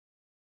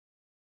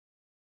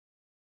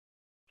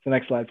So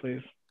next slide,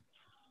 please.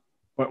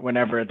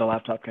 Whenever the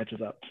laptop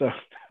catches up. So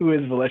who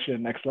is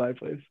Volition? Next slide,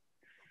 please.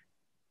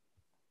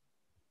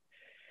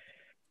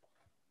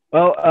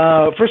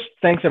 Well, first,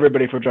 thanks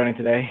everybody for joining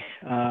today.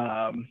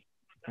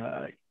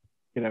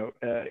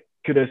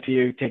 Kudos to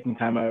you taking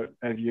time out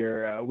of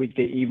your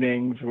weekday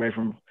evenings away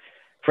from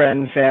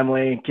friends,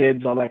 family,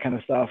 kids, all that kind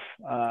of stuff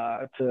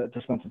to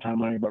spend some time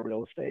learning about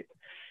real estate.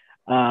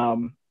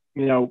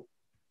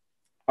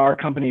 Our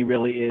company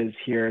really is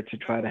here to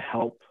try to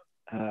help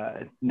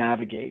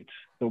navigate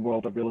the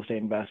world of real estate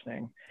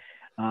investing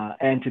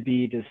and to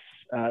be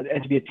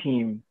a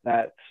team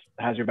that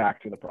has your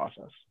back through the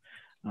process.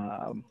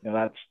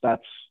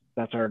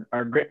 That's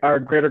our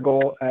greater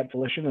goal at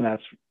Volition, and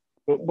that's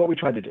what we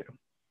try to do.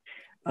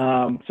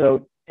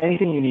 So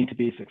anything you need to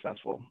be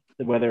successful,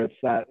 whether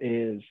that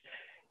is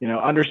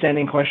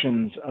understanding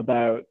questions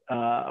about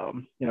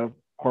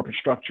corporate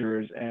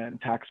structures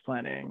and tax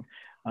planning.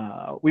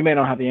 We may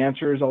not have the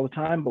answers all the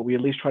time, but we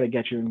at least try to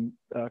get you in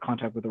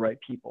contact with the right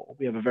people.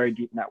 We have a very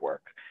deep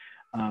network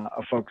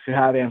of folks who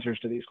have answers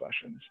to these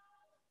questions.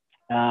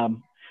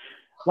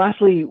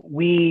 Lastly,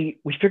 we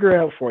figure it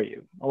out for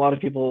you. A lot of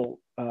people,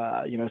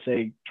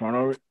 say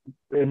Toronto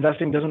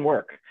investing doesn't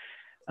work,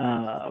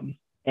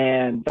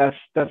 and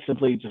that's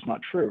simply just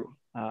not true.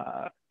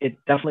 It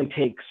definitely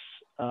takes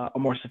a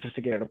more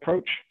sophisticated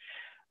approach.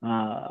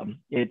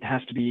 It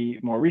has to be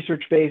more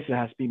research-based. It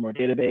has to be more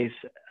database,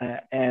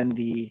 and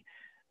the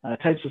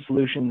types of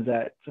solutions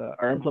that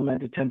are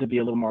implemented tend to be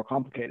a little more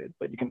complicated.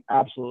 But you can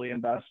absolutely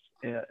invest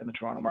in the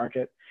Toronto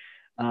market.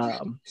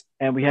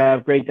 And we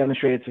have great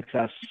demonstrated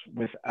success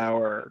with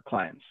our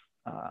clients.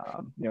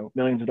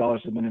 Millions of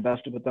dollars have been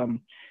invested with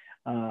them,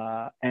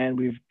 and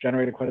we've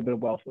generated quite a bit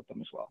of wealth with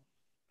them as well.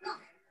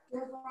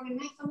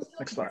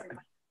 Next slide.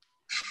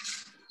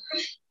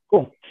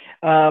 Cool.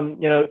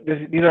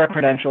 These are our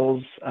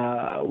credentials.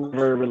 We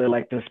never really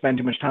like to spend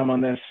too much time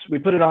on this. We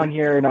put it on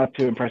here not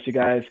to impress you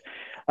guys.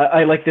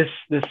 I like this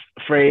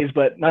phrase,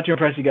 but not to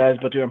impress you guys,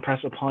 but to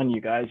impress upon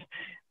you guys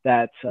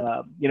that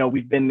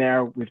we've been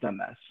there, we've done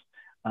this.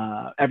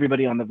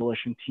 Everybody on the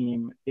Volition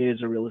team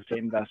is a real estate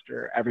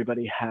investor.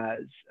 Everybody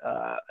has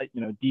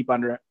deep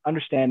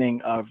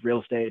understanding of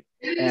real estate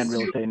and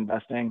real estate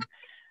investing.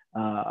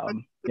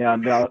 And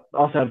they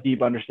also have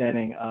deep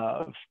understanding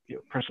of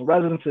personal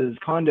residences,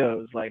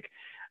 condos. Like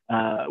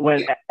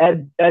when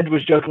Ed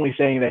was jokingly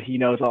saying that he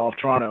knows all of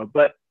Toronto,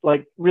 but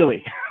like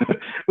really,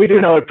 we do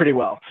know it pretty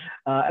well.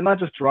 And not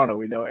just Toronto,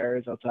 we know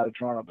areas outside of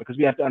Toronto because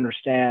we have to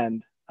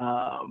understand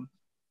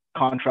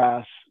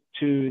contrasts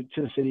to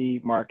the city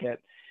market.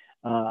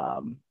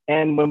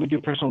 And when we do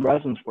personal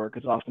residence work,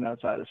 it's often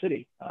outside the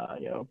city.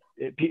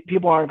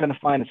 People aren't going to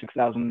find a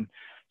 6,000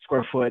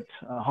 square foot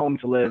home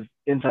to live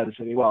inside the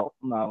city. Well,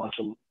 not unless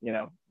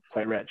you're,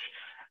 quite rich.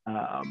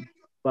 So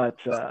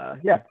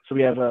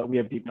we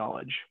have deep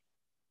knowledge.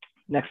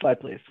 Next slide,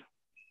 please.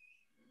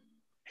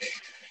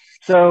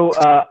 So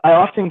I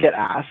often get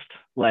asked,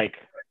 like,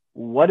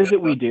 what is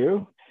it we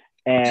do,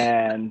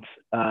 and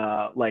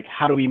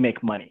how do we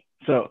make money?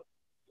 So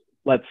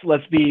I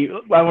want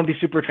to be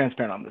super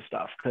transparent on this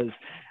stuff because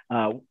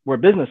we're a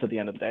business at the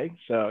end of the day.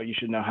 So you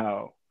should know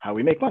how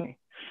we make money.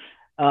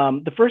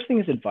 The first thing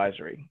is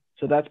advisory.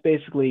 So that's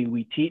basically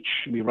we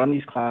run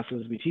these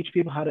classes, we teach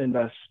people how to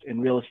invest in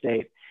real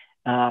estate.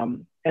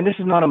 And this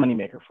is not a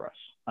moneymaker for us.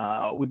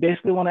 We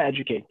basically want to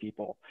educate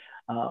people.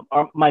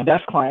 My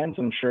best clients,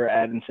 I'm sure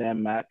Ed and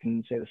Sam, Matt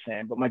can say the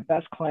same, but my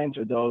best clients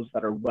are those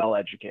that are well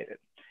educated.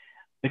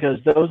 Because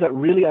those that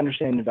really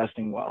understand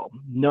investing well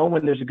know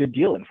when there's a good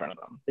deal in front of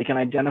them. They can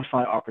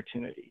identify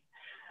opportunity.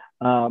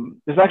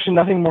 There's actually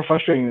nothing more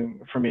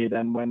frustrating for me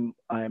than when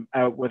I'm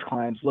out with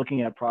clients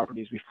looking at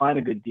properties, we find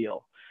a good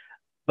deal,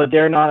 but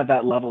they're not at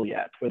that level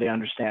yet where they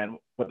understand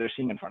what they're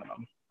seeing in front of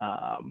them.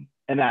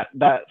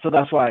 So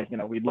that's why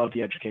we love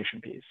the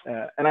education piece.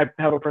 And I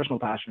have a personal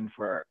passion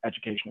for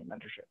education and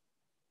mentorship.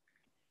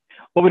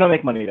 But we don't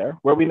make money there.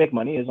 Where we make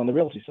money is on the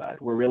realty side.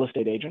 We're real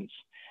estate agents.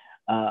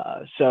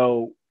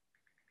 So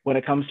when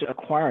it comes to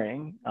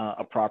acquiring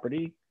a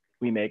property,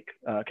 we make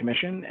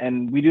commission,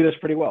 and we do this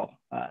pretty well.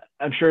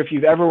 I'm sure if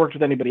you've ever worked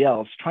with anybody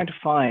else, trying to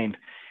find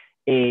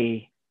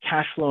a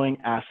cash flowing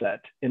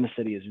asset in the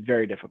city is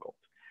very difficult.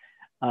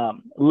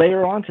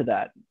 Layer onto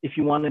that, if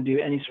you want to do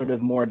any sort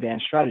of more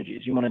advanced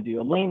strategies, you want to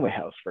do a laneway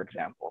house, for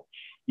example.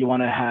 You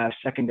want to have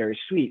secondary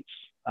suites,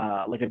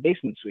 like a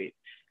basement suite.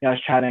 I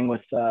was chatting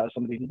with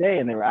somebody today,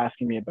 and they were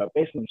asking me about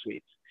basement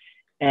suites.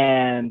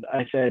 And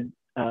I said,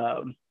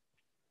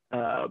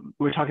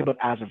 we were talking about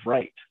as of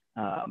right.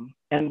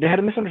 And they had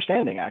a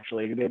misunderstanding,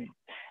 actually.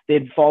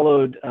 They'd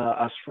followed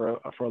us for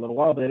a little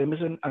while, but they had a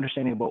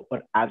misunderstanding about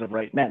what as of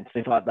right meant.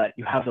 They thought that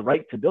you have the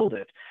right to build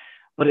it,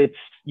 but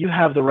you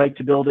have the right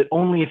to build it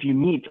only if you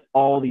meet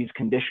all these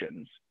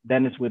conditions.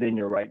 Then it's within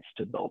your rights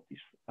to build these,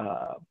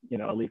 a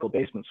legal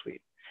basement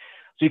suite.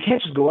 So you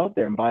can't just go out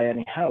there and buy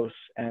any house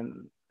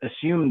and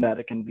assume that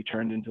it can be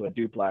turned into a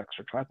duplex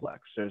or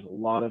triplex. There's a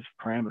lot of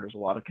parameters, a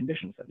lot of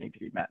conditions that need to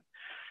be met.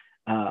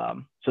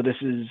 So this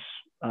is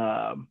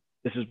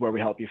where we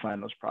help you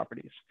find those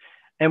properties.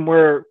 And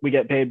we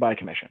get paid by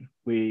commission.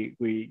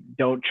 We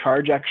don't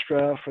charge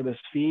extra for this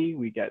fee.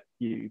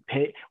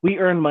 We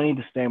earn money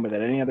the same way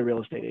that any other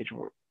real estate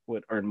agent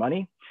would earn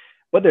money.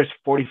 But there's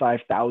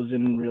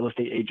 45,000 real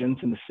estate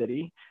agents in the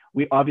city.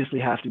 We obviously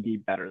have to be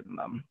better than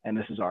them, and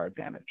this is our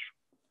advantage.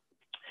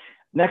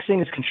 Next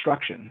thing is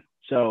construction.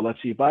 So let's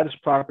say you buy this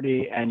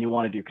property and you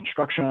want to do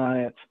construction on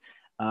it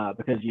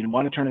because you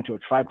want to turn it into a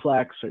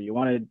triplex or you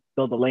want to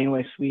build a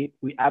laneway suite.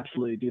 We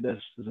absolutely do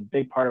this. This is a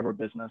big part of our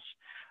business.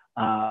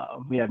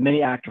 We have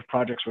many active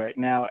projects right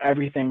now,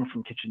 everything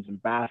from kitchens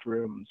and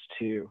bathrooms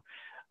to,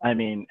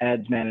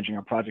 Ed's managing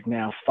our project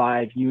now,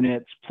 5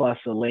 units plus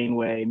a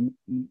laneway,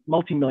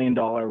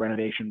 multi-million-dollar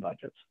renovation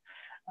budgets.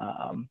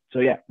 So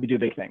yeah, we do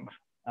big things.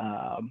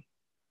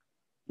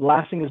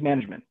 Last thing is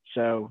management.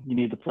 So you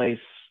need the place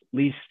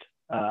leased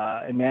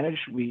and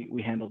managed.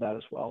 We handle that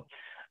as well.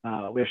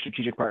 We have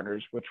strategic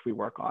partners, which we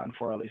work on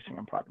for our leasing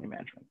and property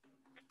management.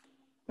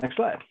 Next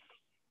slide.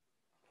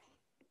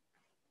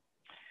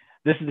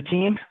 This is the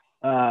team.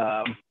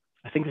 I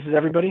think this is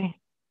everybody.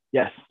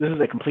 Yes, this is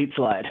a complete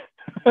slide.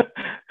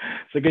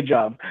 So good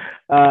job.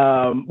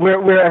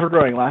 We're ever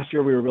growing. Last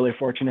year we were really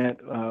fortunate.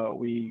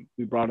 We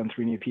brought in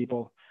 3 new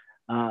people.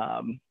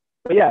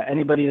 But yeah,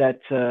 anybody that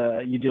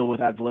you deal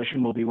with at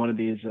Volition will be one of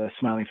these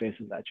smiling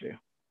faces at you.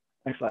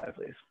 Next slide,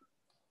 please.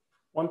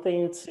 One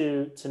thing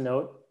to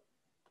note,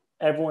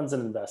 everyone's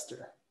an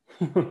investor.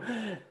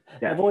 Yeah.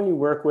 Everyone you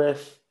work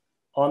with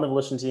on the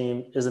Volition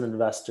team is an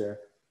investor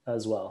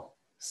as well.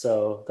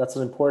 So that's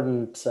an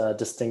important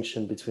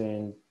distinction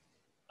between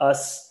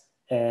us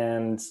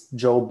and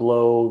Joe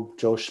Blow,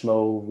 Joe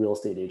Schmo, real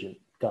estate agent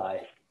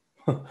guy.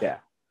 Yeah.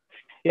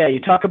 Yeah,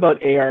 you talk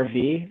about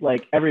ARV,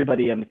 like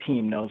everybody on the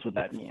team knows what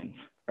that means,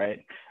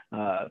 right?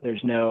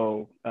 There's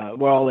no,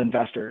 we're all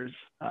investors.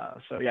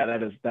 So yeah,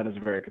 that is a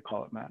very good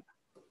call, Matt.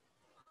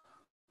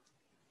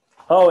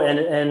 Oh,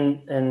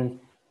 and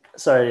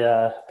sorry,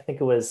 I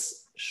think it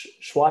was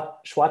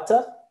Shweta.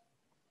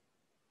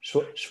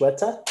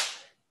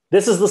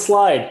 This is the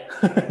slide.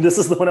 This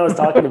is the one I was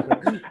talking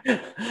about.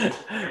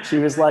 She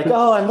was like,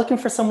 "Oh, I'm looking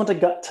for someone to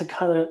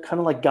kind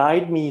of like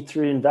guide me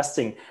through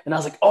investing," and I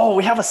was like, "Oh,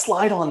 we have a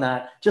slide on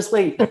that. Just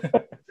wait.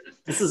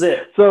 This is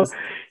it." So,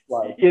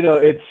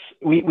 it's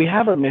we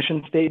have a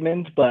mission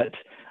statement, but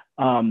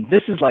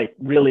this is like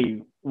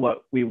really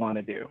what we want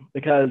to do,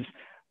 because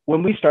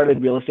when we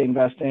started real estate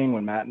investing,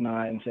 when Matt and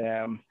I and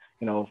Sam,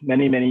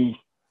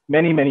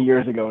 many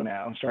years ago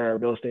now, started our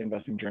real estate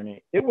investing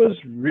journey, it was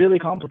really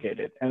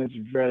complicated and it's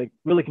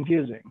really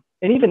confusing.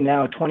 And even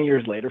now, 20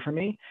 years later for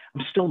me,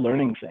 I'm still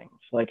learning things.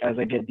 Like as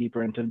I get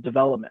deeper into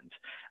development,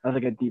 as I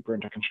get deeper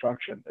into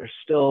construction, there's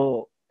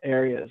still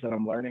areas that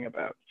I'm learning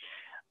about.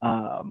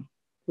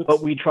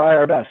 But we try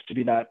our best to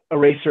be that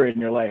eraser in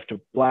your life, to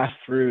blast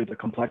through the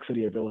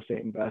complexity of real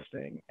estate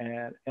investing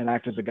and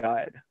act as a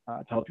guide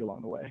to help you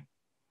along the way.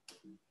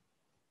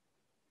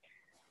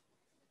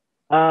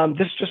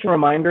 This is just a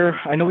reminder.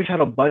 I know we've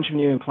had a bunch of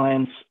new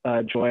clients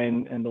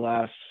join in the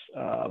last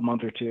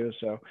month or two.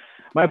 So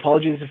my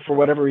apologies if for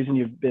whatever reason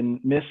you've been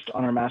missed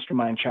on our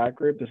mastermind chat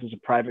group. This is a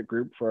private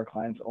group for our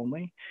clients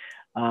only.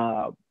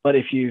 But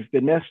if you've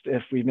been missed,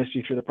 if we missed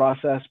you through the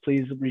process,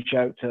 please reach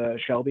out to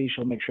Shelby.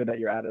 She'll make sure that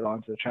you're added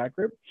onto the chat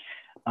group.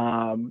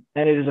 And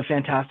it is a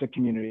fantastic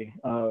community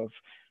of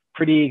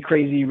pretty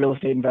crazy real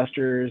estate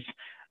investors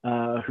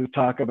who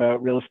talk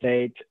about real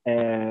estate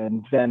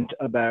and vent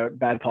about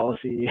bad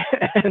policy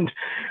and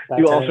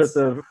do all sorts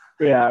of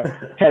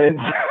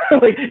tenants.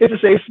 Like it's a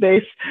safe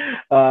space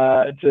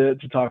to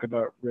talk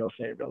about real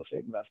estate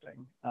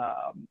investing.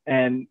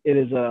 And it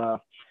is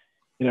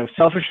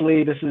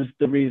selfishly, this is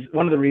the reason.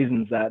 One of the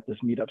reasons that this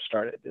meetup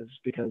started is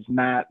because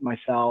Matt,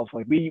 myself,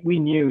 like we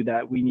knew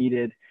that we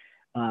needed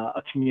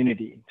a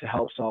community to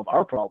help solve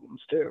our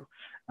problems too.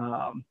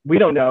 We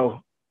don't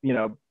know,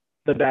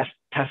 the best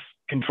pest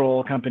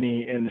control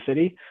company in the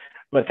city,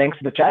 but thanks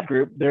to the chat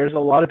group, there's a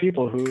lot of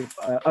people who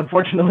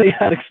unfortunately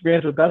had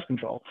experience with pest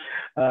control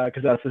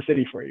because that's the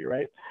city for you,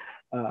 right?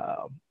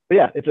 But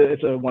yeah,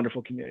 it's a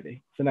wonderful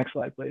community. So next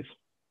slide, please.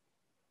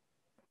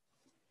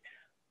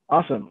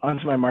 Awesome.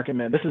 Onto my market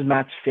minute. This is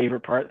Matt's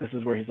favorite part. This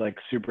is where he's like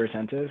super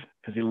attentive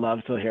because he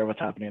loves to hear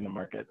what's happening in the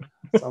market.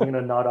 So I'm going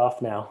to nod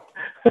off now.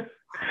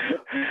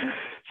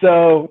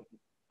 So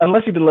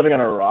unless you've been living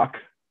on a rock,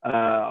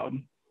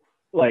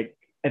 like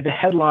the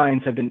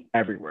headlines have been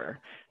everywhere.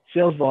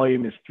 Sales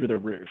volume is through the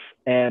roof.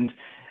 And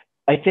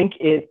I think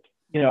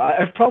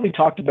I've probably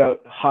talked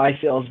about high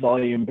sales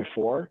volume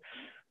before,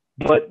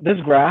 but this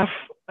graph,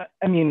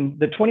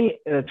 the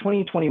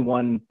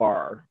 2021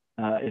 bar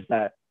is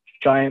that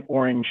giant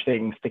orange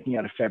thing sticking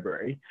out of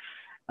February.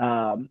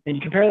 And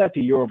you compare that to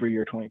year over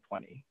year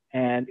 2020,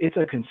 and it's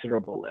a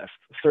considerable lift,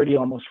 30,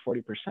 almost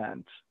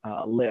 40%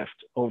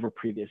 lift over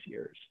previous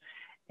years.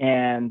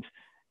 And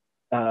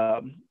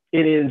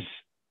it is,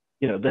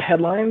 the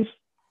headlines,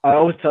 I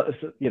always tell,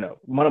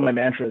 one of my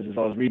mantras is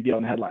always read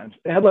beyond the headlines.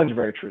 The headlines are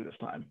very true this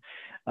time.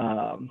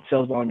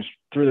 Sales volume is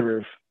through the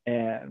roof,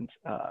 and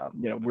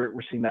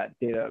we're seeing that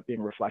data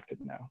being reflected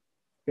now.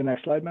 Good,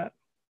 next slide, Matt.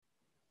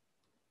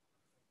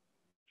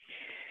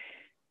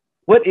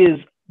 What is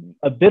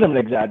a bit of an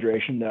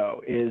exaggeration,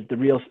 though, is the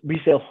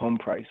resale home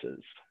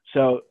prices.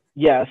 So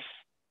yes,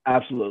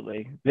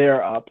 absolutely,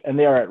 they're up and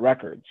they are at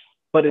records,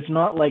 but it's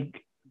not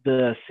like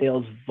the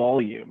sales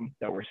volume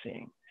that we're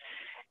seeing.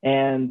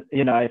 And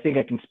I think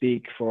I can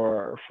speak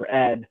for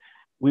Ed.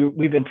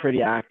 We've been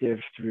pretty active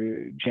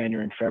through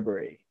January and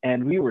February,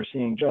 and we were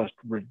seeing just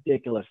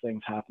ridiculous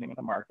things happening in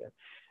the market.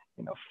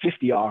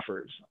 50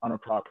 offers on a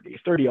property,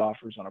 30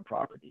 offers on a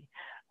property.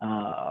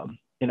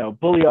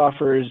 Bully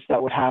offers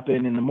that would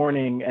happen in the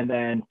morning, and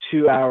then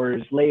 2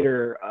 hours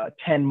later,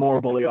 10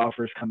 more bully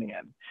offers coming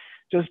in.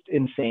 Just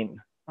insane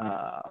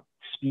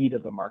speed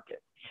of the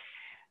market.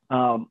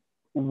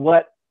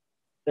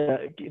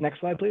 Next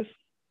slide, please.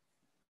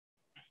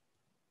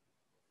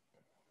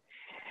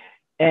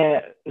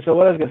 And so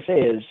what I was going to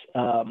say is,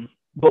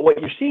 but what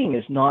you're seeing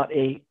is not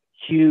a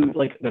huge,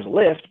 like there's a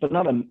lift, but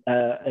not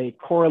a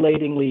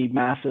correlatingly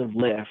massive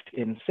lift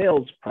in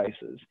sales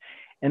prices.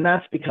 And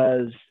that's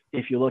because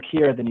if you look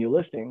here at the new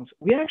listings,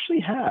 we actually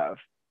have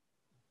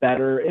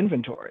better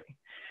inventory,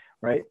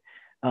 right?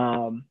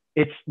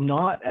 It's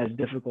not as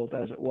difficult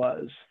as it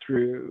was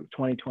through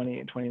 2020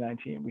 and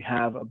 2019. We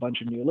have a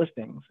bunch of new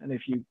listings. And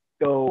if you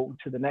go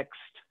to the next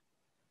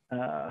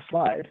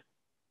slide,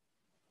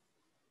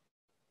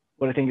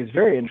 what I think is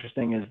very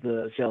interesting is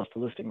the sales to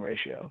listing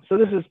ratio. So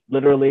this is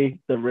literally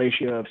the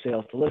ratio of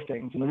sales to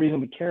listings. And the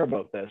reason we care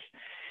about this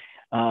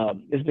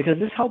is because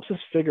this helps us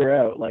figure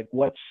out like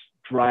what's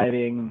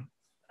driving,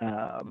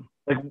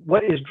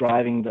 what is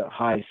driving the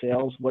high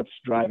sales, what's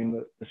driving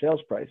the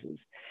sales prices.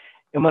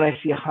 And when I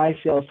see a high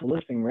sales to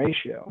listing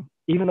ratio,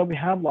 even though we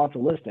have lots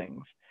of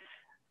listings,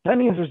 that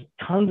means there's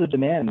tons of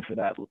demand for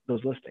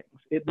those listings.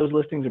 Those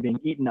listings are being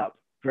eaten up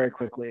very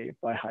quickly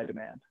by high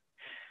demand.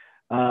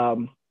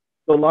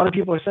 So a lot of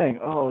people are saying,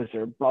 oh, is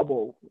there a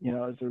bubble?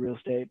 Is there real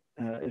estate?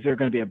 Is there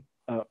going to be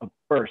a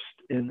burst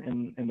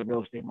in the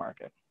real estate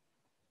market?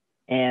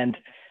 And,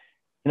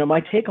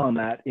 my take on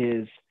that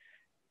is,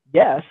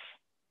 yes,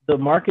 the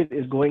market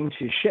is going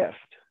to shift,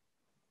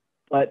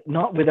 but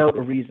not without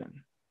a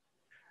reason,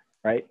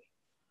 right?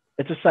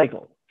 It's a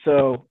cycle.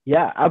 So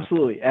yeah,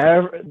 absolutely.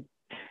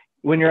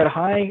 When you're at a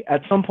high,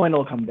 at some point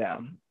it'll come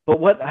down. But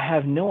what I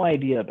have no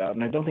idea about,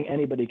 and I don't think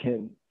anybody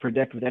can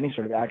predict with any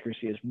sort of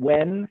accuracy, is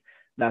when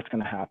that's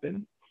going to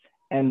happen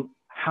and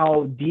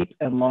how deep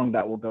and long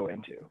that will go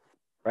into,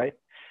 right?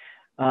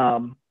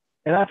 And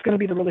that's going to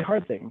be the really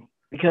hard thing,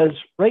 because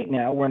right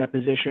now we're in a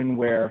position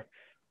where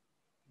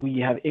we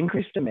have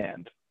increased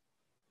demand,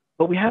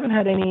 but we haven't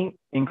had any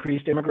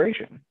increased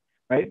immigration,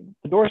 right?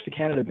 The doors to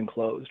Canada have been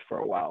closed for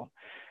a while.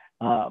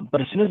 But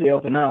as soon as they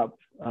open up,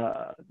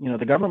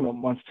 the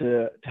government wants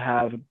to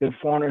have a good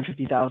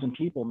 450,000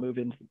 people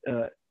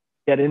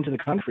get into the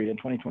country in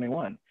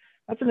 2021.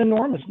 That's an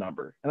enormous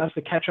number. And that's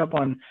to catch up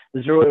on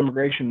the zero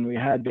immigration we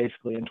had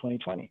basically in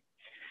 2020.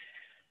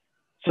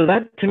 So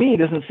that to me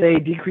doesn't say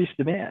decreased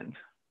demand.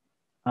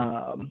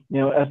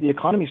 As the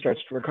economy starts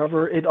to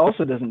recover, it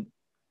also doesn't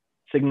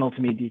signal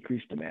to me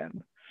decreased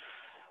demand.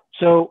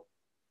 So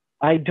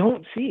I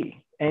don't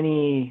see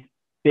any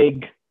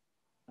big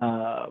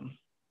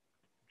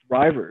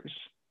drivers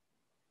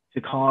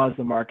to cause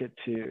the market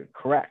to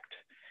correct.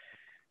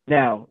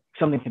 Now,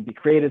 something can be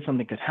created,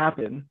 something could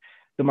happen,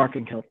 the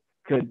market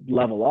could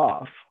level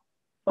off,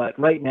 but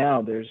right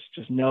now there's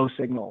just no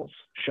signals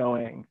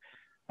showing,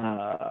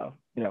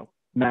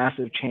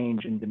 massive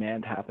change in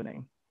demand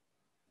happening.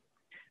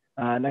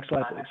 Next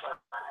slide, please.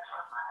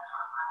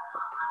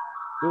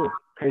 Ooh,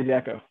 crazy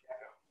echo.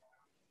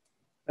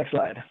 Next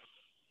slide.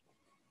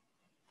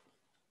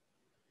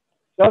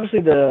 So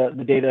obviously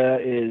the data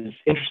is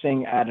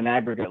interesting at an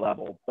aggregate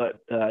level, but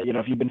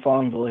if you've been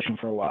following Volition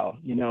for a while,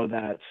 you know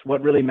that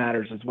what really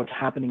matters is what's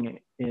happening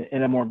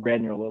in a more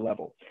granular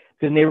level,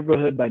 because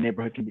neighborhood by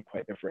neighborhood can be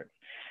quite different.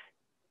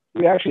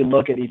 We actually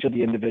look at each of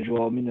the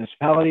individual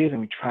municipalities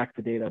and we track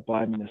the data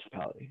by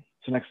municipality.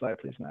 So next slide,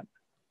 please, Matt.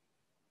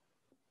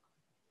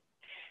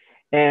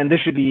 And this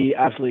should be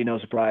absolutely no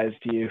surprise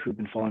to you who've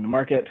been following the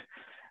market.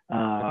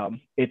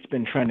 It's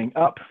been trended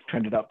up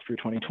through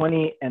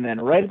 2020. And then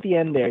right at the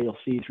end there, you'll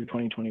see through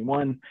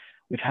 2021,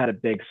 we've had a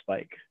big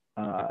spike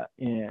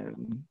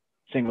in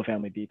single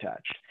family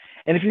detached.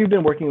 And if you've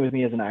been working with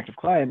me as an active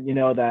client, you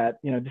know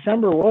that,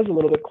 December was a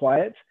little bit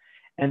quiet.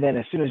 And then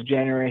as soon as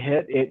January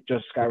hit, it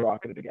just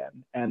skyrocketed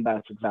again. And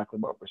that's exactly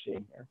what we're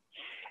seeing here.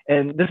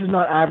 And this is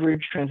not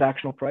average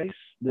transactional price.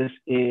 This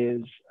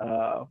is,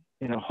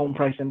 home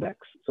price index.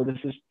 So this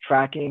is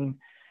tracking,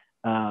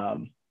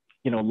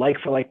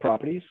 like-for-like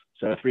properties.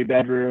 So a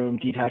 3-bedroom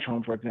detached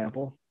home, for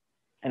example,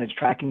 and it's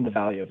tracking the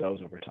value of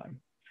those over time.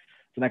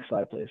 So next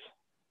slide, please.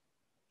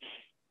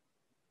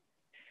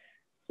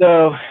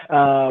 So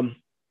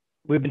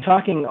we've been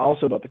talking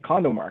also about the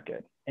condo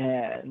market,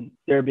 and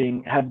there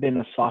have been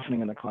a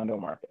softening in the condo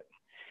market.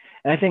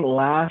 And I think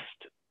last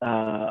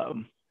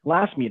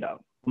meetup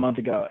a month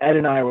ago, Ed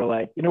and I were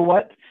like, you know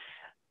what?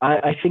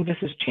 I think this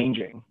is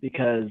changing,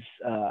 because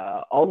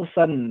all of a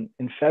sudden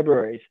in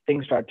February,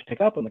 things started to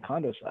pick up on the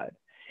condo side.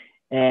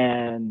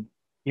 And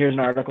here's an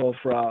article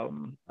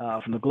from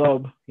the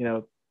Globe,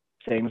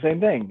 saying the same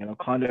thing.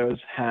 Condos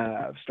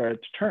have started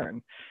to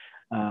turn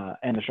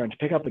and they're starting to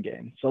pick up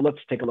again. So let's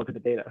take a look at the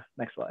data.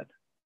 Next slide.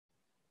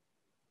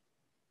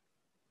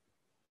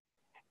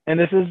 And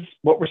this is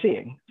what we're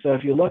seeing. So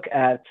if you look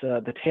at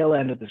the tail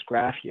end of this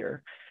graph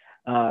here,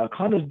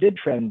 condos did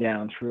trend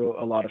down through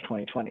a lot of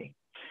 2020.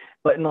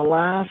 But in the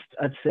last,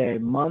 I'd say,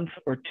 month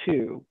or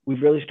two,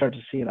 we've really started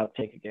to see an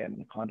uptake again in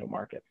the condo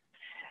market.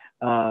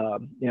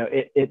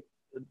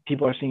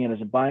 People are seeing it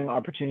as a buying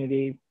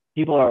opportunity.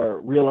 People are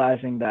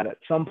realizing that at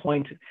some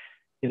point,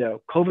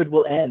 COVID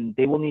will end.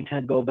 They will need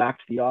to go back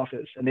to the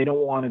office, and they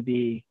don't want to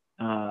be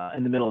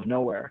in the middle of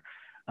nowhere.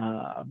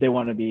 They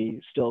want to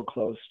be still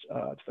close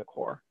to the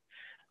core.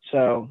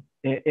 So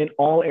in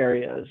all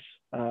areas,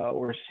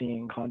 we're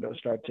seeing condos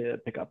start to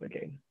pick up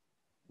again.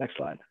 Next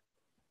slide.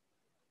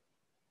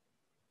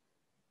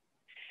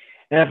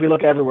 And if we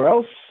look everywhere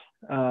else,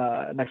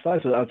 next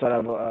slide, so outside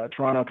of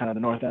Toronto, kind of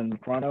the north end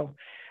of Toronto,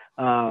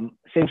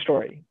 same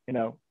story.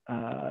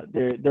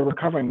 They're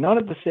recovering.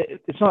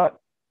 It's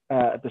not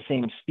at the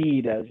same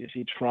speed as you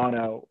see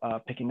Toronto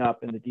picking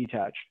up in the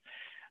detached,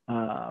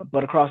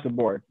 but across the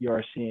board, you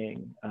are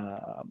seeing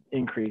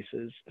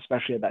increases,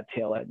 especially at that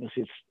tail end. You'll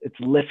see it's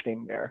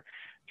lifting there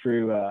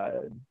through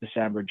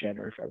December,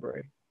 January,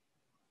 February.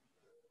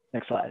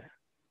 Next slide.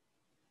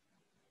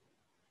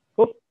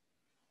 Cool.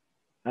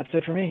 That's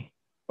it for me.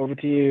 Over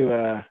to you,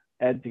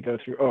 Ed, to go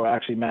through. Oh,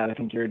 actually, Matt, I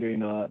think you're doing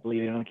the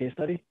leading on the case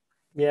study.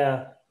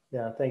 Yeah.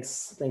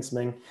 Thanks,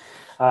 Ming.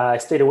 I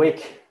stayed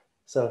awake,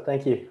 so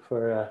thank you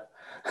for.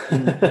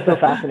 So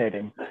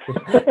fascinating.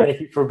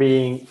 Thank you for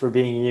being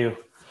you.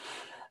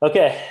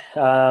 Okay,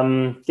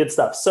 good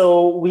stuff.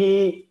 So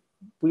we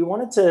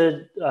wanted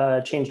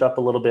to change it up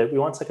a little bit. We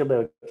want to talk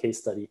about a case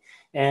study,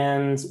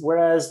 and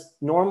whereas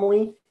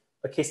normally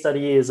a case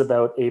study is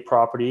about a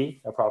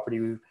property,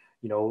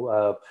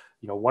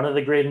 one of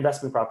the great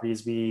investment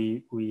properties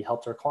we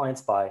helped our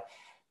clients buy.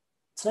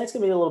 Tonight's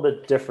gonna be a little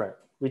bit different.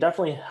 We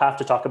definitely have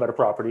to talk about a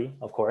property,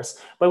 of course,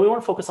 but we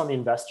want to focus on the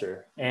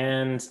investor,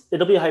 and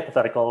it'll be a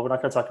hypothetical. We're not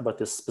going to talk about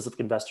this specific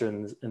investor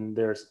and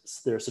their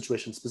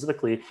situation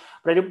specifically,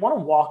 but I want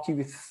to walk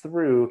you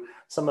through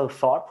some of the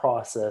thought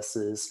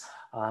processes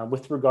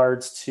with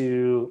regards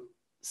to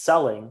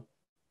selling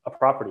a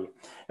property,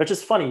 which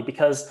is funny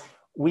because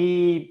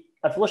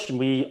at Volition,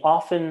 we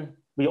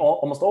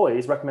almost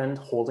always recommend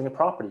holding a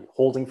property,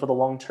 holding for the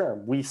long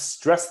term. We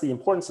stress the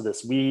importance of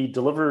this. We've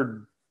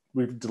delivered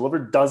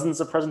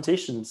dozens of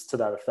presentations to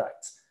that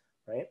effect,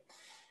 right?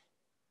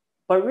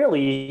 But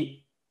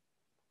really,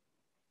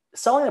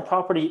 selling a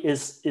property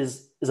is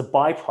a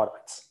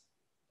byproduct.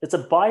 It's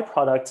a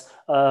byproduct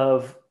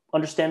of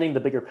understanding the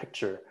bigger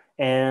picture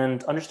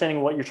and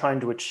understanding what you're trying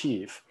to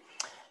achieve.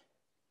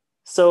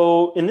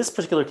 So in this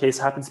particular case,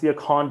 it happens to be a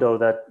condo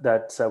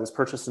that was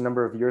purchased a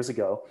number of years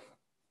ago.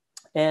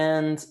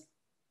 And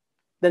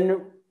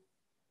then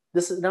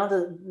this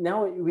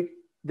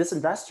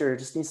investor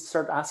just needs to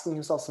start asking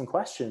himself some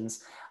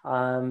questions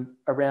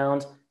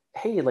around,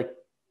 hey, like,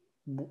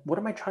 what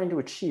am I trying to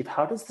achieve?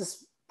 How does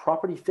this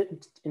property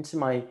fit into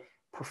my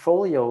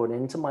portfolio and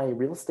into my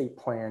real estate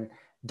plan?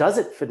 Does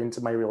it fit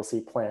into my real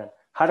estate plan?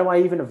 How do I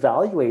even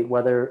evaluate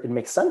whether it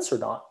makes sense or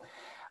not?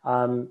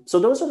 So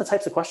those are the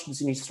types of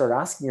questions you need to start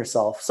asking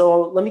yourself.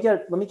 So let me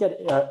get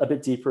a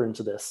bit deeper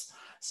into this.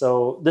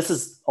 So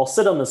I'll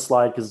sit on this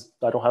slide because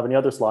I don't have any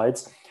other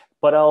slides,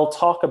 but I'll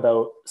talk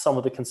about some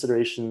of the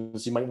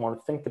considerations you might want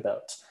to think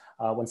about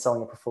when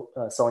selling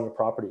a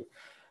property.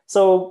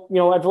 So,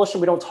 at Volition,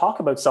 we don't talk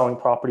about selling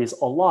properties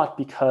a lot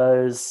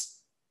because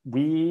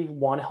we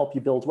want to help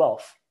you build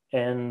wealth.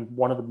 And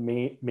one of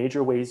the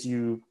major ways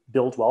you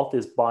build wealth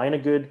is buying a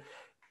good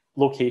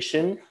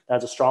location that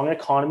has a strong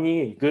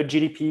economy and good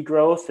GDP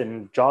growth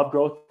and job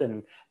growth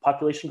and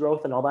population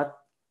growth and all that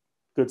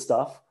good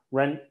stuff.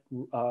 Rent,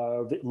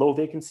 low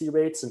vacancy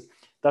rates, and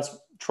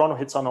Toronto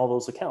hits on all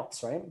those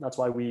accounts, right? That's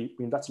why we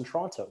invest in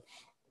Toronto.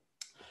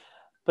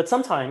 But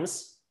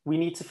sometimes we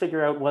need to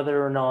figure out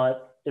whether or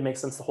not it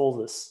makes sense to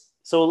hold this.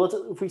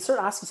 So if we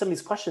start asking some of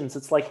these questions,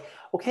 it's like,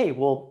 okay,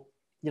 well,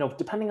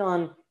 depending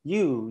on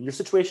your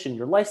situation,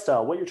 your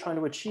lifestyle, what you're trying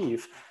to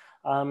achieve,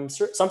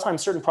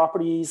 sometimes certain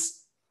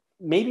properties,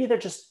 maybe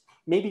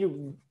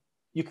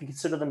you can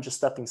consider them just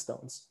stepping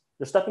stones.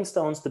 They're stepping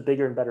stones to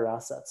bigger and better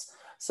assets.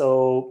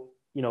 So,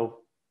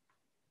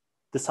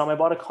 this time I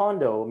bought a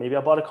condo. Maybe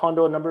I bought a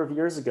condo a number of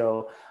years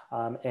ago,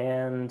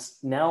 and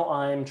now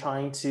I'm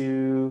trying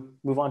to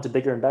move on to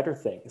bigger and better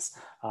things.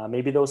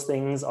 Maybe those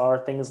things are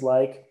things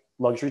like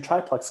luxury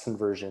triplex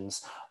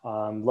conversions,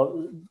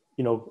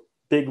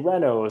 big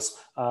renos,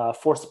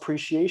 forced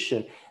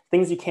appreciation,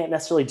 things you can't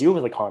necessarily do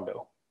with a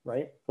condo,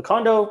 right? A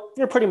condo,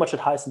 you're pretty much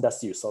at highest and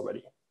best use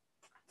already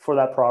for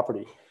that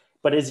property.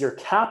 But is your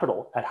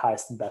capital at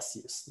highest and best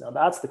use? Now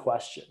that's the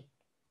question,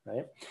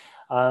 right?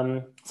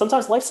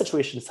 Sometimes life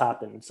situations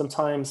happen.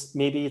 Sometimes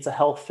maybe it's a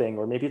health thing,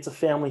 or maybe it's a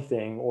family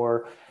thing,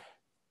 or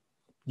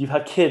you've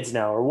had kids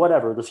now, or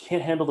whatever. You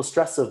can't handle the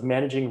stress of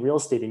managing real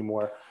estate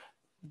anymore,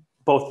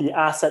 both the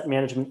asset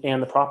management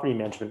and the property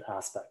management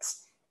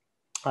aspects.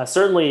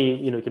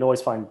 Certainly, you can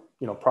always find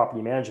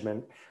property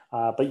management,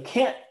 but you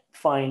can't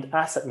find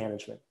asset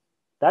management.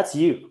 That's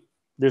you.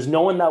 There's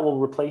no one that will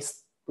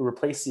replace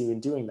you in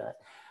doing that.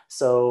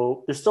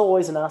 So there's still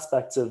always an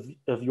aspect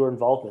of your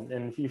involvement.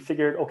 And if you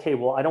figured, okay,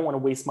 well, I don't want to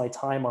waste my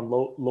time on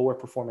lower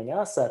performing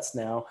assets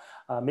now,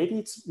 maybe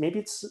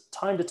it's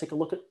time to take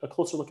a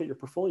closer look at your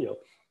portfolio.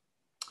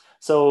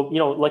 So,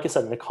 like I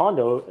said, in a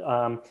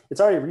condo, it's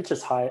already reached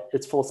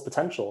its fullest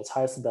potential, its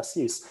highest and best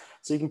use.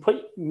 So you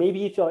can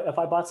maybe if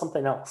I bought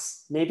something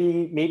else,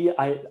 maybe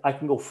I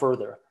can go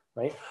further,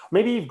 right?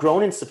 Maybe you've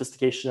grown in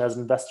sophistication as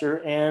an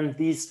investor, and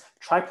these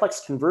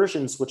triplex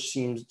conversions, which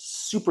seemed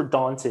super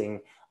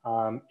daunting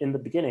in the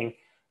beginning,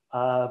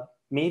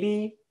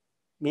 maybe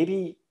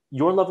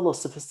your level of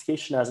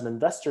sophistication as an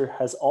investor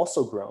has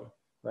also grown,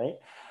 right?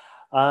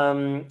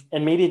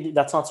 And maybe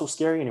that's not so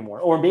scary anymore.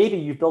 Or maybe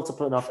you've built up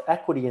enough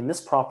equity in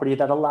this property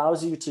that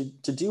allows you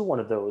to do one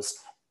of those.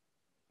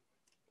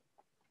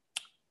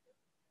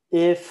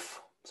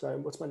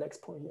 What's my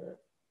next point here?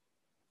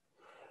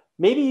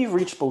 Maybe you've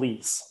reached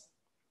Belize.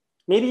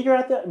 Maybe you're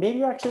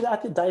actually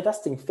at the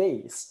divesting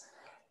phase.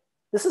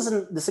 This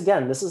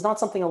is not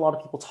something a lot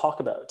of people talk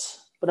about.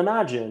 But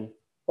imagine,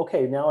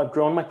 okay, now I've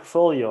grown my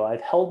portfolio.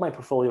 I've held my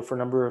portfolio for a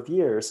number of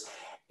years.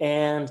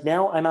 And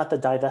now I'm at the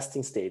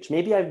divesting stage.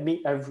 Maybe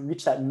I've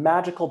reached that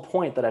magical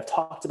point that I've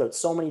talked about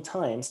so many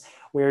times,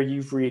 where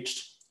you've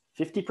reached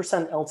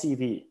 50%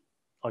 LTV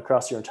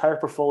across your entire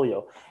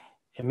portfolio.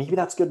 And maybe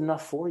that's good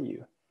enough for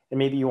you. And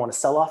maybe you want to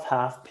sell off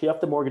half, pay off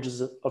the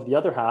mortgages of the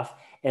other half,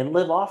 and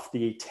live off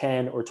the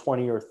 $10,000 or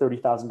 $20,000 or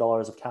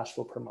 $30,000 of cash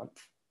flow per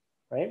month,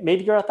 right?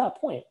 Maybe you're at that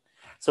point.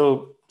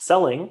 So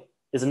selling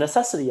is a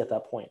necessity at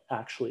that point,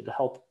 actually, to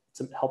help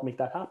make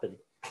that happen.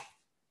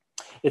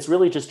 It's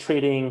really just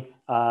trading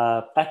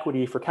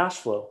equity for cash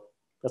flow.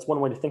 That's one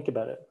way to think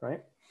about it,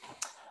 right?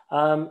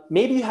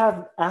 Maybe you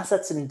have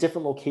assets in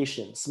different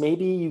locations.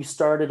 Maybe you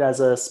started as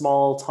a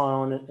small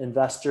town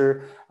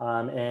investor,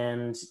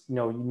 and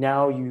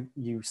now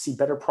you see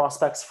better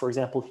prospects. For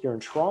example, here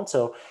in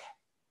Toronto,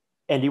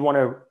 and you want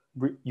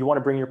to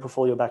bring your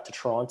portfolio back to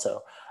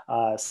Toronto.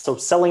 So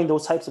selling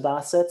those types of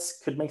assets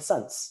could make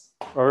sense.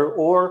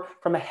 Or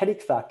from a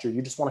headache factor,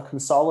 you just want to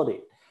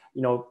consolidate.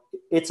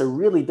 It's a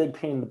really big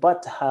pain in the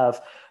butt to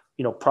have,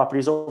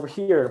 properties over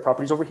here,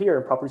 properties over here,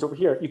 and properties over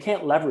here. You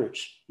can't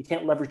leverage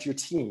your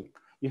team.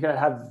 You gotta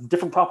have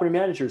different property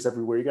managers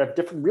everywhere. You gotta have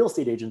different real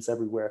estate agents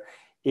everywhere.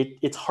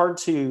 It's hard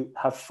to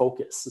have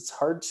focus. It's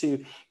hard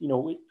to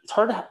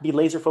be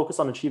laser focused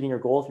on achieving your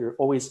goal if you're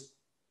always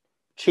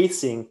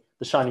chasing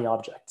the shiny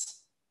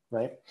objects,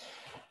 right?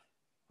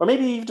 Or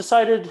maybe you've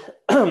decided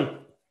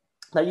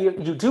that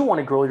you do want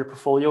to grow your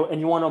portfolio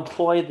and you want to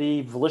employ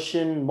the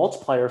Volition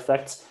multiplier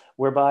effect,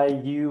 whereby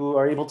you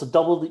are able to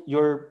double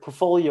your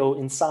portfolio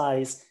in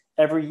size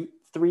every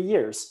 3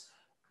 years.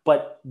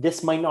 But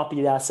this might not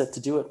be the asset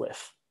to do it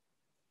with,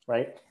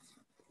 right?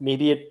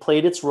 Maybe it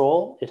played its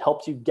role. It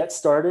helped you get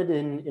started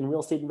in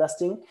real estate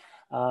investing.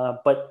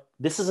 But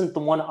this isn't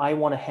the one I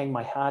want to hang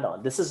my hat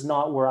on. This is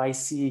not where I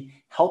see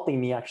helping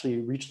me actually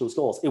reach those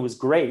goals. It was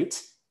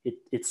great.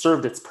 It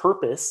served its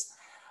purpose,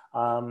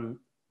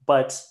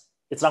 but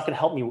it's not going to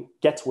help me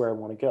get to where I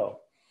want to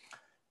go.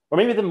 Or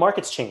maybe the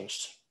market's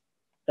changed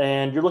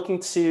and you're looking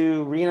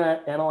to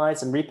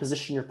reanalyze and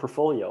reposition your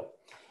portfolio.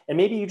 And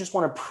maybe you just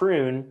want to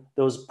prune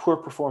those poor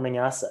performing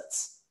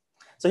assets.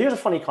 So here's a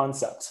funny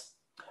concept.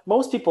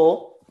 Most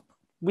people,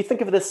 we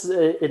think of this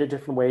in a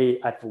different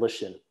way at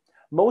Volition.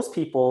 Most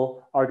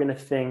people are going to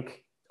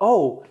think,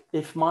 oh,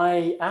 if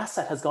my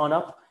asset has gone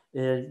up,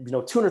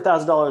 $200,000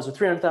 or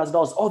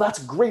 $300,000, oh,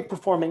 that's a great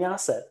performing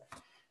asset.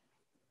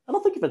 I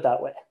don't think of it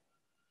that way.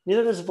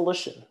 Neither does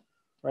Volition,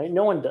 right?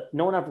 No one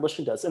at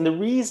Volition does. And the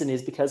reason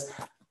is because,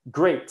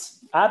 great,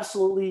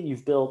 absolutely,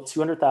 you've built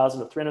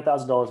 $200,000 or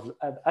 $300,000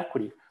 of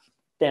equity.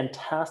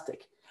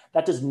 Fantastic.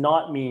 That does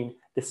not mean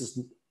this is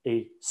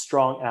a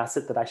strong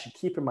asset that I should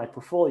keep in my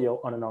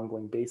portfolio on an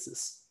ongoing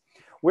basis.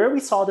 Where we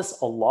saw this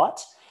a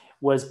lot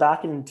was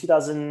back in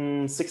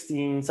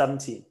 2016,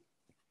 17.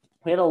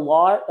 We had a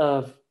lot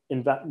of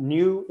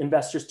new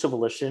investors to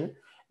Volition.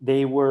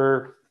 They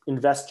were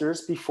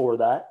investors before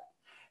that.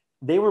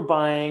 They were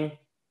buying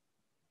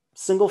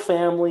single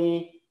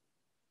family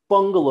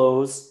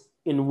bungalows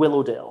in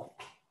Willowdale.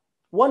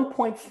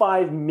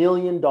 $1.5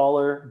 million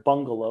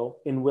bungalow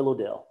in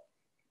Willowdale.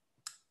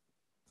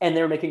 And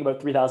they were making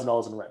about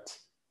 $3,000 in rent.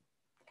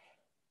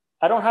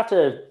 I don't have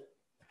to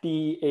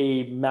be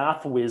a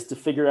math whiz to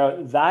figure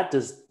out that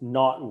does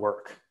not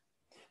work.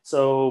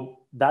 So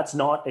that's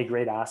not a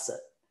great asset.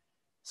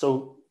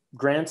 So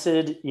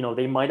granted,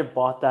 they might have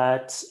bought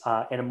that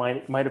and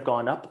it might have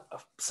gone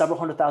up several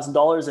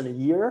 $100,000 in a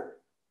year.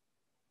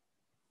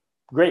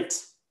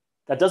 Great.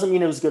 That doesn't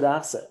mean it was a good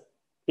asset.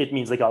 It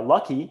means they got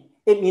lucky.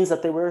 It means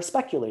that they were a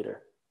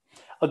speculator.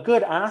 A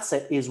good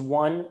asset is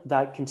one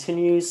that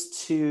continues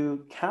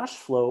to cash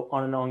flow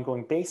on an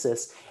ongoing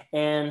basis.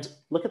 And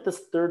look at this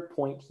third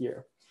point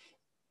here.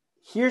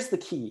 Here's the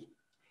key.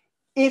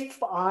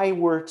 If I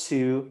were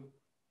to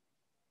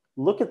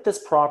look at this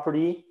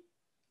property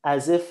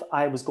as if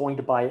I was going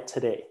to buy it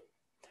today,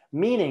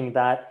 meaning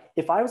that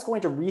if I was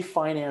going to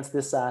refinance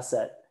this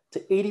asset to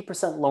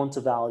 80% loan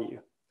to value,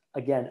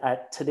 again,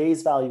 at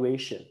today's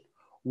valuation,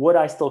 would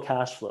I still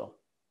cash flow?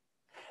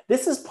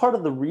 This is part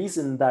of the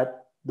reason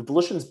that the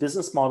Volition's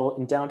business model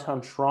in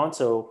downtown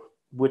Toronto,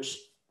 which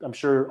I'm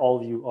sure all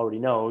of you already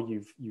know,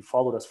 you've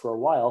followed us for a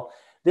while.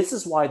 This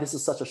is why this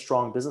is such a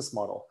strong business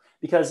model,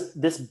 because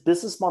this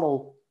business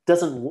model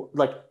doesn't,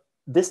 like,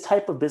 this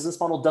type of business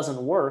model doesn't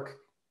work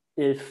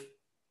if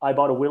I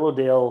bought a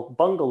Willowdale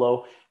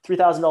bungalow,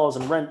 $3,000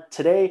 in rent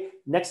today.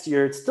 Next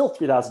year, it's still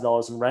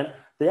 $3,000 in rent.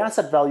 The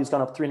asset value has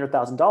gone up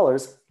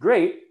 $300,000.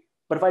 Great.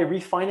 But if I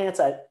refinance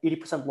at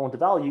 80% loan to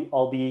value,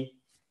 I'll be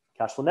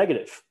cash flow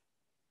negative.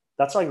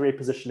 That's not a great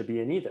position to be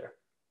in either.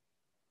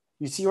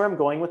 You see where I'm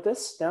going with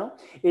this now?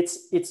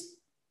 It's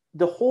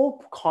the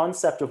whole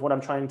concept of what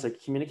I'm trying to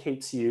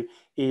communicate to you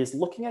is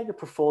looking at your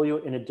portfolio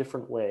in a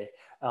different way,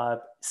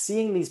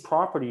 seeing these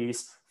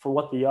properties for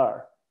what they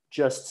are,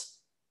 just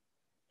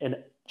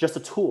a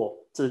tool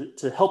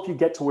to help you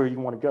get to where you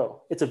want to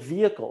go. It's a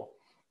vehicle.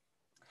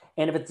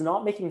 And if it's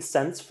not making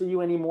sense for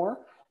you anymore,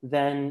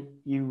 then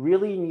you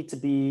really need to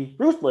be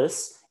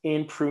ruthless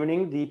in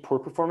pruning the poor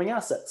performing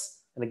assets.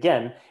 And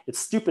again, it's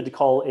stupid to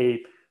call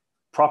a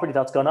property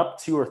that's gone up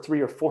 $200,000 or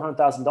 $300,000 or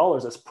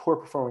 $400,000 as poor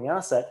performing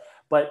asset,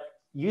 but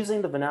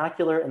using the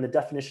vernacular and the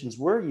definitions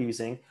we're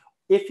using,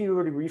 if you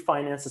were to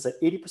refinance this at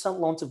 80%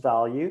 loan to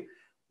value,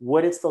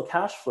 would it still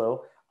cash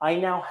flow? I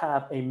now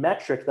have a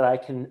metric that I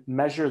can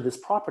measure this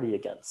property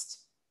against,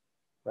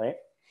 right?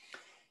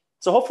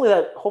 So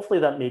hopefully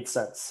that made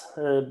sense.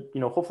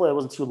 Hopefully I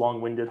wasn't too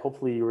long-winded.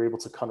 Hopefully you were able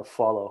to kind of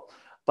follow.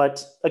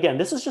 But again,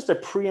 this is just a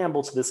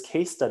preamble to this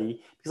case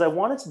study because I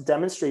wanted to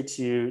demonstrate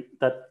to you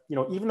that,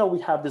 even though we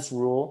have this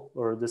rule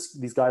or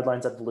these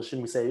guidelines at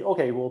Volition, we say,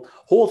 okay, we'll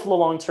hold for the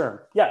long term.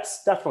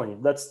 Yes, definitely.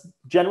 That's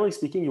generally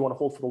speaking, you want to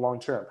hold for the long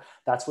term.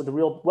 That's where the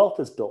real wealth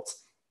is built.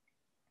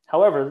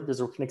 However, there's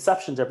an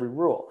exception to every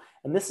rule.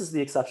 And this is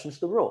the exception to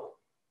the rule,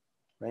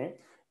 right?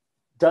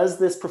 Does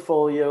this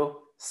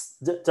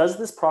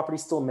property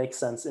still make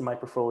sense in my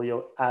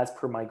portfolio as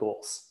per my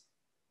goals?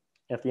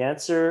 If the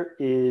answer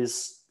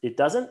is it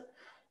doesn't,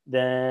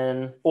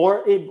 then,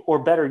 or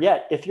better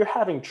yet, if you're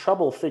having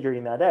trouble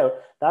figuring that out,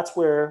 that's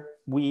where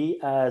we,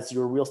 as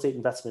your real estate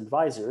investment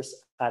advisors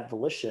at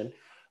Volition,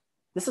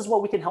 this is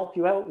what we can help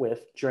you out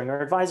with during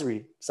our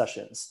advisory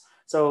sessions.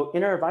 So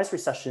in our advisory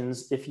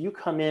sessions, if you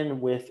come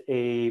in with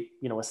a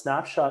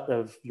snapshot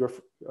of your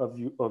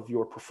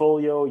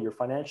portfolio, your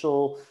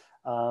financial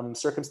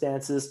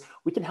circumstances,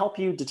 we can help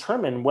you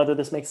determine whether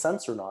this makes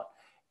sense or not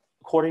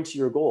according to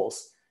your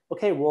goals.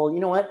 Okay, well, you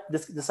know what?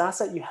 This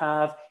asset you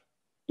have,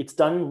 it's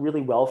done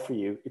really well for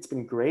you. It's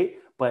been great,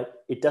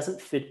 but it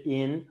doesn't fit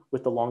in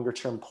with the longer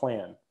term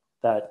plan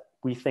that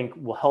we think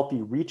will help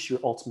you reach your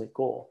ultimate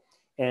goal.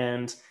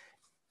 And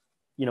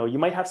you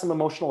might have some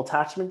emotional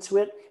attachment to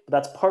it, but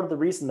that's part of the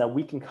reason that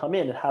we can come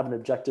in and have an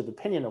objective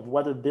opinion of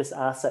whether this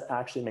asset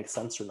actually makes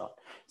sense or not.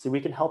 So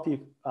we can help you,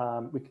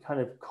 we can kind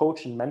of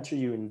coach and mentor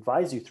you and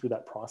advise you through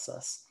that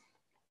process.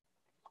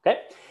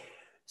 Okay,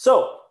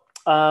 so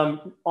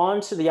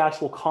on to the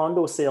actual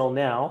condo sale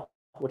now,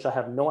 which I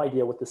have no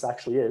idea what this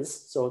actually is.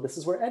 So this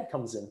is where Ed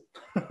comes in.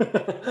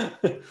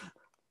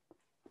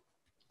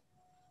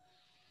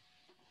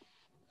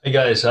 Hey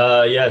guys,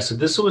 yeah, so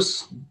this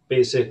was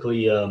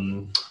basically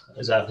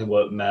exactly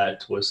what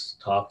Matt was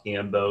talking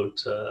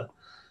about.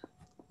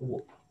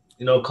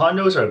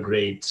 Condos are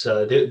great.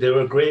 They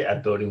were great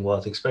at building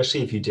wealth,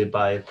 especially if you did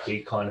buy a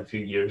pre-con a few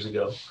years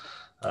ago.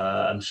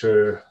 I'm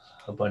sure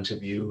a bunch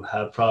of you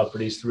have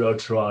properties throughout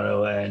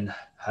Toronto and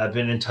have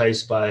been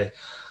enticed by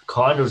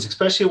condos,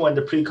 especially when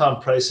the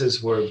pre-con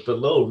prices were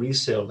below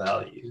resale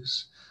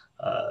values,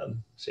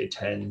 say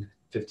 10,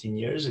 15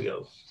 years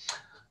ago.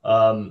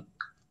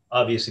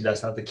 Obviously,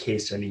 that's not the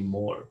case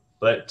anymore.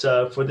 But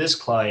for this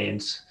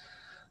client,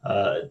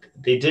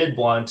 they did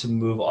want to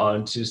move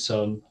on to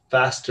some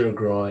faster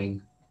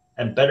growing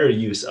and better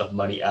use of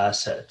money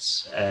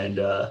assets. And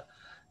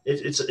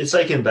it's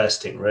like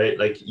investing, right?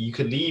 Like you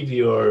could leave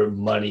your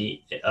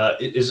money,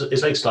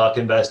 it's like stock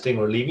investing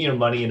or leaving your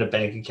money in a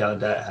bank account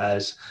that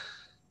has,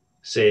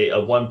 say, a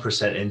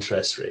 1%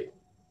 interest rate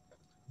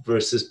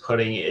versus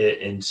putting it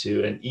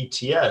into an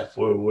ETF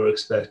where we're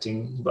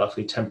expecting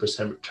roughly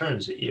 10%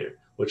 returns a year.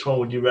 Which one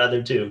would you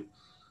rather do?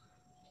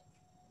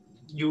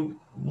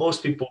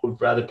 Most people would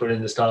rather put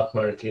in the stock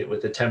market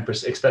with a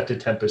 10%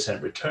 expected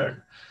 10%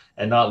 return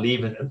and not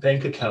leave in a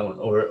bank account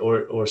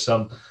or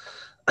some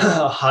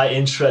high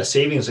interest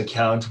savings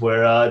account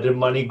where their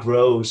money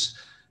grows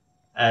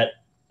at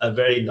a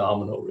very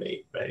nominal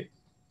rate, right?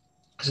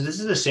 So this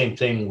is the same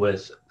thing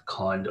with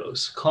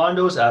condos.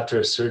 Condos, after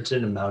a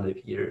certain amount of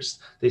years,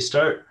 they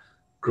start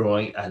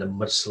growing at a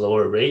much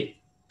slower rate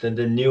than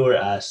the newer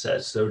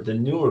assets or the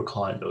newer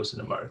condos in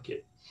the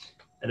market.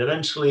 And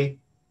eventually,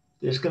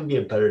 there's going to be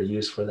a better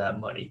use for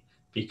that money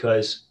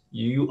because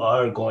you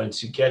are going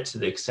to get to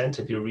the extent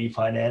of your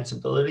refinance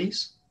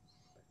abilities.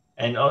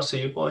 And also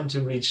you're going to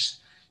reach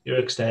your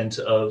extent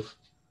of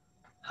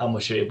how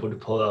much you're able to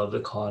pull out of the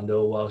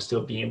condo while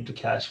still being able to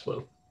cash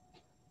flow.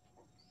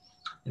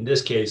 In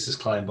this case, this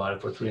client bought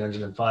it for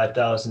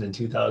 $305,000 in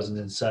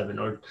 2007,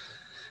 and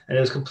it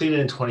was completed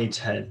in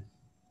 2010.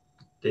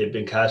 They've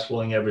been cash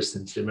flowing ever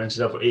since. They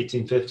rented out for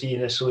 $1,850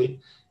 initially,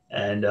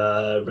 and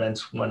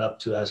rents went up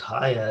to as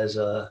high as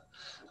I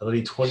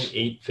believe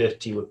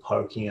 $2,850 with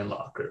parking and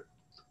locker.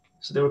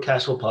 So they were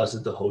cash flow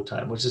positive the whole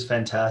time, which is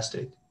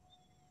fantastic.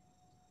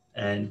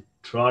 And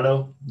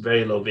Toronto,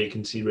 very low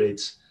vacancy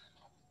rates.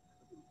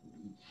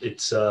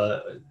 It's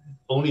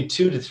only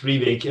 2 to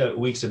 3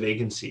 weeks of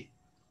vacancy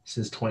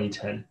since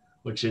 2010,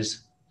 which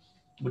is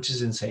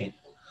insane.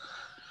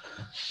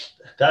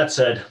 That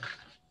said,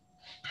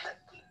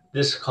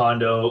 this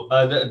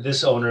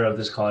owner of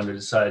this condo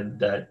decided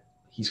that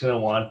he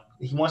wants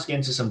to get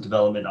into some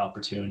development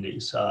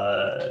opportunities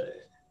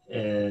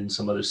in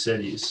some other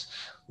cities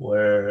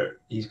where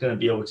he's going to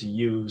be able to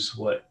use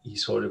what he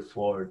sorted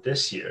for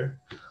this year,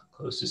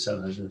 close to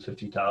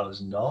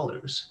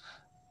 $750,000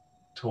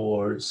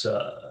 towards,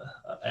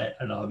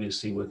 and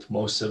obviously with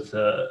most of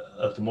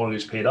the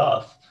mortgage paid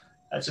off,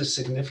 that's a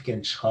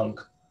significant chunk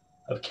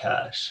of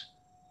cash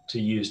to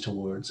use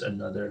towards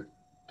another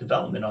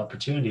development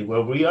opportunity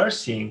where we are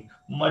seeing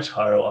much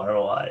higher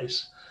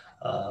ROIs.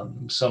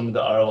 Some of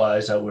the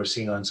ROIs that we're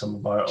seeing on some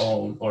of our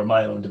own or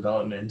my own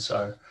developments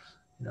are,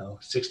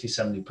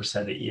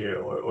 60-70% a year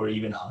or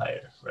even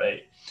higher,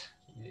 right?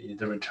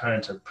 The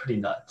returns are pretty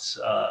nuts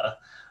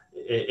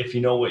if you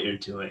know what you're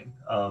doing.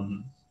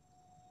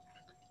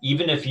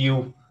 Even if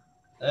you,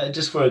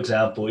 just for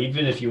example,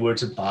 even if you were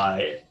to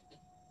buy,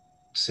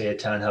 say, a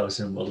townhouse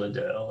in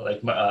Willowdale,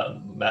 like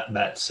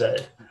Matt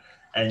said,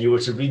 and you were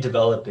to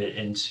redevelop it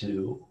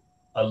into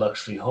a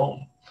luxury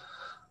home,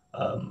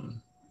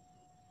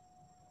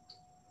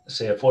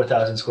 say a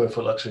 4,000 square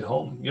foot luxury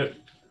home,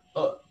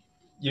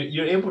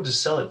 you're able to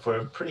sell it for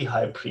a pretty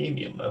high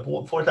premium. A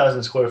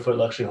 4,000 square foot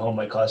luxury home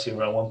might cost you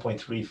around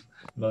 1.3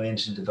 million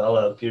to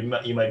develop. You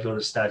might be able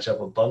to snatch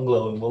up a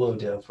bungalow in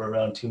Willowdale for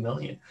around 2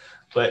 million,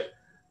 but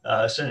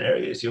certain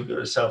areas you'll be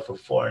able to sell for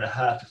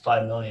 4.5 to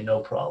 5 million, no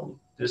problem.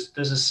 There's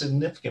a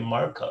significant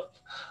markup,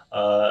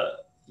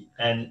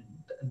 and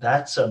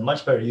that's a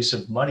much better use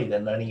of money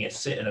than letting it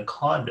sit in a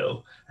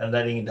condo and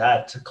letting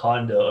that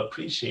condo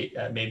appreciate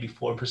at maybe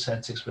 4%,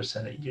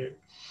 6% a year.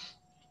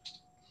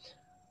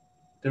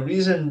 The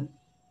reason,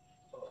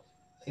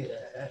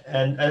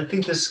 and I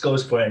think this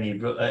goes for any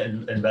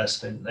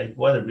investment, like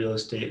whether real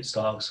estate,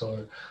 stocks,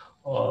 or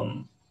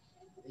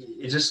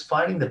it's just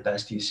finding the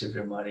best use of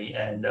your money.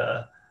 And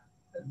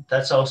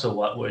that's also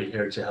what we're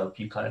here to help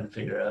you kind of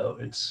figure out.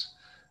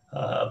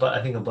 But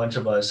I think a bunch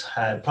of us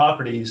had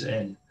properties,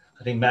 and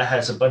I think Matt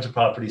has a bunch of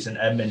properties in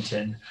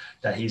Edmonton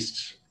that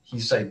he's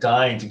like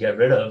dying to get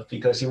rid of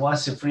because he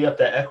wants to free up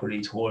that equity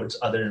towards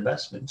other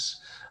investments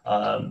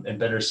in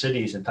better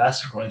cities and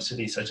faster growing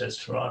cities such as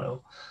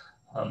Toronto.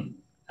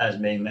 As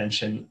May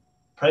mentioned,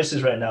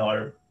 prices right now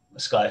are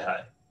sky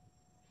high.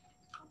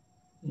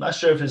 I'm not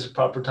sure if it's a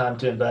proper time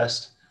to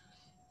invest,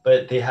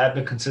 but they have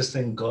been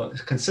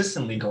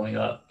consistently going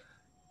up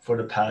for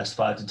the past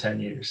 5 to 10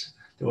 years.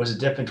 There was a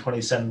dip in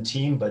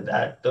 2017, but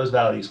those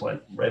values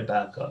went right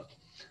back up.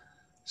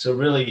 So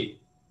really,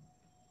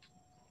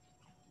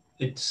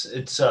 it's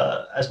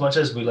as much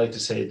as we like to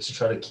say to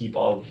try to keep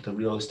all the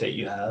real estate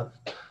you have.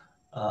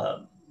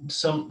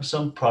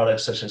 Some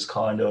products such as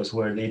condos,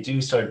 where they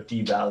do start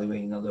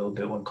devaluing a little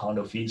bit when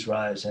condo fees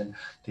rise and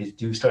they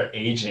do start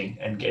aging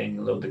and getting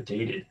a little bit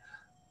dated,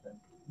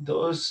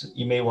 those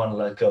you may want to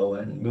let go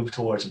and move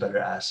towards a better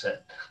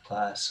asset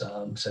class,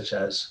 such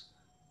as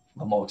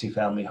a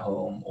multifamily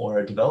home or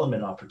a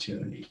development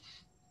opportunity.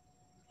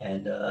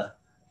 And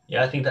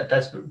I think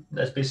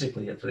that's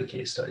basically it for the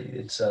case study.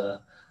 It's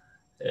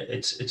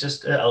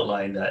just an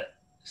outline that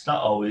it's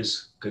not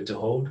always good to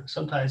hold.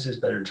 Sometimes it's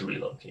better to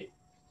relocate.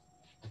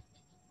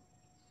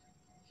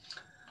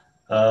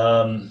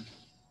 I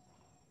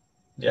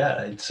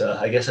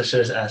guess I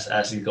should have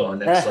asked you to go on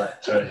next slide.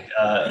 Sorry.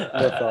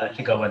 I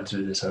think I went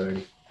through this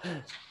already.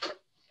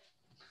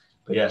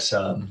 But yes,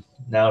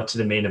 now to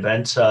the main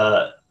event.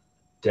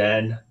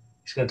 Dan,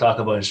 he's going to talk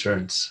about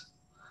insurance,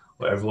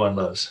 what everyone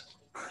loves.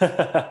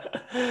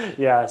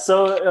 Yeah.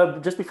 So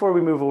just before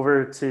we move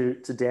over to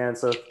Dan,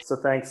 so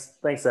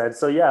thanks, Ed.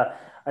 So yeah,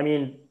 I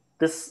mean,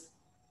 this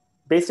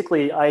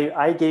basically,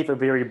 I gave a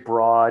very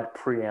broad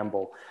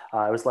preamble.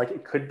 I was like,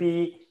 it could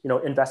be,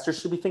 investors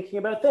should be thinking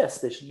about this.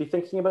 They should be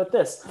thinking about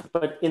this.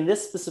 But in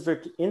this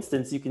specific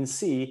instance, you can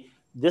see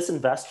this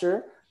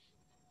investor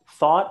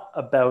thought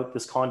about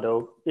this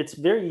condo. It's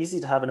very easy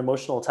to have an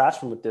emotional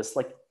attachment with this.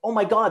 Like, oh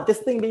my God, this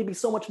thing made me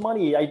so much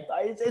money.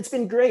 It's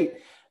been great.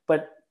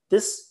 But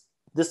this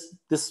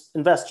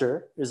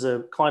investor is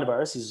a client of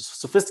ours. He's a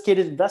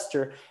sophisticated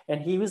investor,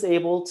 and he was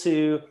able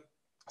to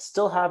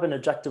still have an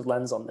objective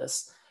lens on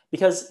this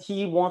because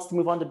he wants to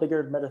move on to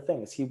bigger and better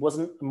things. He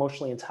wasn't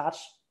emotionally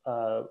attached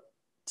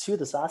to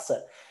this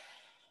asset.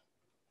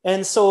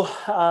 And so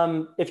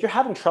if you're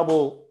having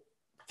trouble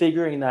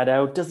figuring that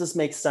out, does this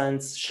make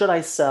sense? Should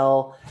I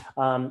sell?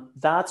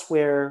 That's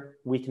where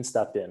we can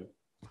step in.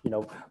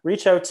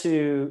 Reach out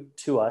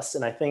to us.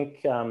 And I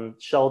think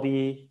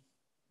Shelby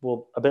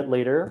a bit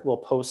later, we'll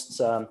post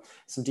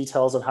some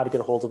details on how to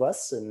get a hold of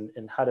us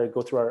and how to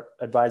go through our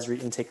advisory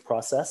intake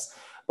process.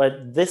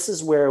 But this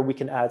is where we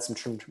can add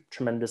some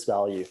tremendous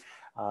value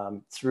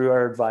through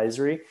our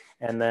advisory,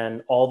 and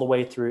then all the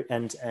way through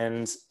end to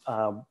end,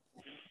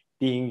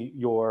 being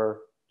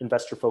your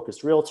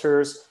investor-focused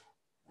realtors,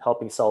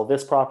 helping sell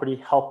this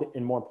property,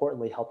 and more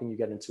importantly, helping you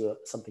get into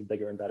something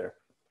bigger and better.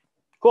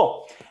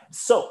 Cool.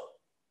 So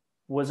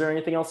was there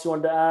anything else you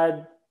wanted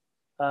to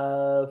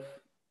add,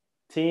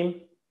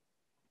 team?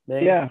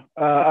 Nate? Yeah,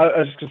 I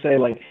was just gonna say,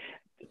 like,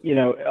 you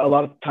know, a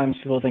lot of times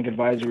people think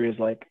advisory is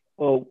like,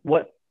 well,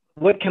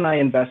 what can I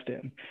invest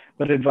in?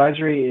 But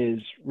advisory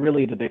is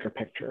really the bigger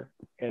picture.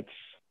 It's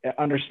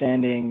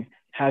understanding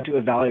how to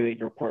evaluate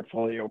your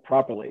portfolio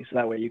properly, so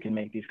that way you can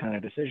make these kind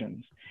of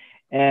decisions.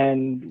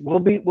 And we'll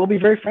be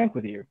very frank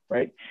with you,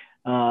 right?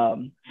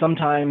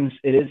 Sometimes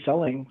it is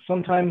selling.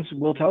 Sometimes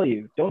we'll tell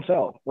you, don't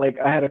sell. Like,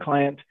 I had a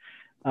client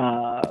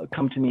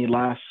come to me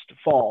last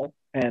fall,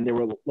 and they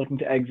were looking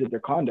to exit their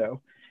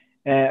condo.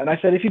 And I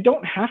said, if you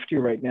don't have to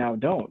right now,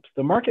 don't.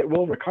 The market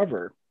will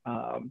recover.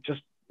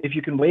 Just if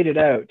you can wait it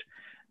out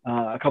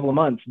a couple of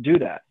months, do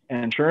that.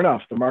 And sure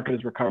enough, the market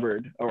has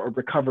recovered, or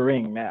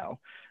recovering now.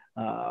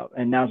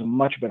 And now's a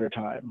much better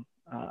time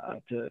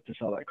to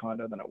sell that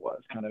condo than it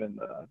was kind of in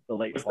the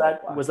late fall.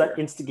 Was that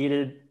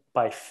instigated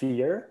by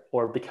fear,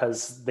 or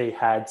because they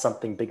had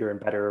something bigger and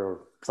better, or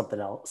something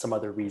else, some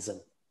other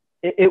reason?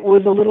 It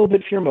was a little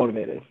bit fear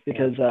motivated,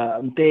 because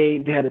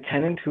they had a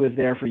tenant who was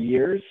there for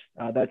years.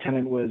 That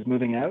tenant was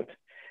moving out.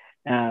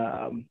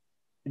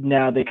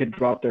 Now they could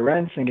drop their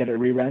rents and get it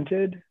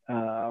re-rented,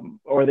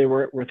 or they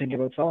were thinking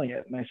about selling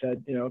it. And I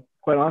said, you know,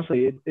 quite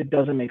honestly, it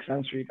doesn't make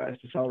sense for you guys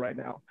to sell right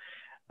now.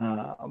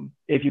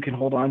 If you can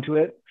hold on to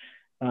it,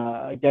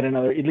 get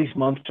another at least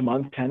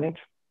month-to-month tenant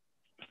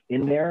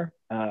in there,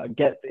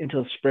 get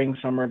into the spring,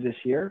 summer of this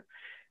year,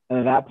 and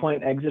at that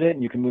point exit it,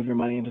 and you can move your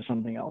money into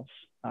something else.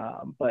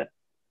 But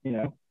you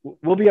know,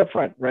 we'll be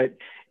upfront, right?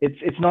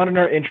 It's not in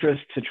our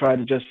interest to try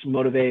to just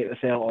motivate a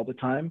sale all the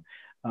time.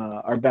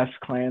 Our best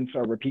clients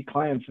are repeat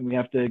clients, and we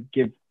have to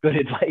give good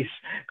advice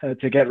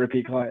to get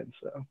repeat clients.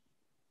 So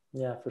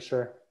yeah, for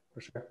sure.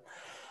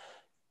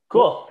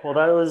 Cool. Well,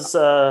 that was,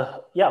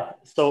 yeah.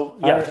 So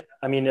yeah,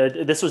 I mean,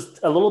 this was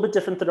a little bit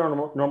different than our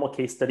normal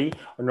case study.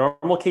 Our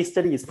normal case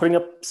study is putting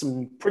up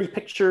some pretty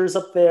pictures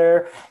up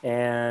there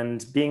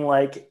and being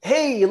like,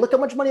 hey, look how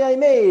much money I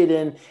made.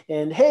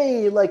 And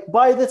hey, like,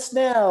 buy this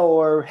now,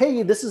 or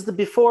hey, this is the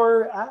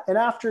before and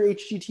after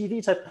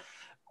HGTV type.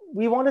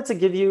 We wanted to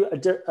give you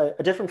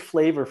a different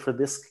flavor for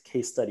this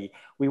case study.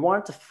 We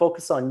wanted to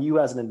focus on you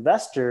as an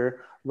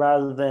investor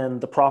rather than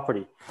the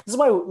property. This is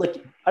why,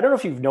 like, I don't know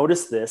if you've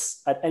noticed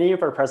this at any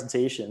of our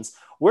presentations,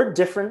 we're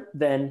different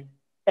than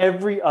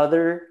every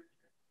other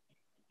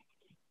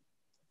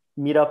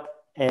meetup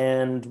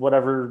and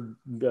whatever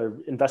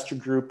investor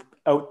group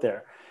out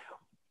there.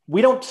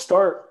 We don't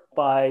start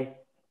by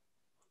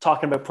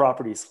talking about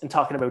properties and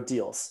talking about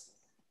deals.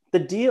 The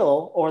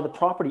deal or the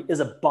property is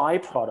a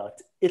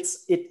byproduct.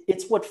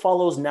 It's what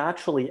follows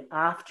naturally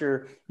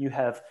after you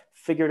have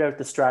figured out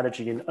the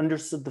strategy and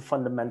understood the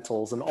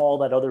fundamentals and all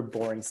that other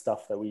boring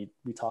stuff that we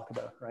talk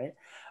about, right?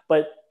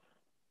 But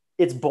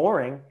it's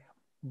boring,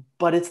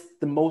 but it's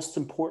the most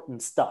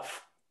important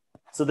stuff.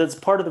 So that's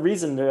part of the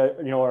reason that,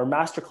 you know, our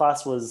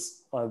masterclass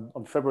was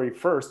on February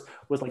 1st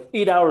was like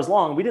 8 hours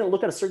long. We didn't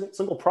look at a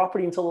single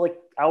property until like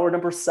hour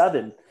number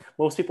 7.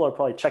 Most people are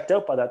probably checked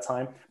out by that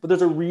time, but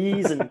there's a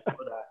reason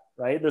for that.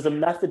 Right? There's a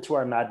method to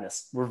our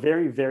madness. We're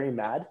very, very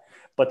mad,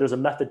 but there's a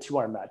method to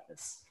our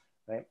madness,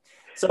 right?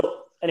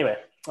 So anyway,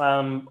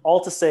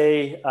 all to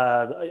say,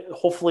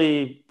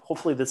 hopefully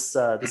this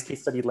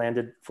case study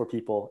landed for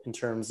people in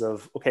terms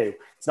of, okay,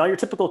 it's not your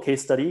typical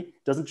case study.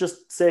 It doesn't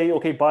just say,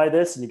 okay, buy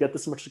this and you get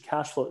this much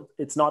cash flow.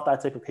 It's not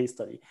that type of case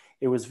study.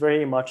 It was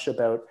very much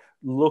about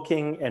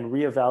looking and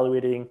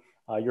reevaluating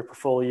your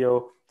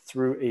portfolio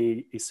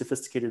through a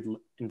sophisticated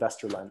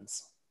investor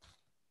lens.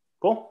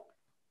 Cool.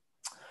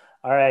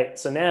 All right,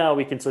 so now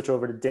we can switch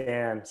over to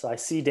Dan. So I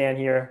see Dan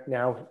here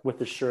now with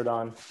his shirt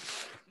on.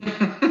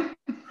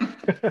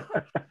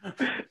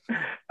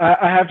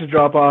 I have to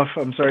drop off.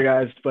 I'm sorry,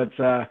 guys, but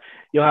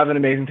you'll have an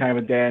amazing time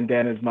with Dan.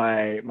 Dan is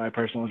my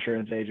personal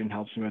insurance agent,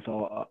 helps me with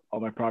all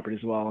my properties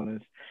as well, and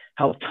has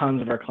helped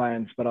tons of our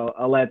clients. But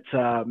I'll let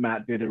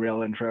Matt do the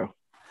real intro.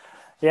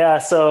 Yeah,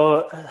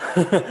 so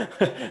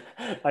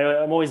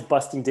I'm always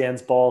busting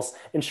Dan's balls.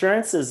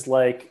 Insurance is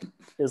like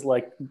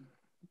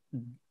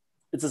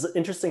it's as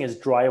interesting as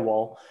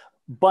drywall,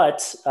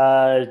 but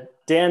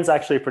Dan's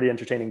actually a pretty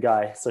entertaining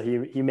guy, so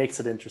he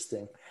makes it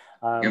interesting.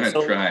 I'm gonna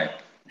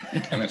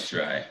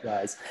try,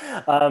 guys.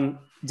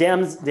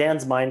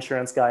 Dan's my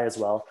insurance guy as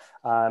well.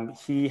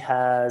 He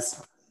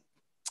has,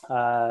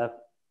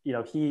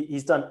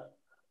 he's done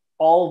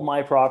all of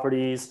my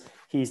properties.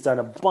 He's done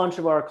a bunch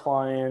of our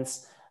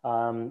clients.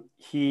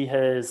 He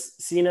has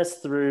seen us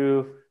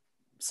through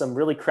some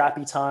really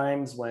crappy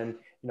times when,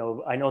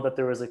 I know that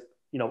there was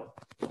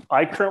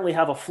I currently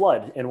have a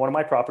flood in one of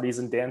my properties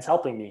and Dan's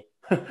helping me,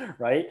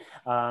 right?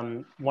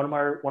 One of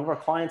our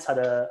clients had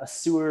a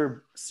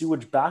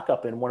sewage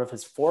backup in one of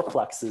his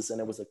fourplexes, and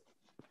it was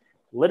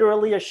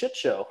literally a shit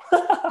show.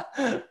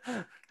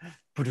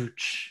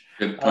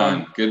 Good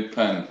pun. Good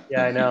pun.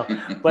 Yeah, I know,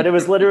 but it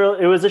was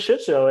a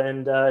shit show,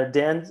 and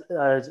Dan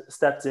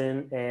stepped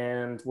in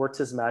and worked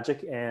his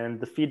magic, and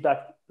the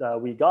feedback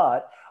we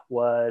got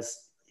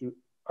was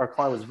our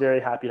client was very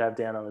happy to have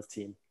Dan on his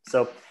team.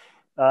 So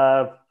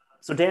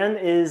Dan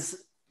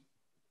is,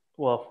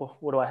 well,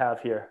 what do I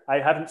have here? I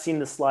haven't seen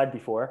this slide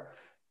before.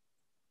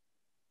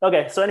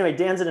 Okay, so anyway,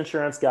 Dan's an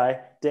insurance guy.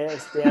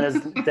 Dan's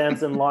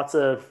in lots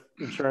of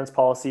insurance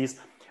policies.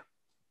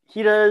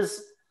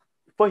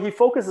 But he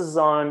focuses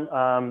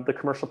on the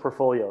commercial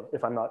portfolio,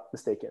 if I'm not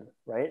mistaken,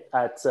 right?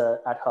 At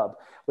Hub,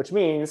 which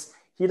means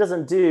he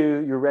doesn't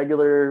do your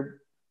regular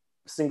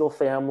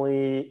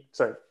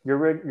your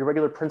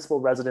regular principal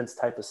residence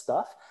type of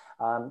stuff.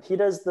 He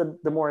does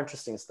the more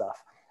interesting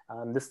stuff.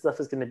 This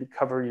stuff is going to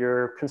cover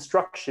your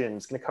construction,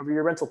 it's going to cover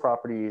your rental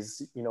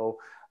properties,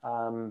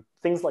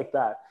 things like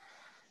that.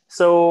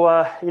 So,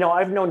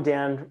 I've known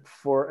Dan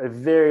for a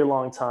very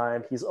long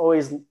time. He's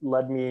always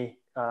led me.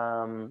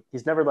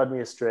 He's never led me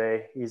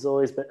astray. He's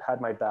always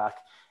had my back.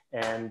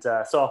 And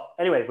so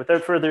anyway,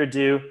 without further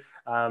ado,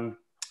 I'll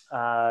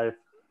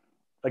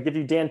give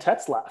you Dan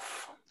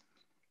Tetzlaff.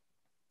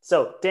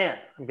 So Dan,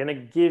 I'm going to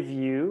give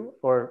you,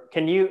 or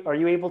are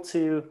you able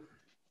to?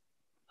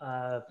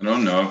 I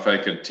don't know if I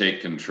could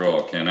take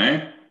control. Can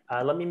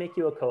I? Let me make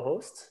you a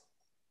co-host,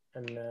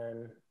 and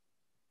then.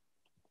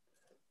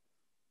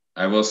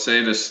 I will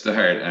say to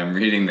start, I'm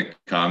reading the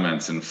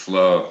comments and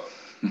flow.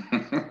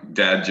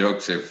 Dad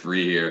jokes are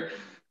free here.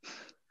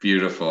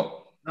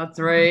 Beautiful. That's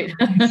right.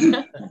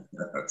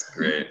 That's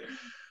great.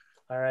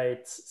 All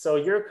right. So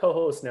you're a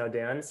co-host now,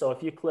 Dan. So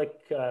if you click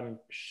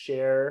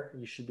share,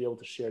 you should be able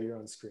to share your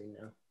own screen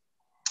now.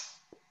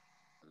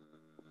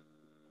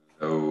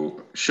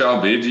 So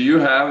Shelby, do you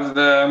have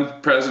the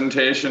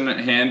presentation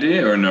handy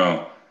or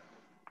no?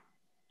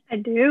 I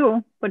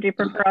do. Would you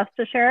prefer us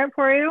to share it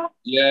for you?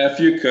 Yeah, if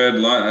you could.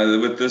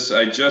 With this,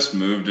 I just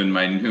moved and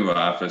my new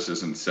office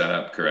isn't set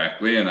up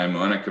correctly, and I'm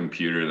on a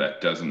computer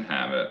that doesn't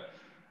have it.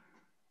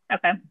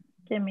 Okay,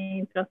 give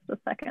me just a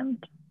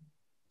second.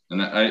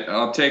 And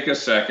I'll take a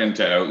second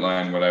to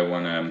outline what I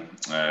want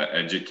to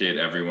educate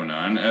everyone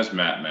on. As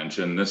Matt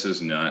mentioned, this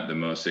is not the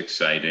most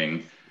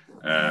exciting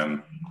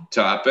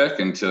topic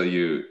until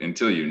you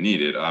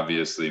need it.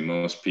 Obviously,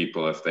 most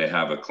people, if they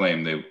have a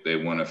claim, they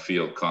want to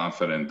feel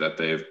confident that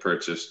they've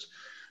purchased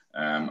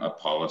a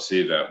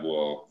policy that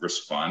will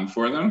respond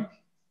for them.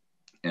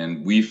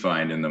 And we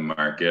find in the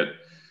market,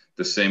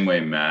 the same way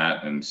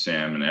Matt and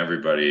Sam and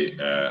everybody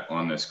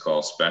on this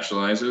call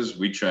specializes,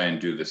 we try and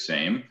do the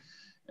same.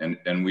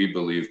 And we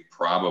believe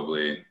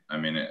probably, I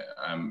mean,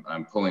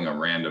 I'm pulling a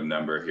random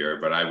number here,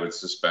 but I would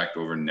suspect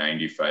over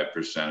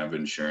 95% of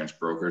insurance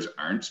brokers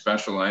aren't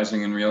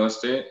specializing in real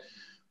estate,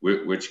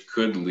 which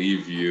could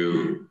leave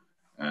you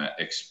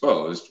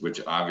exposed,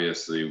 which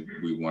obviously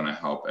we want to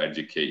help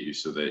educate you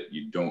so that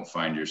you don't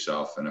find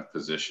yourself in a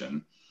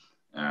position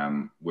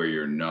where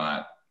you're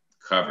not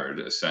covered,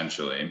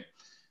 essentially.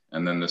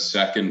 And then the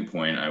second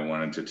point I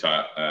wanted to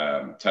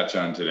touch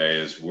on today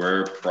is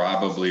we're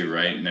probably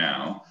right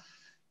now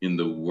in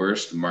the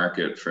worst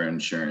market for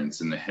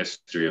insurance in the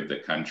history of the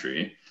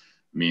country,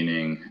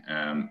 meaning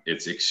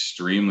it's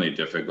extremely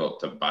difficult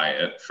to buy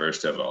it,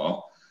 first of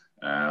all.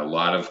 A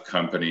lot of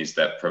companies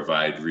that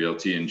provide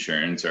realty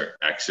insurance are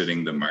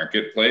exiting the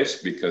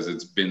marketplace because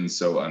it's been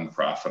so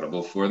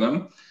unprofitable for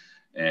them.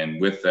 And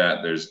with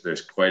that,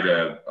 there's quite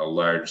a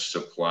large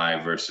supply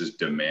versus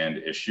demand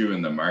issue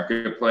in the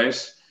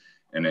marketplace,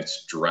 and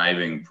it's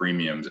driving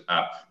premiums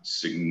up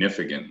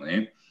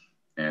significantly.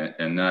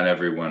 And not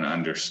everyone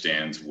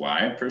understands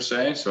why per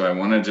se. So I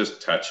want to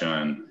just touch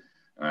on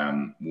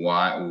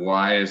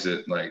why is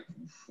it like,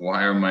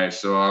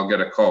 so I'll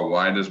get a call.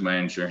 Why does my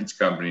insurance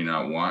company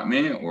not want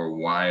me? Or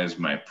why is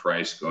my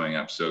price going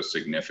up so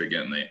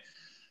significantly?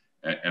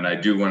 And I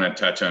do want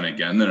to touch on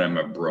again that I'm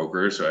a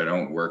broker, so I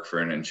don't work for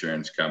an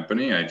insurance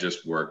company. I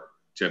just work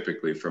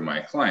typically for my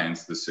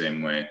clients the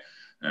same way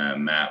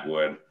Matt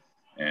would.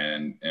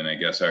 And I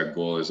guess our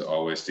goal is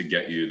always to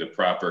get you the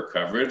proper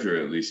coverage, or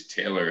at least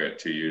tailor it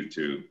to you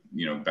to,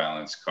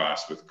 balance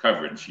cost with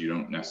coverage. You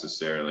don't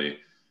necessarily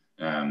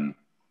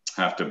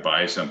have to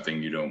buy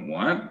something you don't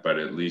want, but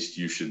at least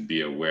you should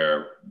be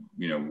aware,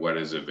 what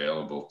is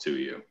available to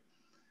you.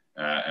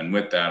 And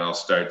with that, I'll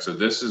start. So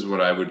this is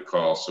what I would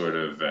call sort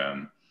of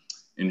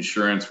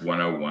insurance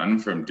 101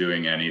 from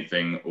doing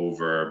anything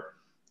over,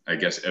 I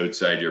guess,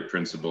 outside your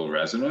principal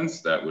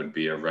residence. That would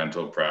be a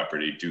rental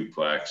property,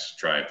 duplex,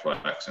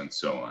 triplex, and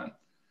so on.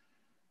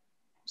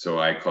 So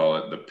I call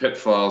it the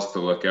pitfalls to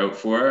look out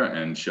for.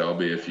 And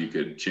Shelby, if you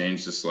could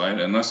change the slide,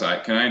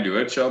 can I do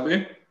it,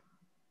 Shelby?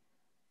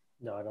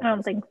 No, I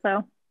don't think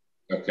so.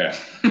 Okay.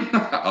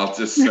 I'll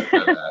just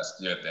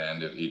ask you at the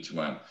end of each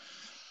one.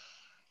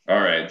 All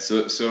right.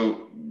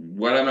 So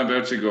what I'm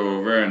about to go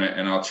over,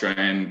 and I'll try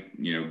and,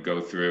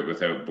 go through it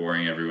without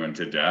boring everyone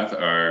to death,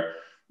 are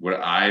what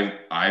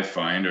I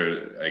find,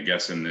 or I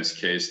guess in this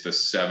case, the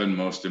 7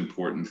 most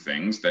important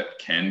things that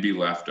can be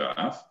left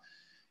off.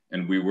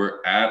 And we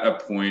were at a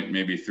point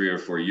maybe 3 or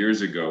 4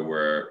 years ago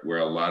where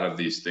a lot of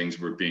these things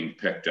were being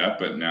picked up.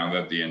 But now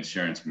that the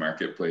insurance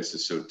marketplace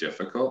is so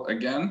difficult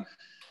again,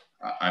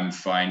 I'm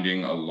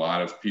finding a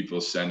lot of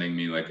people sending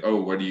me like, oh,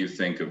 what do you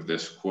think of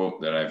this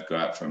quote that I've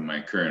got from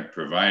my current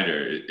provider?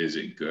 Is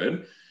it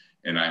good?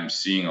 And I'm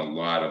seeing a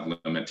lot of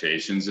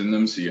limitations in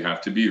them. So you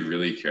have to be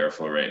really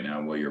careful right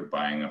now while you're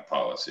buying a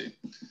policy.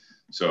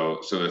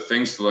 So the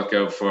things to look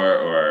out for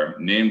are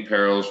named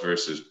perils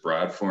versus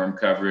broad form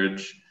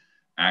coverage,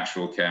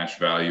 actual cash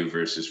value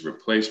versus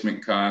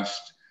replacement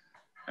cost,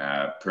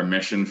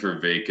 permission for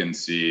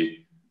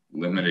vacancy,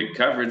 limited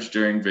coverage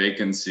during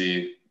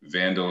vacancy,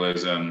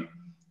 vandalism,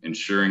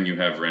 ensuring you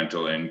have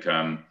rental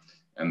income,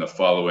 and the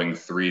following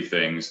 3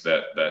 things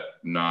that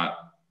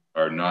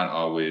are not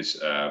always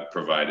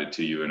provided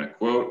to you in a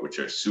quote, which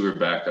are sewer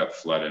backup,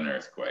 flood, and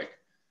earthquake.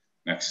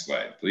 Next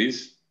slide,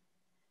 please.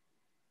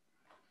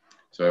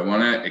 So I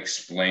want to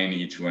explain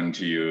each one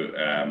to you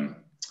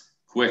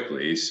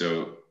quickly.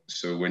 So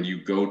when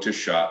you go to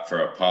shop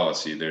for a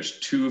policy, there's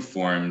 2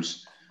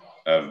 forms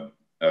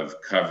of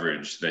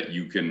coverage that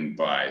you can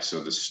buy.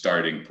 So the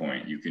starting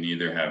point, you can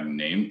either have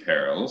named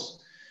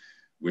perils,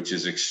 which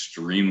is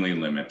extremely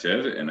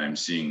limited, and I'm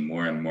seeing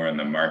more and more in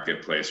the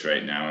marketplace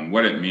right now. And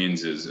what it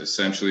means is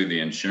essentially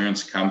the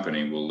insurance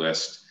company will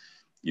list,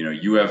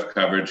 you have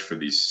coverage for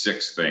these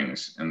 6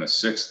 things, and the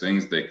 6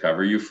 things they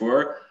cover you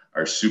for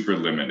are super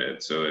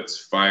limited. So it's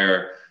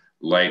fire,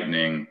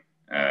 lightning,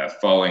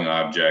 falling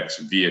objects,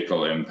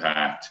 vehicle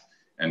impact,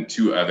 and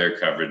 2 other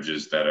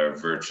coverages that are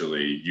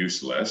virtually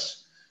useless.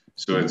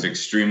 So it's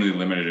extremely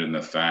limited in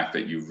the fact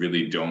that you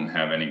really don't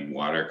have any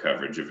water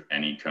coverage of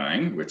any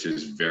kind, which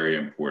is very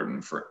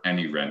important for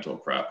any rental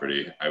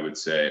property. I would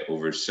say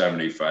over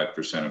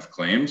 75% of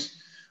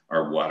claims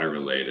are water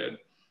related.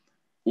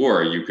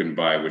 Or you can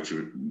buy, which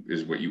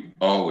is what you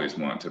always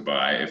want to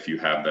buy if you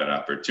have that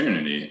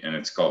opportunity, and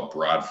it's called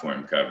broad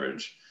form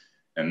coverage.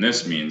 And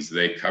this means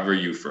they cover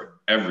you for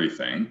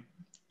everything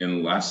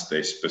unless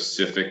they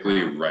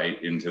specifically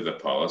write into the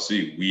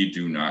policy, we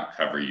do not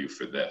cover you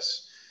for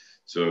this.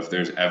 So if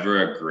there's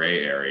ever a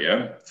gray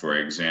area, for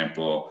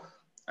example,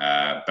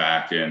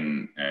 back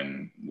in,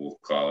 and we'll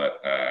call it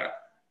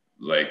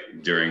like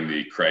during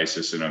the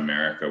crisis in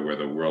America where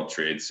the World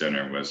Trade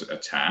Center was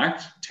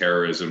attacked,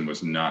 terrorism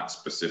was not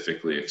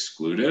specifically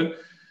excluded,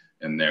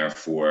 and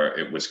therefore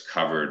it was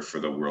covered for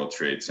the World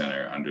Trade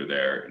Center under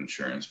their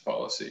insurance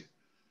policy.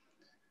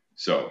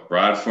 So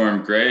broad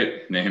form,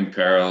 great. Named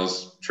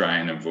perils, try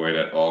and avoid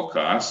at all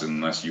costs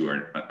unless you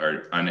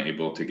are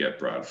unable to get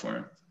broad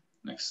form.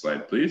 Next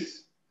slide,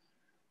 please.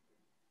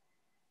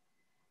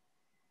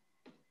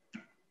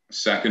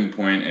 Second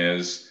point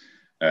is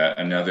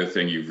another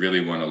thing you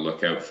really want to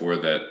look out for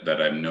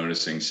that I'm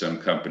noticing some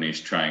companies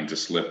trying to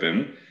slip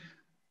in.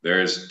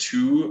 There's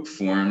 2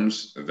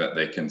 forms that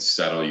they can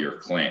settle your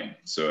claim.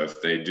 So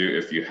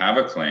if you have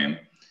a claim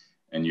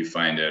and you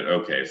find out,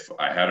 okay,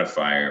 I had a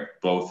fire,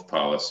 both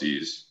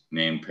policies,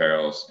 named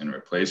perils and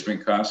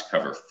replacement costs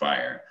cover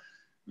fire,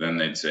 then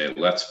they'd say,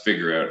 let's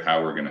figure out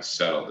how we're going to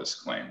settle this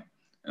claim.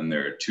 And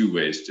there are 2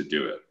 ways to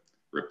do it: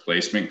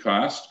 replacement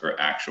cost or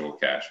actual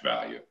cash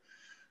value.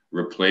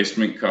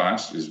 Replacement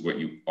cost is what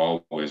you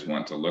always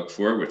want to look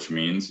for, which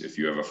means if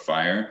you have a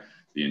fire,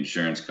 the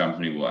insurance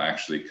company will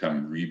actually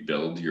come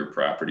rebuild your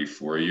property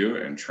for you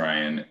and try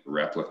and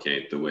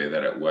replicate the way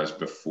that it was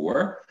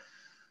before.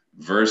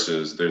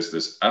 Versus there's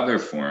this other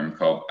form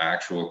called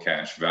actual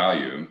cash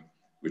value,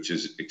 which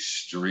is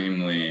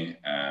extremely,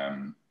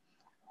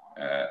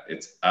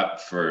 it's up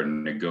for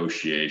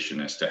negotiation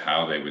as to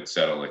how they would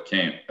settle a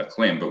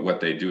claim. But what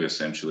they do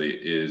essentially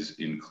is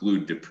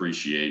include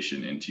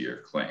depreciation into your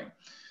claim.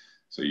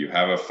 So you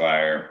have a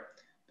fire,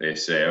 they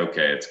say,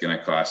 okay, it's going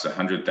to cost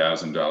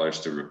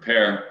 $100,000 to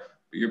repair,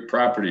 but your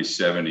property's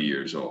 70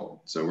 years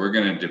old. So we're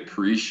going to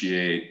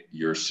depreciate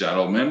your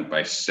settlement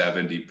by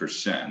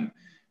 70%.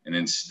 And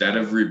instead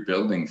of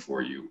rebuilding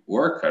for you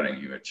or cutting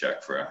you a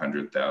check for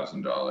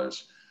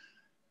 $100,000,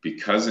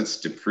 because it's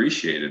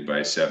depreciated by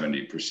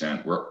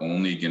 70%, we're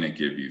only going to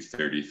give you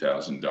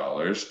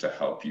 $30,000 to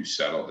help you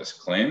settle this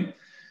claim,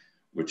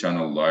 which on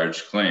a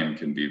large claim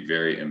can be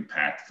very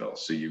impactful.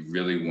 So you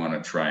really want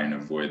to try and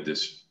avoid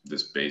this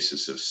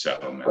basis of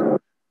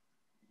settlement.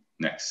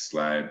 Next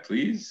slide,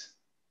 please.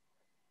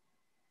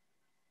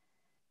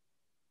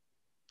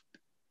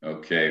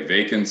 Okay,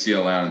 vacancy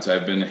allowance.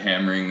 I've been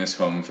hammering this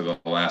home for the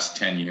last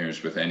 10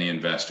 years with any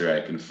investor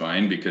I can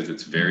find because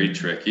it's very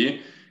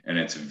tricky and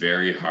it's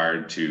very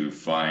hard to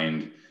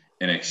find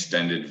an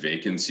extended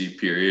vacancy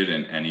period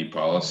in any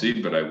policy,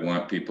 but I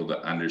want people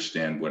to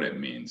understand what it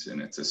means.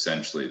 And it's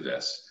essentially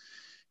this.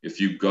 If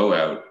you go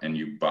out and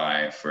you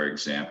buy, for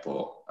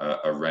example,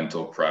 a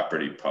rental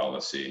property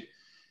policy,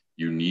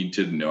 you need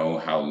to know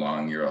how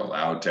long you're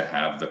allowed to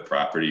have the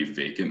property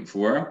vacant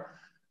for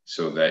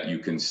so that you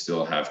can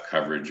still have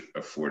coverage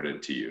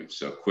afforded to you.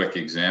 So quick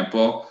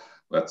example,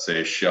 let's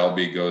say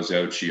Shelby goes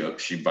out,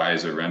 she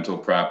buys a rental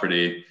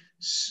property,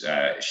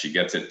 She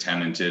gets it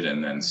tenanted,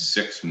 and then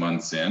 6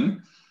 months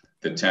in,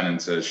 the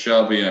tenant says,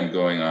 Shelby, I'm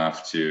going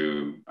off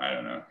to, I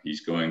don't know,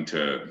 he's going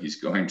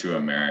to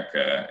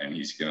America, and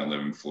he's going to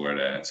live in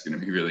Florida. It's going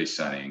to be really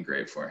sunny and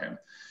great for him.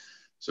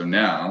 So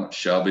now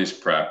Shelby's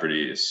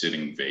property is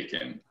sitting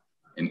vacant.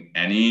 In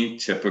any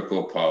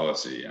typical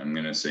policy, I'm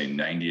going to say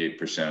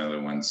 98% of the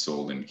ones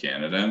sold in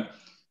Canada,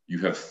 you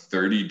have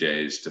 30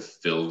 days to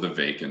fill the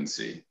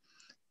vacancy.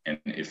 And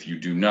if you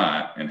do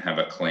not and have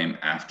a claim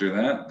after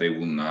that, they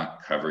will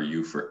not cover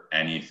you for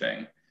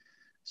anything.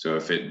 So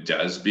if it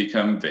does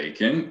become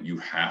vacant, you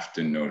have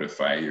to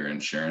notify your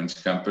insurance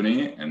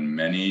company. And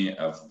many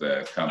of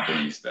the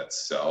companies that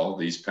sell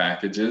these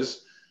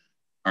packages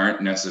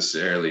aren't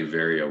necessarily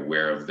very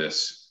aware of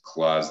this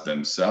clause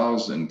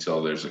themselves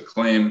until there's a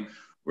claim,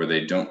 where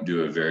they don't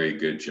do a very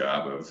good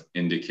job of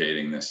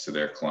indicating this to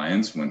their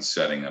clients when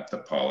setting up the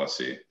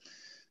policy.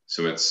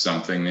 So it's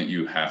something that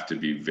you have to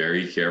be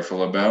very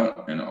careful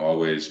about and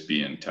always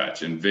be in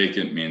touch. And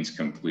vacant means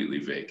completely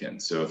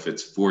vacant. So if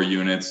it's 4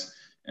 units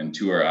and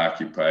 2 are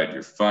occupied,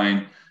 you're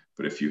fine.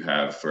 But if you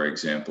have, for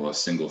example, a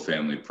single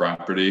family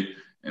property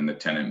and the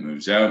tenant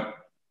moves out,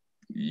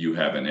 you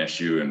have an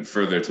issue. And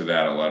further to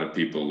that, a lot of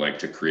people like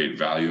to create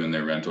value in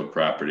their rental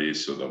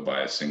properties. So they'll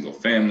buy a single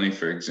family,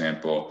 for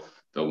example,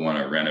 they'll want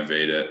to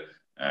renovate it,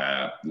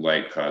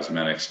 light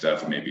cosmetic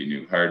stuff, maybe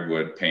new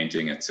hardwood,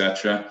 painting,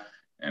 etc.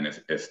 And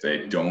if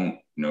they don't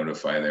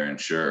notify their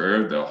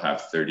insurer, they'll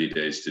have 30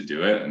 days to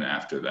do it. And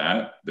after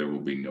that, there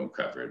will be no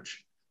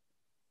coverage.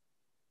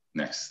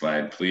 Next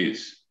slide,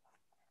 please.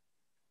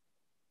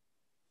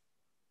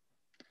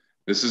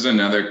 This is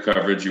another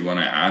coverage you want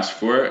to ask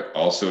for.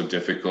 Also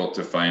difficult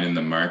to find in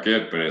the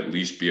market, but at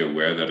least be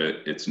aware that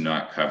it's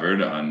not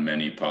covered on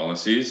many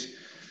policies.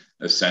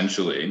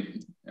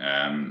 Essentially,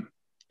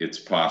 it's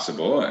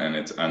possible and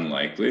it's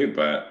unlikely,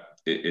 but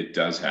it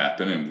does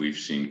happen. And we've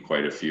seen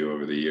quite a few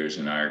over the years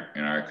in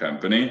our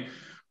company,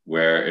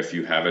 where if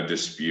you have a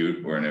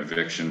dispute or an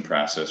eviction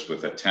process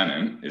with a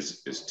tenant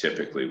is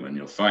typically when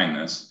you'll find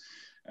this.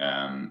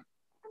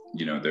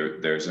 You know,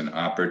 there's an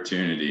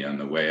opportunity on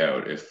the way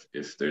out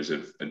if there's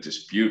a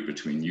dispute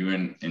between you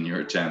and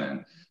your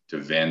tenant to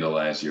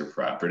vandalize your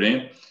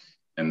property.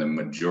 And the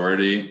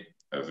majority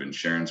of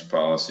insurance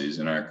policies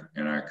in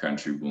our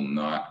country will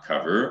not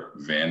cover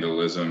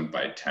vandalism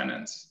by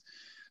tenants.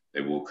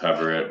 They will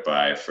cover it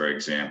by, for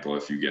example,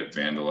 if you get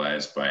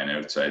vandalized by an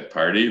outside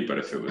party. But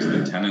if it was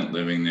the tenant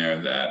living there,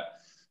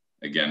 that,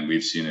 again,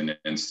 we've seen an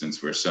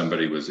instance where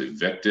somebody was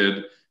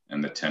evicted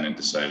and the tenant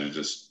decided to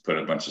just put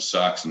a bunch of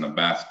socks in the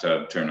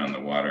bathtub, turn on the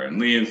water and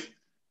leave,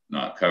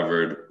 not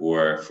covered.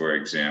 Or, for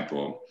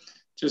example,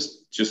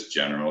 just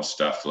general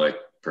stuff like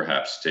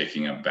perhaps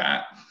taking a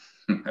bat,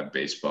 a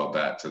baseball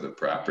bat to the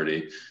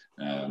property.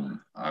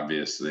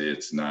 Obviously,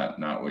 it's not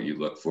what you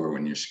look for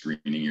when you're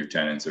screening your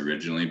tenants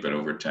originally, but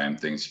over time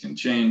things can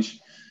change.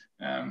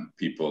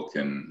 People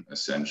can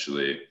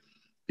essentially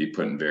be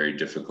put in very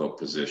difficult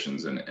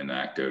positions and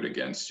act out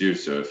against you.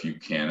 So if you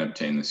can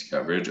obtain this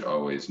coverage,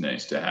 always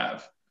nice to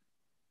have.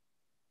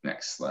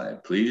 Next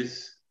slide,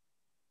 please.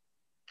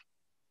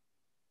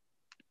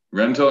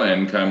 Rental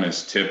income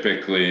is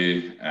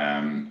typically,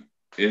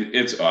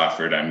 it's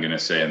offered, I'm going to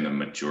say, in the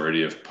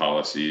majority of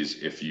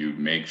policies, if you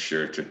make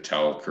sure to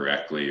tell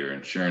correctly your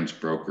insurance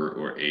broker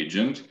or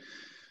agent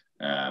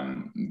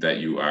that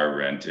you are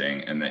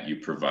renting and that you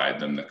provide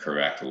them the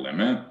correct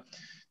limit.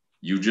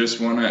 You just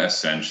want to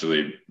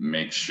essentially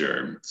make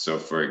sure. So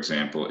for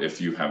example,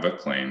 if you have a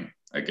claim,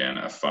 again,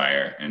 a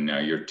fire, and now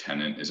your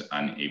tenant is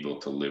unable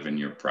to live in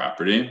your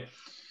property,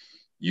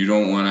 you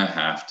don't want to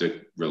have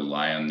to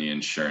rely on the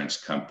insurance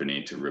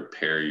company to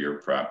repair your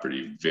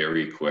property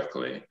very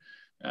quickly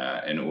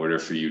in order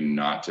for you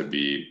not to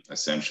be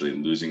essentially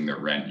losing the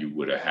rent you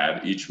would have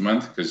had each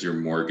month, because your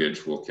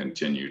mortgage will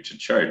continue to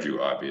charge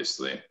you,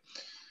 obviously.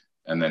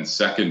 And then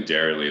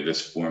secondarily,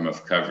 this form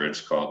of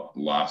coverage called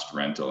lost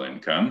rental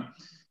income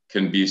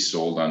can be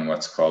sold on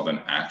what's called an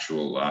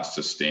actual loss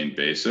sustained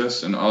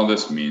basis. And all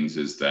this means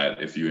is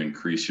that if you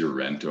increase your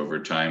rent over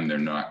time, they're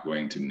not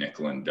going to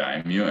nickel and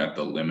dime you at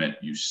the limit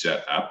you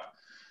set up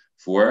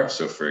for.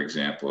 So for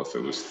example, if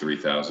it was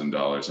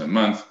 $3,000 a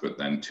month, but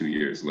then 2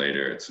 years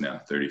later, it's now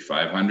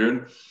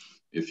 $3,500.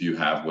 If you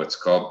have what's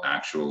called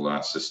actual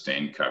loss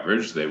sustained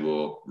coverage, they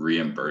will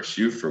reimburse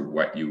you for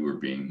what you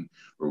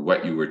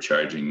were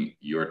charging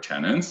your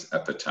tenants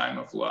at the time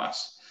of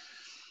loss.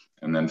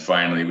 And then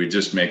finally, we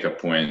just make a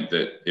point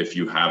that if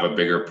you have a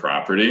bigger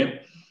property,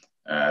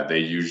 they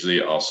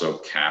usually also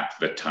cap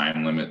the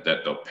time limit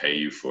that they'll pay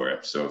you for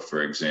it. So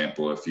for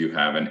example, if you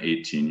have an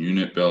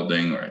 18-unit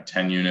building or a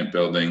 10-unit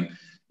building,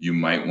 you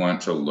might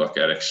want to look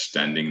at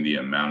extending the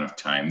amount of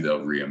time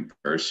they'll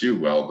reimburse you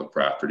while the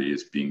property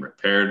is being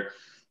repaired.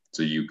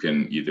 So you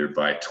can either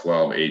buy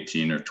 12,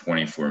 18, or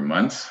 24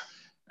 months.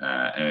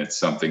 And it's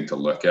something to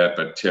look at.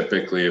 But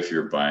typically, if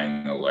you're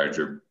buying a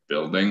larger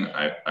building,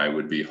 I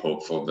would be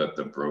hopeful that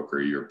the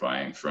broker you're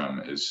buying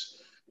from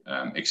is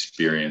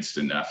experienced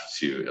enough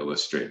to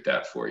illustrate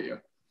that for you.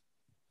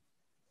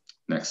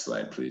 Next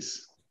slide,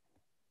 please.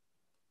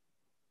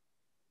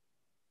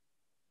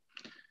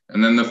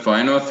 And then the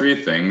final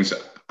three things,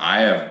 I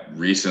have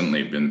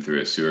recently been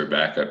through a sewer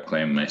backup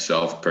claim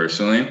myself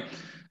personally.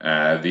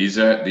 These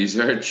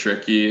are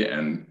tricky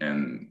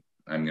and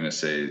I'm going to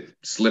say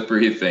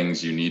slippery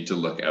things you need to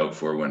look out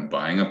for when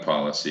buying a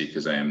policy,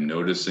 because I am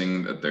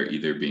noticing that they're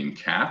either being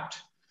capped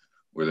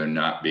or they're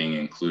not being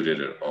included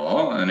at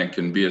all. And it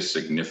can be a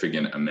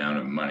significant amount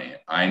of money.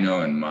 I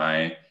know in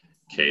my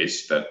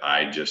case that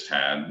I just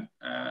had,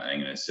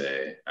 I'm going to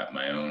say at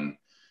my own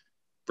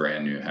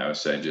brand new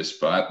house I just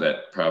bought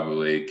that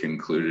probably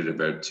concluded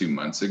about 2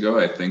 months ago.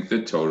 I think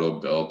the total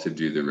bill to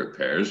do the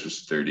repairs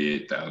was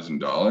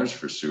 $38,000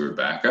 for sewer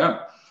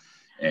backup.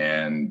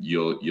 And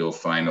you'll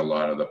find a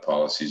lot of the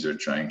policies are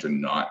trying to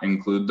not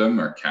include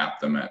them or cap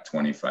them at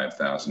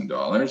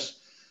 $25,000.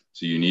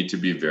 So you need to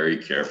be very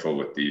careful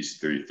with these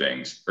three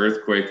things.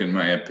 Earthquake, in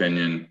my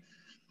opinion,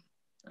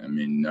 I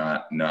mean,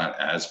 not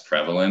as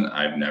prevalent.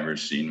 I've never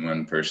seen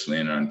one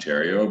personally in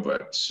Ontario,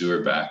 but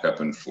sewer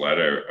backup and flood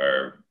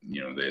are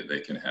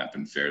they can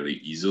happen fairly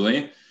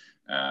easily.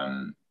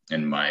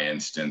 In my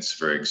instance,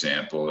 for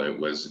example, it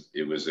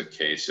was a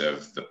case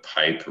of the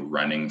pipe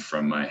running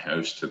from my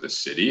house to the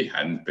city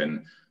hadn't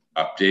been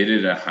updated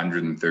in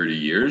 130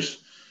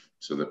 years.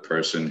 So the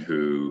person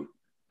who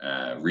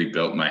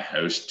rebuilt my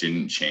house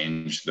didn't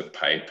change the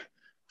pipe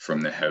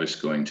from the house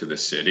going to the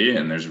city.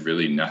 And there's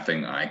really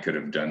nothing I could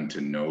have done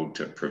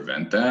to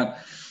prevent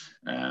that.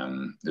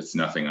 It's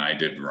nothing I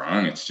did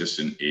wrong. It's just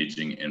an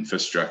aging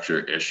infrastructure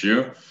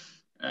issue.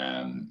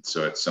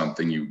 So it's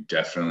something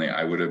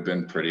I would have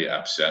been pretty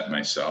upset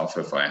myself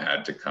if I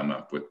had to come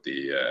up with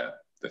the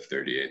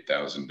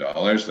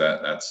 $38,000.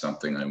 That's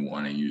something I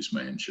want to use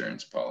my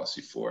insurance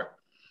policy for.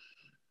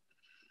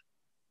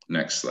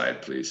 Next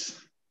slide, please.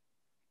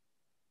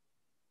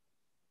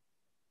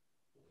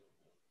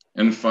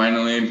 And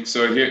finally,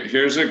 so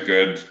here's a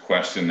good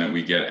question that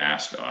we get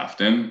asked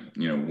often.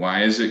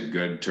 Why is it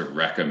good to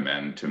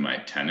recommend to my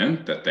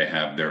tenant that they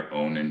have their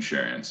own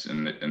insurance?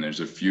 And there's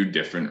a few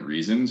different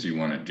reasons you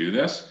want to do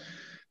this,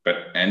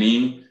 but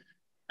any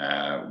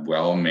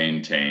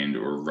well-maintained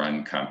or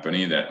run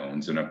company that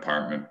owns an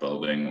apartment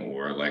building,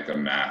 or like a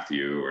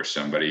Matthew or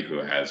somebody who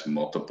has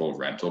multiple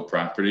rental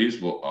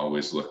properties, will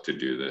always look to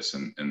do this.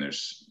 And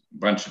there's a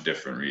bunch of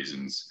different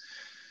reasons.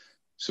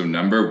 So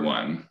number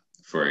one,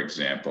 for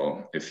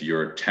example, if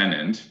your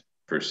tenant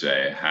per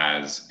se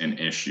has an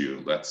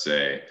issue, let's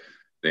say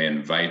they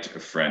invite a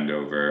friend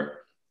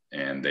over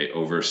and they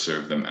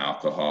overserve them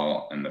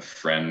alcohol, and the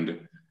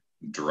friend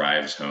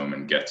drives home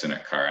and gets in a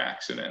car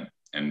accident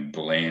and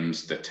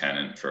blames the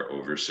tenant for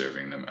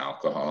overserving them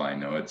alcohol. I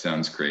know it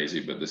sounds crazy,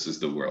 but this is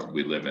the world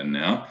we live in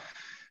now.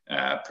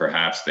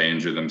 Perhaps they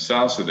injure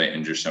themselves or they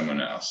injure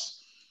someone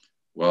else.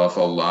 Well, if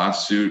a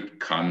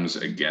lawsuit comes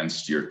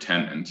against your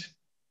tenant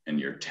and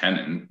your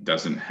tenant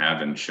doesn't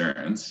have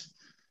insurance,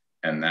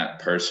 and that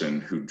person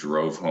who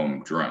drove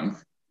home drunk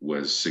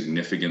was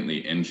significantly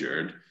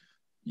injured,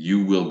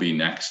 you will be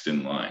next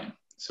in line.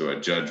 So a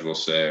judge will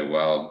say,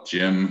 well,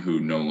 Jim,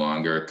 who no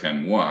longer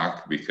can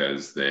walk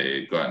because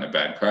they got in a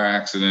bad car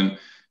accident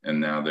and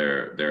now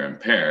they're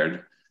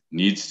impaired,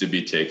 needs to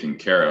be taken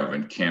care of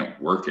and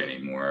can't work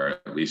anymore,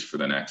 at least for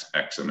the next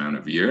X amount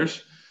of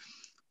years.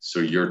 So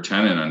your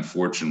tenant,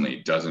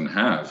 unfortunately, doesn't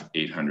have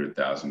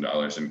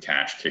 $800,000 in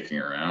cash kicking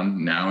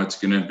around. Now it's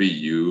going to be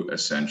you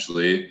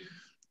essentially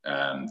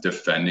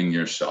defending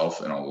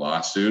yourself in a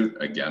lawsuit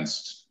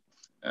against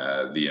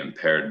the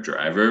impaired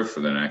driver for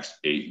the next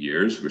 8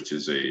 years, which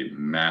is a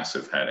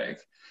massive headache.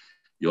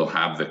 You'll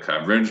have the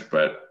coverage,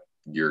 but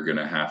you're going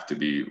to have to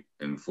be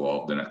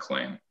involved in a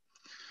claim.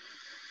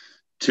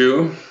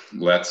 Two,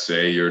 let's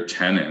say your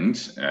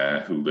tenant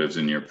who lives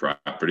in your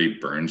property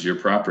burns your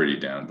property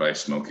down by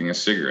smoking a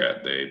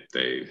cigarette.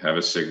 They have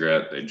a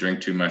cigarette, they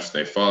drink too much,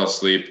 they fall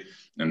asleep,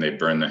 and they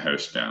burn the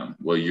house down.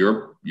 Well,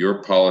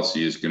 your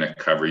policy is going to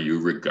cover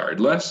you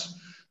regardless,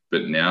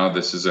 but now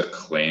this is a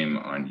claim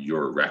on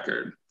your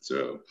record.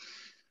 So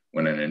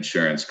when an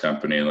insurance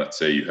company, let's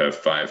say you have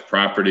 5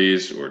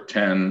 properties or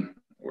 10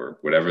 or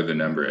whatever the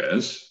number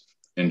is,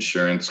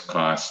 insurance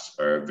costs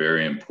are a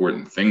very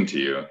important thing to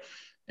you.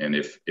 And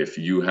if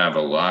you have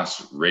a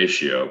loss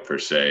ratio per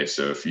se,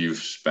 so if you've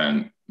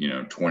spent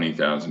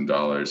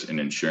 $20,000 in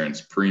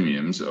insurance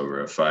premiums over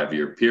a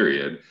 5-year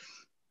period,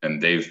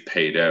 and they've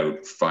paid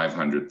out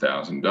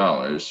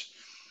 $500,000,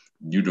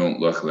 you don't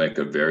look like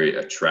a very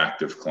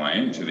attractive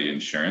client to the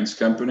insurance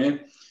company.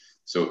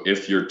 So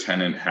if your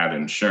tenant had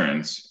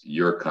insurance,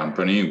 your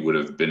company would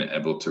have been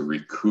able to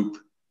recoup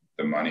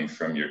the money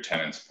from your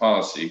tenant's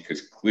policy,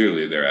 because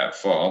clearly they're at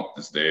fault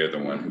as they are the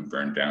one who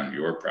burned down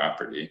your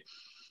property.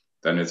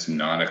 Then it's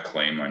not a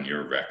claim on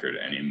your record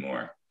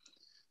anymore.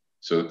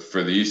 So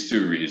for these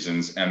 2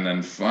 reasons, and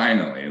then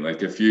finally,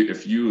 like if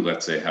you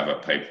let's say have a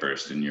pipe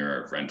burst in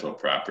your rental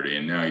property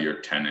and now your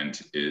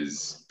tenant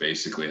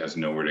basically has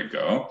nowhere to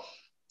go,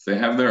 if they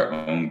have their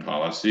own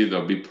policy,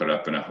 they'll be put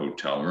up in a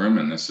hotel room,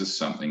 and this is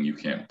something you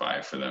can't buy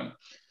for them.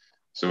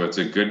 So it's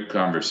a good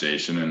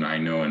conversation, and I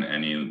know in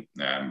any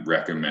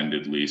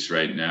recommended lease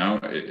right now,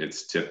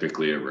 it's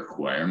typically a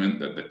requirement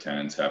that the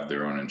tenants have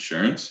their own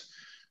insurance.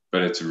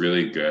 but it's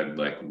really good,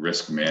 like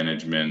risk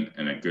management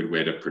and a good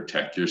way to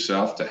protect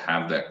yourself, to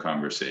have that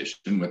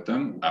conversation with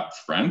them up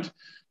front,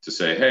 to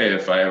say, hey,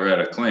 if I ever had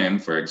a claim,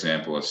 for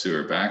example, a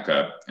sewer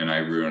backup, and I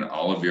ruin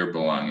all of your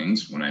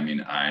belongings, when I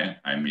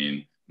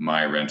mean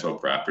my rental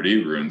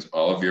property ruins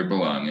all of your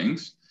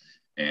belongings,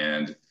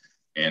 and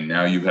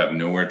now you have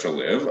nowhere to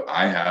live,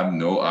 I have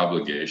no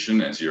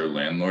obligation as your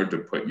landlord to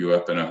put you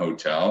up in a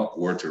hotel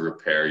or to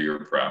repair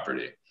your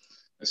property.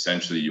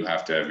 Essentially, you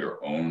have to have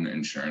your own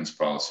insurance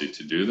policy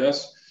to do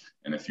this.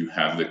 And if you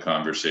have the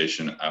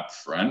conversation up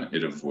front,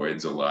 it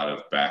avoids a lot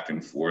of back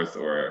and forth,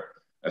 or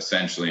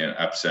essentially an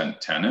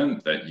upset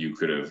tenant that you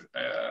could have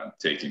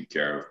taken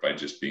care of by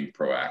just being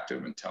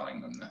proactive and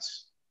telling them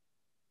this.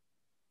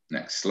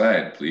 Next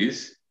slide,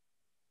 please.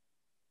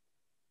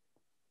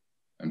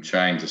 I'm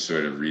trying to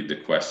sort of read the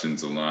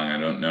questions along. I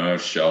don't know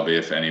if Shelby,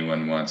 if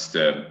anyone wants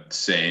to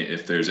say,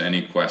 if there's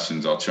any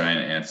questions, I'll try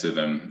and answer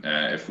them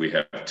if we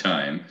have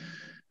time.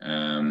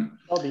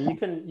 Shelby,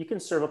 you can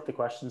serve up the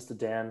questions to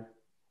Dan.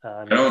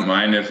 I don't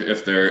mind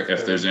if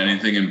there's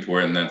anything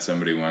important that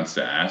somebody wants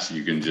to ask,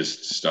 you can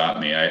just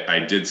stop me. I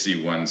did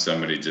see one,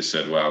 somebody just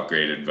said, wow,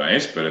 great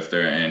advice. But if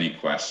there are any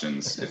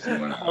questions, if you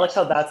want to. I like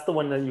how that's the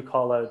one that you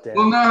call out, Dan.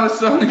 Well, no, it's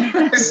the only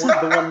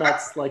the one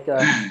that's like a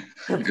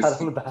pat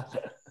on the back.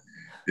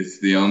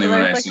 It's the only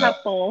one I saw.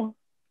 Couple.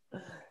 Do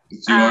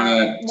you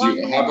want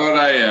to, how about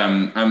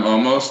I'm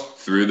almost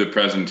through the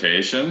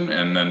presentation,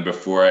 and then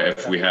before,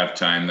 if we have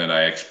time, that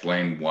I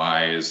explain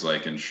why is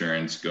like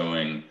insurance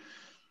going,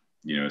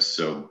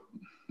 so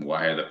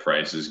why are the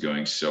prices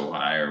going so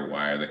high, or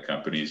why are the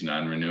companies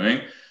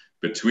non-renewing?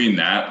 Between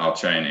that, I'll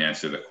try and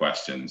answer the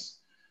questions.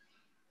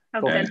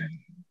 Okay. And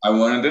I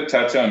wanted to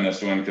touch on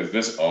this one because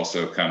this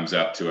also comes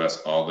up to us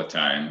all the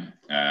time,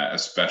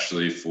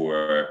 especially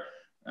for,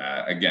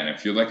 again,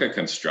 if you're like a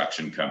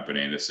construction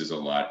company, this is a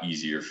lot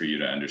easier for you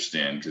to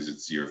understand because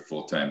it's your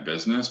full-time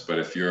business. But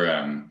if you're,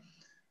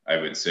 I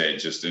would say,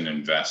 just an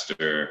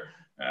investor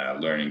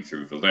learning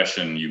through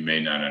Volition, you may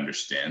not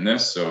understand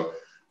this. So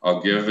I'll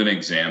give an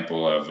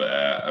example of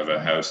a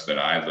house that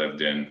I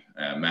lived in.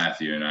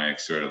 Matthew and I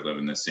sort of live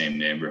in the same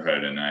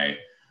neighborhood, and I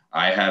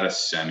had a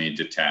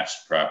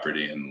semi-detached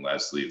property in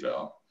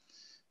Leslieville.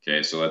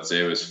 Okay, so let's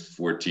say it was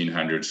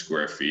 1,400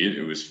 square feet.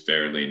 It was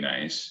fairly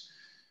nice,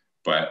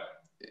 but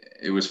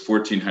it was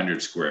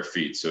 1,400 square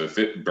feet. So if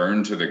it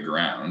burned to the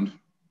ground,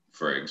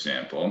 for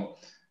example,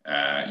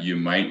 you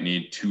might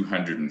need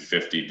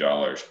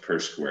 $250 per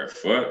square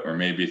foot, or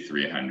maybe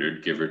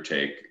 300, give or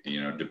take,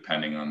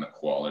 depending on the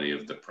quality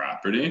of the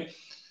property.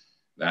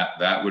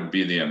 That would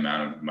be the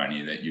amount of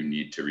money that you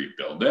need to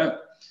rebuild it.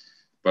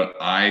 But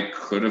I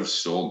could have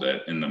sold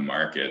it in the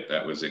market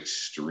that was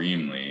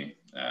extremely,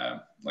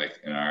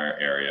 like in our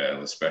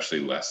area, especially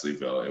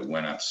Leslieville, it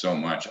went up so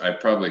much. I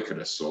probably could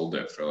have sold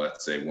it for,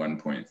 let's say,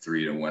 $1.3 to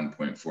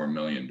 $1.4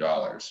 million.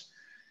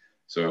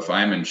 So if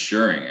I'm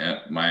insuring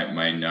it,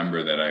 my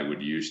number that I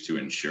would use to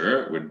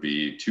insure it would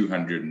be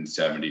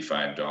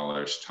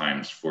 $275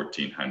 times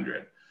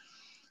 1,400.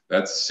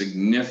 That's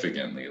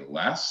significantly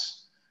less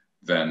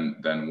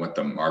than what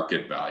the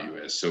market value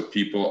is. So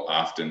people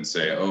often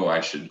say,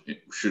 oh,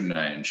 shouldn't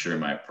I insure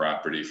my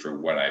property for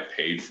what I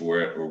paid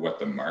for it or what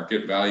the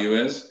market value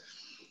is?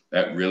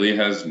 That really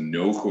has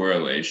no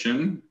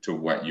correlation to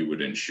what you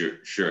would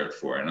insure it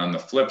for. And on the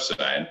flip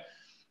side,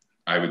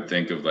 I would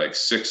think of like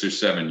 6 or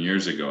 7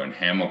 years ago in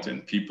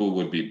Hamilton, people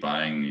would be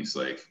buying these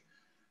like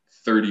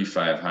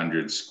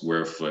 3,500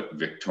 square foot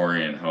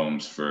Victorian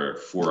homes for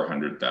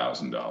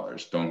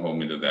 $400,000. Don't hold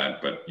me to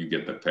that, but you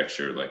get the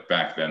picture. Like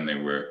back then they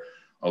were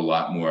a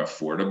lot more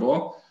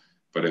affordable.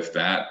 But if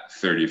that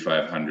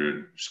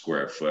 3,500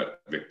 square foot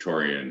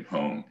Victorian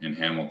home in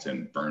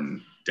Hamilton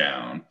burned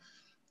down,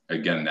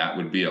 again, that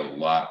would be a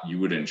lot. You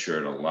would insure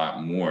it a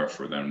lot more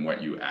for than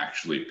what you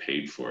actually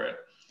paid for it.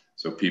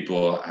 So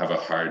people have a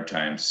hard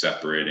time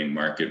separating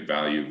market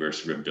value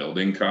versus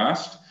rebuilding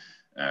cost.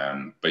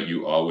 But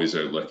you always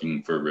are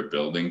looking for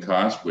rebuilding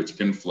cost, which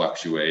can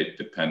fluctuate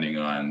depending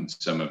on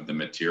some of the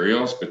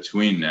materials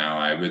between now,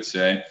 I would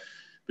say,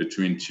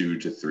 between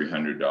 $200 to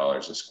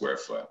 $300 a square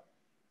foot.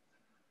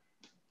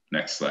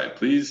 Next slide,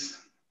 please.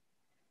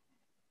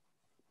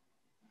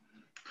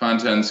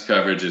 Contents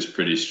coverage is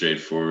pretty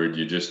straightforward.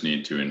 You just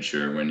need to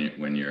ensure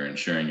when you're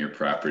insuring your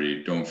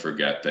property, don't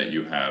forget that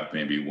you have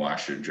maybe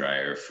washer,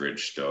 dryer,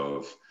 fridge,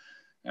 stove,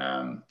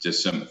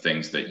 just some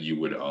things that you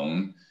would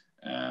own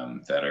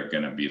that are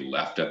going to be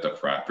left at the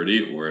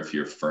property. Or if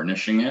you're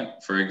furnishing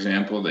it, for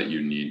example, that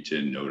you need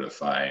to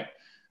notify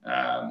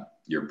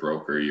your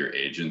broker, your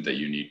agent, that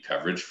you need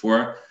coverage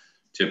for.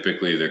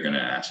 Typically, they're going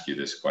to ask you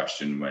this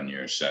question when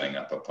you're setting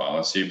up a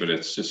policy, but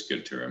it's just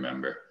good to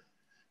remember.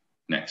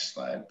 Next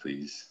slide,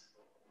 please.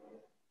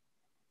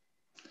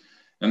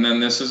 And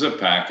then this is a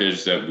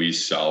package that we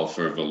sell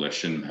for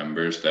Volition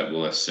members that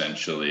will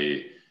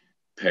essentially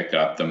pick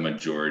up the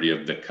majority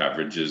of the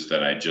coverages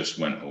that I just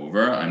went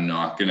over. I'm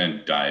not going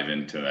to dive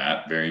into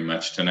that very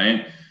much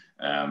tonight,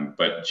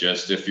 but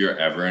just if you're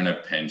ever in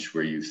a pinch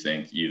where you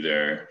think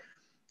either,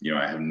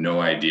 I have no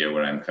idea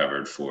what I'm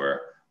covered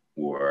for,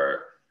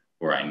 or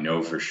or I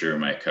know for sure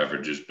my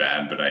coverage is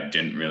bad, but I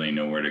didn't really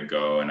know where to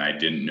go. And I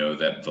didn't know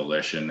that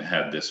Volition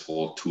had this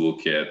whole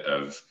toolkit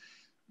of,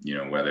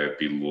 whether it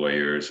be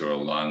lawyers or a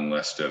long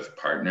list of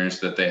partners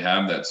that they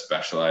have that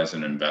specialize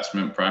in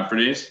investment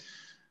properties.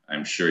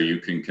 I'm sure you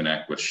can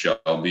connect with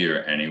Shelby or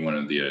any one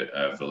of the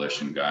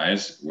Volition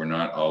guys. We're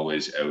not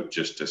always out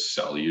just to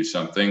sell you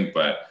something,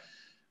 but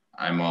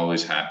I'm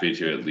always happy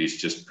to at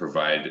least just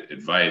provide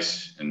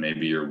advice. And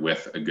maybe you're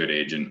with a good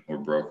agent or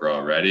broker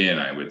already, and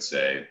I would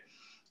say,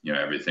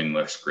 everything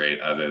looks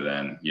great other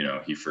than,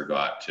 he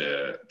forgot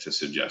to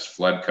suggest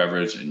flood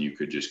coverage, and you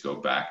could just go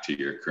back to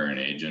your current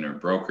agent or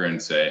broker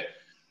and say,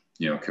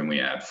 can we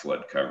add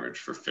flood coverage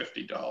for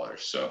 $50?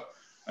 So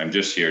I'm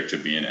just here to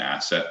be an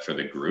asset for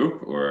the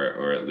group,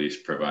 or at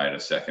least provide a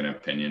second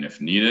opinion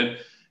if needed.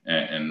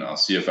 And I'll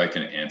see if I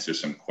can answer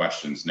some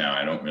questions now.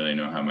 I don't really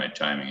know how my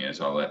timing is.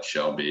 I'll let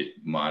Shelby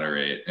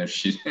moderate if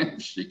she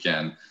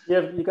can.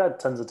 Yeah, you got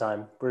tons of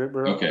time. We're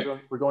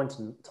going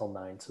till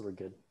 9, so we're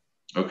good.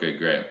 Okay,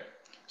 great.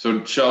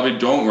 So Shelby,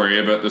 don't worry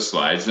about the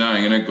slides now.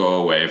 I'm going to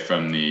go away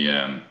from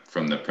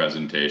the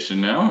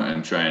presentation now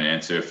and try and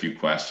answer a few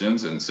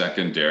questions. And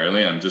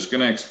secondarily, I'm just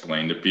going to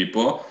explain to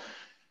people,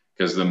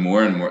 because the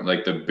more and more,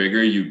 like the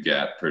bigger you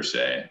get per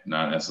se,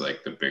 not as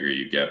like the bigger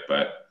you get,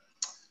 but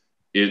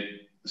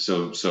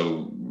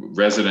so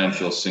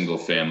residential single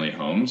family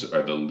homes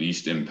are the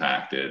least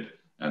impacted,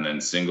 and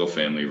then single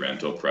family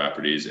rental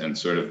properties, and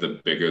sort of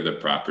the bigger the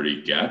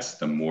property gets,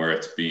 the more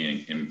it's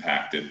being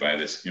impacted by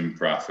this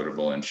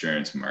unprofitable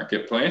insurance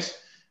marketplace.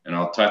 And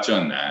I'll touch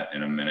on that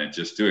in a minute,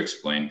 just to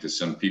explain, because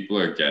some people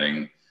are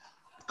getting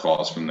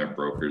calls from their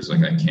brokers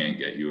like, I can't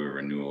get you a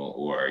renewal,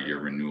 or your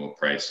renewal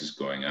price is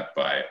going up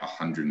by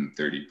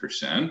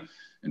 130%.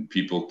 And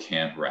people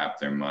can't wrap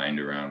their mind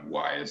around,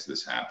 why is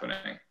this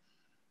happening?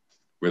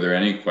 Were there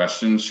any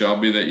questions,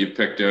 Shelby, that you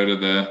picked out of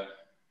the...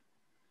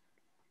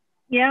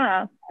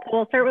 Yeah, so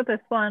we'll start with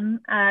this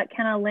one.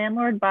 Can a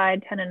landlord buy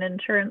tenant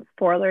insurance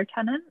for their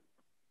tenant?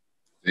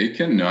 They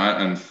cannot,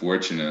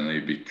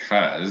 unfortunately,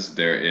 because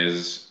there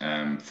is,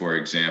 for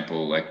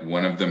example, like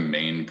one of the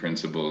main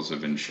principles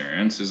of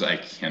insurance is I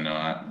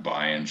cannot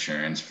buy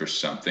insurance for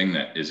something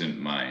that isn't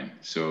mine.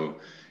 So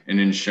an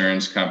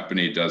insurance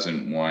company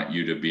doesn't want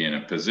you to be in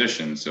a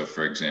position. So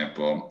for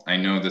example, I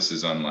know this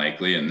is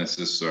unlikely, and this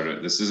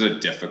is a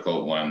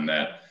difficult one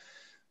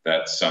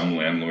that some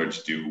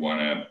landlords do want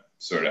to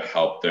sort of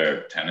help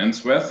their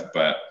tenants with.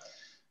 But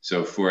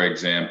so for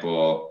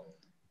example,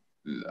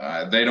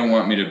 they don't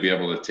want me to be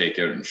able to take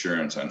out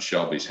insurance on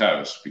Shelby's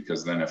house,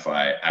 because then if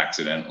I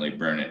accidentally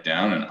burn it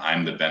down and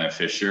I'm the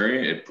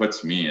beneficiary, it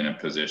puts me in a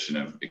position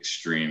of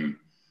extreme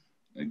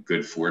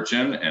good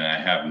fortune, and I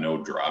have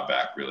no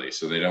drawback really.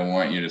 So they don't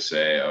want you to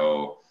say,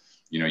 oh,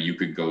 you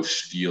could go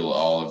steal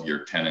all of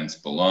your tenants'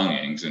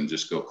 belongings and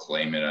just go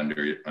claim it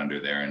under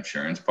their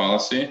insurance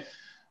policy.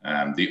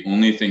 The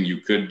only thing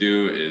you could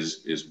do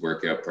is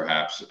work out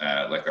perhaps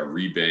like a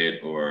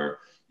rebate, or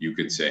you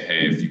could say,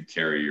 hey, if you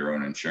carry your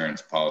own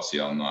insurance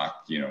policy, I'll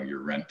knock your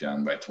rent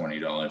down by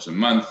 $20 a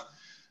month.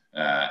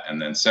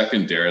 And then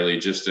secondarily,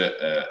 just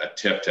a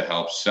tip to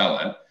help sell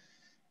it.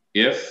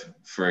 If,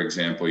 for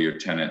example, your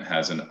tenant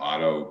has an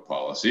auto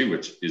policy,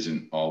 which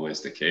isn't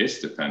always the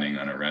case, depending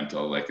on a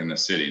rental, like in the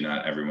city,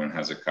 not everyone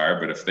has a car,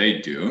 but if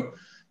they do,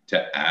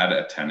 to add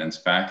a tenant's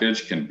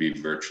package can be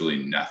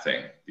virtually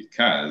nothing,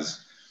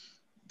 because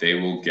they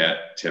will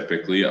get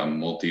typically a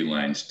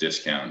multi-lines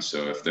discount.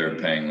 So if they're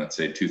paying, let's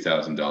say,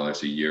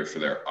 $2,000 a year for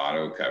their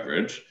auto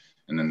coverage,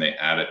 and then they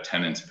add a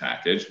tenant's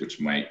package,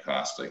 which might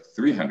cost like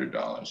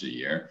 $300 a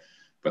year,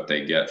 but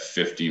they get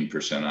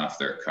 15% off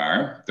their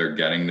car, they're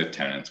getting the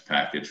tenant's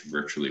package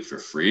virtually for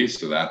free.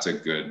 So that's a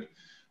good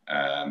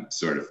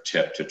sort of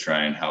tip to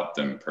try and help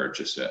them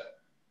purchase it.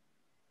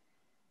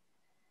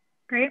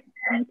 Great,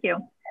 thank you.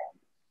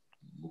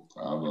 No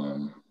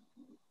problem.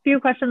 A few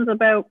questions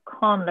about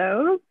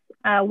condos.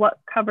 What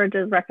coverage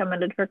is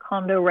recommended for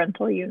condo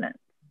rental units?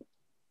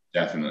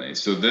 Definitely.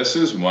 So this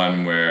is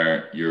one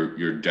where you're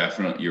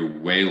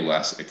way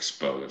less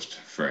exposed,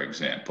 for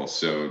example.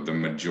 So the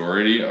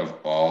majority of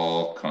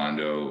all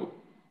condo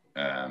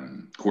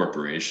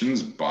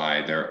corporations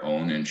buy their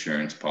own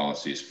insurance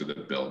policies for the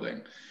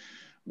building,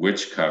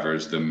 which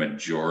covers the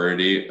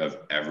majority of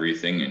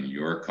everything in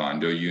your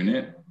condo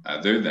unit,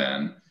 other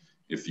than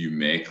if you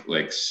make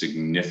like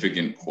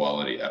significant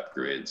quality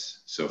upgrades.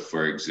 So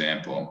for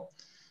example,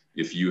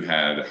 if you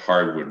had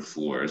hardwood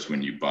floors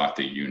when you bought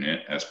the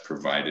unit as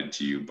provided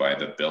to you by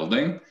the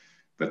building,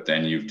 but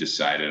then you've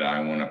decided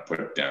I want to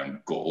put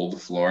down gold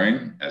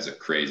flooring as a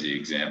crazy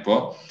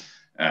example,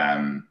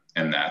 and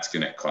that's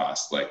going to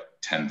cost like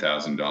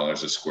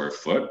 $10,000 a square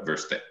foot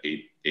versus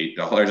the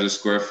 $8 a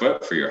square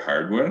foot for your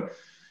hardwood.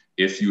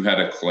 If you had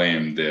a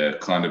claim, the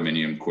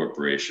condominium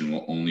corporation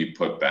will only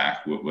put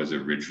back what was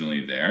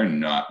originally there,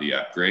 not the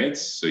upgrades.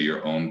 So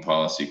your own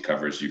policy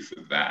covers you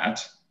for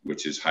that,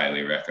 which is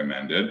highly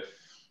recommended.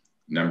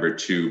 Number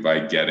two, by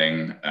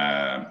getting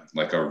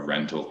like a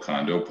rental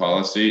condo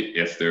policy,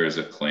 if there is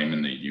a claim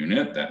in the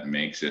unit that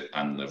makes it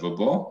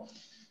unlivable,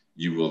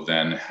 you will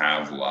then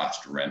have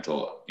lost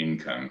rental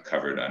income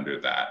covered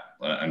under that,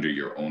 under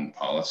your own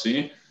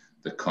policy.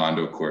 The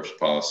condo corp's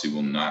policy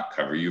will not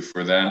cover you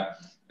for that.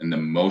 And the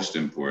most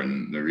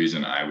important, the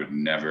reason I would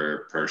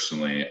never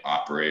personally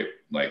operate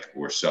like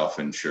or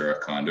self-insure a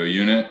condo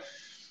unit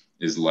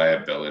is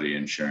liability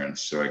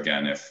insurance. So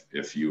again,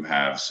 if you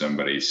have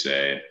somebody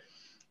say,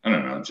 I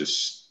don't know,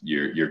 just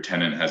your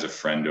tenant has a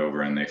friend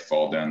over and they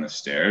fall down the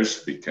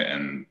stairs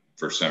and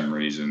for some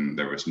reason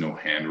there was no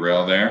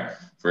handrail there,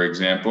 for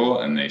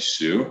example, and they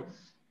sue,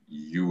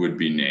 you would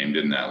be named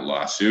in that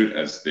lawsuit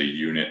as the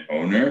unit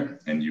owner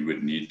and you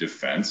would need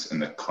defense,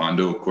 and the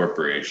condo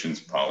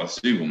corporation's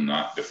policy will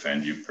not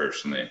defend you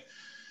personally.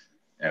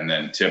 And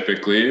then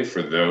typically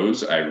for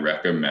those, I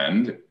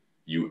recommend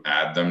you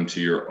add them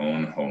to your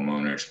own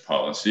homeowner's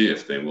policy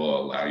if they will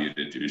allow you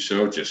to do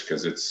so, just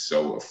because it's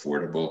so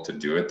affordable to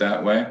do it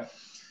that way.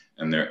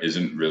 And there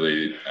isn't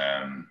really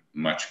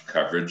much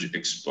coverage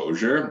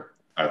exposure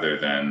other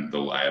than the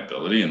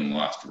liability and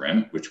lost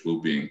rent, which will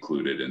be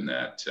included in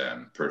that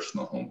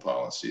personal home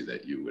policy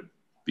that you would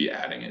be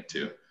adding it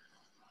to.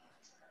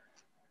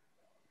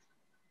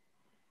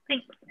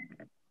 Thanks.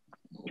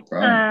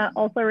 No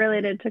Also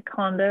related to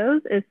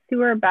condos, is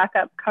sewer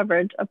backup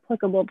coverage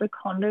applicable to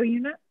condo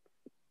units?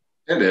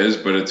 It is,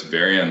 but it's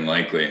very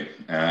unlikely.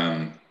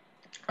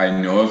 I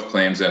know of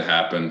claims that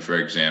happened, for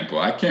example,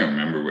 I can't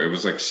remember, it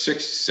was like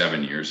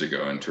 6-7 years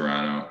ago in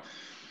Toronto.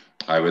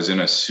 I was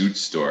in a suit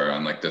store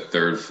on like the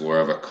 3rd floor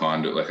of a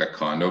condo, like a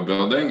condo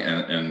building,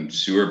 and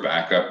sewer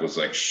backup was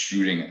like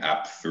shooting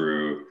up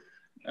through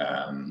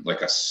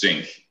like a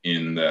sink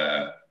in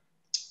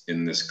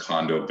this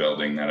condo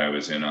building that I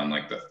was in on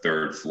like the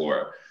 3rd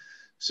floor.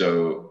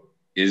 So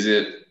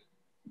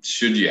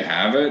should you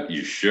have it?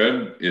 You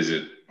should. Is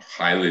it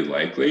highly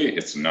likely?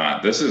 It's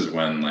not. This is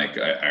when like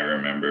I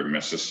remember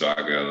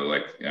Mississauga,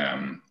 like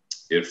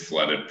it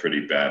flooded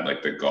pretty bad.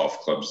 Like the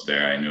golf clubs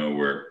there, I know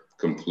were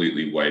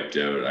completely wiped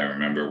out. I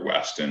remember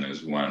Weston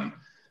is one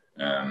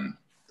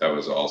that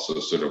was also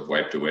sort of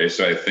wiped away.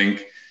 So I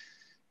think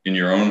in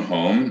your own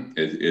home,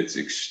 it's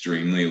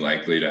extremely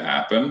likely to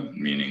happen,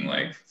 meaning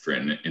like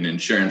in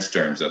insurance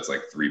terms, that's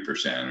like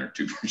 3% or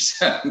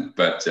 2%.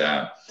 But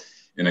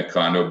in a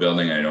condo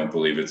building, I don't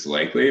believe it's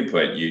likely,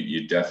 but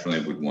you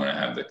definitely would want to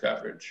have the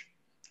coverage.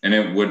 And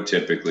it would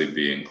typically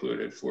be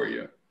included for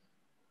you.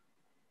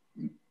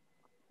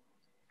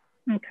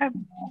 Okay.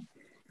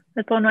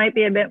 This one might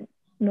be a bit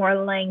more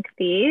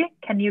lengthy.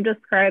 Can you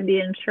describe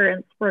the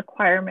insurance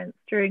requirements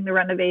during the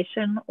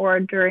renovation or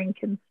during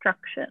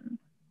construction?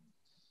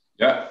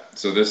 Yeah,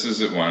 so this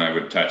is one I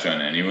would touch on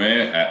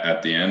anyway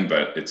at the end,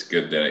 but it's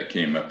good that it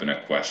came up in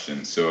a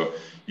question. So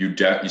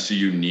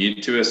you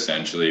need to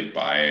essentially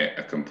buy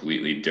a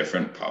completely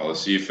different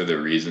policy for the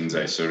reasons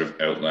I sort of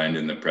outlined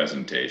in the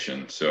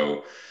presentation.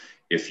 So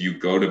if you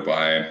go to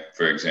buy,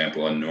 for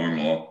example, a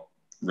normal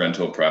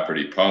rental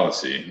property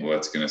policy, well,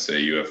 it's going to say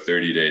you have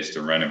 30 days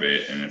to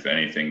renovate, and if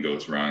anything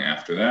goes wrong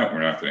after that,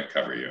 we're not going to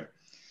cover you.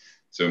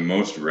 So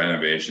most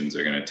renovations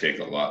are going to take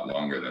a lot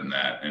longer than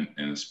that,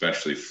 and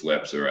especially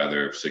flips or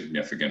other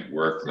significant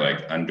work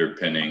like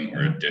underpinning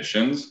or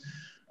additions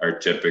are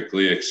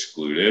typically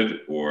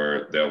excluded,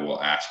 or they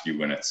will ask you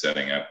when it's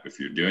setting up if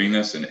you're doing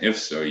this. And if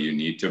so, you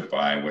need to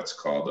buy what's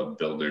called a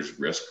builder's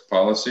risk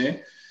policy,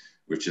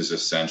 which is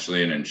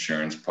essentially an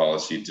insurance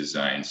policy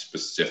designed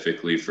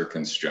specifically for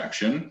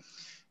construction.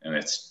 And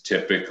it's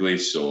typically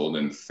sold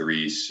in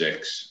 3,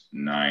 6,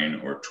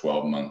 9, or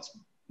 12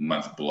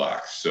 month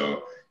blocks.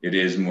 So it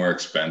is more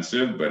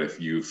expensive, but if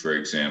you, for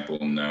example,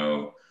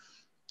 know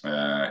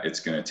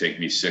it's going to take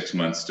me 6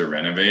 months to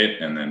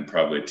renovate and then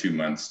probably 2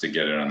 months to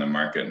get it on the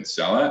market and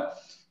sell it,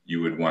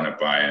 you would want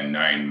to buy a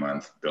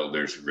 9-month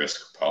builder's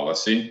risk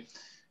policy.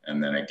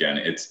 And then again,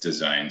 it's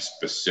designed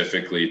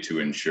specifically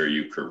to insure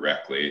you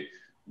correctly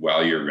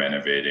while you're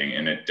renovating.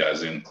 And it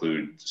does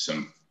include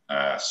some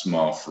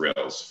small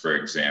frills. For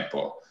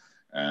example,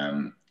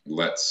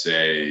 let's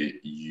say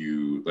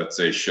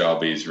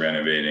Shelby's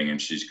renovating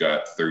and she's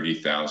got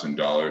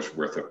 $30,000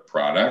 worth of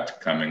product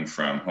coming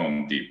from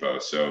Home Depot.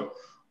 So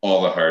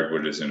all the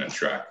hardwood is in a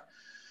truck.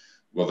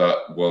 Well,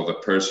 the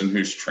person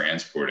who's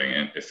transporting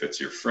it, if it's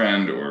your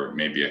friend or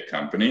maybe a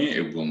company,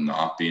 it will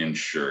not be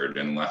insured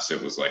unless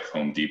it was like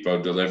Home Depot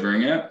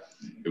delivering it.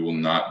 It will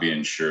not be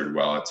insured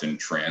while it's in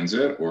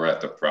transit or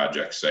at the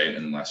project site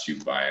unless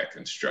you buy a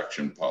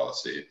construction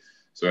policy.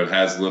 So it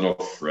has little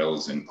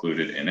frills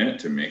included in it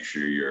to make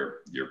sure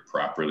you're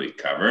properly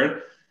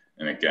covered.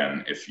 And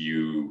again, if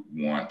you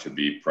want to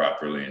be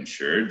properly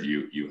insured,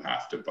 you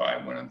have to buy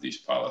one of these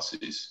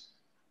policies.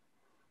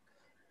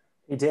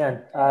 Hey,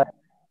 Dan,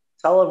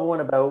 tell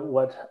everyone about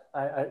what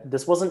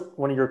this wasn't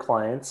one of your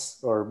clients,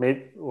 or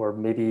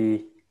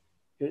maybe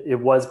it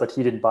was, but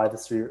he didn't buy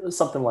this for you,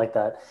 something like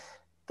that.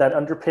 That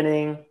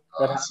underpinning.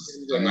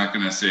 I'm not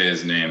going to say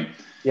his name.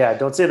 Yeah,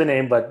 don't say the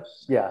name, but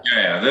yeah.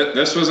 Yeah.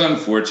 This was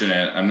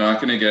unfortunate. I'm not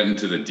going to get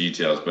into the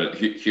details, but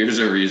here's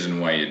a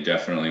reason why you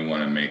definitely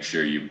want to make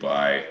sure you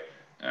buy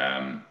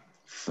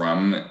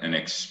from an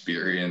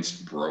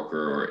experienced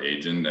broker or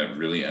agent that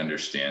really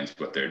understands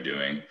what they're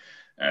doing.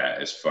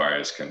 as far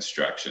as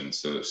construction.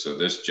 So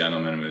this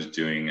gentleman was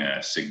doing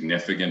a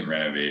significant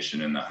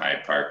renovation in the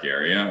High Park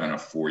area on a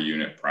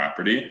 4-unit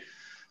property.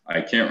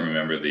 I can't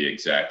remember the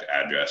exact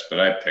address, but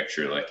I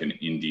picture like an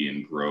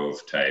Indian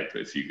Grove type,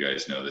 if you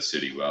guys know the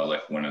city well,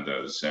 like one of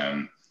those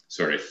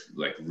sort of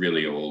like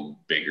really old,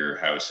 bigger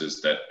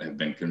houses that have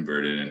been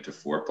converted into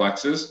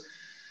fourplexes.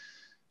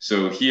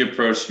 So he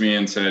approached me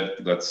and said,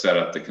 let's set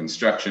up the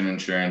construction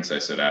insurance. I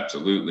said,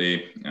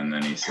 absolutely. And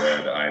then he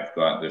said, I've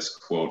got this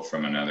quote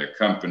from another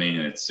company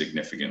and it's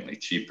significantly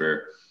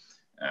cheaper.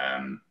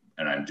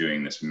 And I'm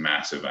doing this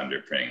massive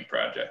underpinning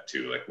project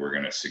too. Like we're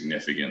going to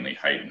significantly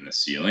heighten the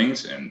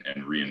ceilings and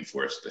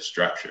reinforce the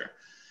structure.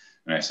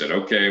 And I said,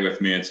 okay, with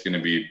me, it's going to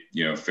be,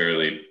 you know,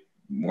 fairly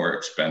more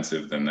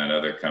expensive than that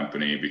other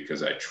company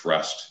because I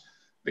trust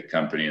the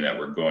company that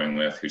we're going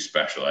with who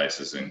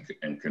specializes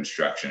in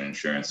construction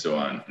insurance, so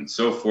on and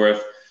so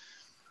forth.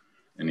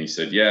 And he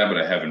said, yeah, but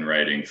I have in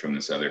writing from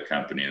this other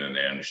company that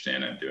they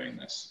understand I'm doing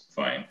this.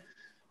 Fine.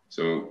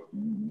 So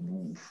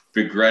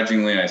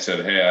begrudgingly, I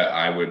said, hey,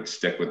 I would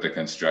stick with the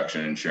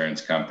construction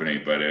insurance company,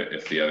 but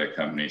if the other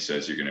company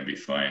says you're going to be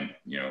fine,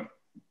 you know,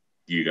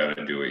 you got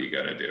to do what you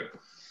got to do.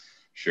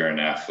 Sure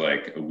enough,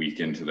 like a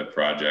week into the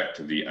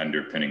project, the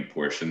underpinning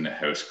portion, the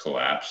house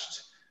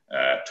collapsed,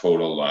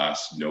 total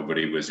loss.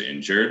 Nobody was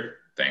injured,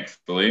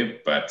 thankfully.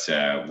 But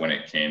when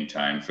it came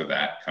time for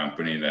that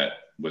company that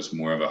was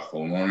more of a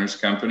homeowner's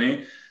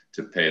company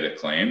to pay the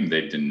claim,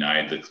 they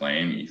denied the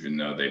claim, even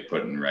though they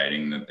put in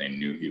writing that they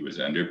knew he was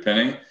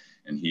underpinning.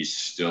 And he's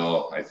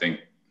still, I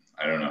think,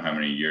 I don't know how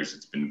many years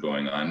it's been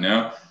going on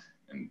now.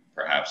 And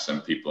perhaps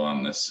some people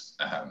on this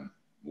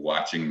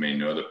watching may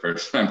know the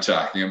person I'm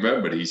talking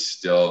about, but he's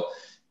still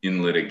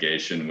in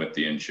litigation with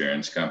the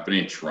insurance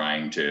company,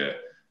 trying to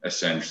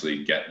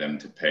essentially get them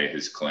to pay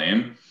his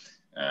claim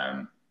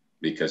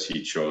because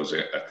he chose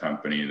a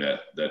company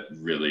that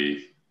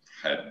really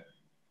had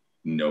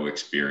no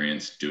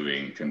experience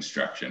doing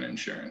construction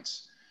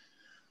insurance.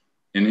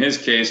 In his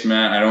case,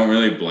 Matt, I don't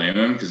really blame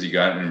him because he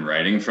got it in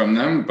writing from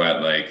them,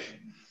 but like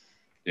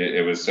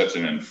it was such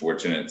an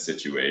unfortunate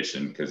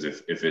situation because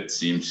if it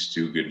seems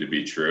too good to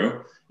be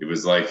true, it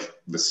was like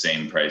the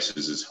same price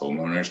as his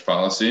homeowner's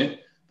policy,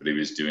 but he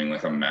was doing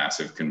like a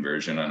massive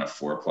conversion on a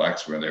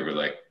fourplex where they were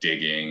like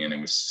digging and it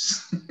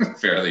was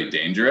fairly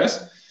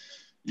dangerous.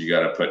 You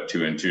got to put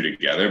 2 and 2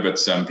 together, but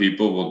some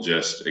people will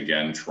just,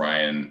 again, try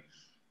and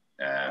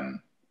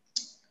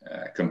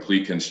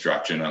complete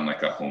construction on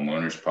like a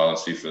homeowner's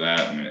policy for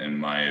that. And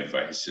my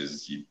advice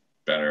is you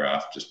better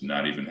off just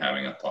not even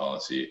having a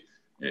policy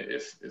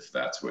if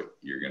that's what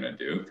you're going to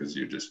do, because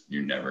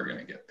you're never going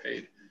to get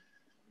paid.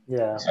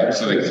 Yeah.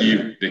 So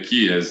the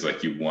key is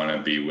like you want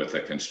to be with a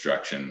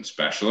construction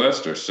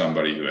specialist or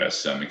somebody who has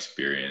some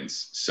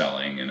experience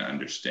selling and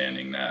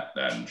understanding that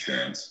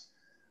insurance.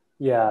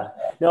 Yeah.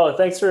 No,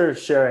 thanks for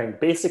sharing.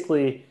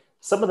 Basically,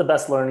 some of the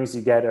best learnings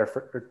you get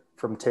are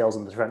from tales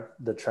in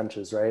the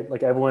trenches, right?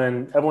 Like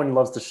everyone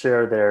loves to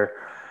share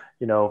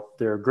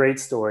their great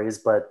stories,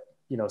 but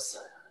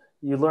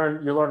you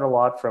learn a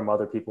lot from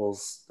other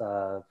people's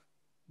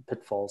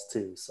pitfalls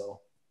too.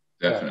 So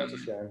definitely,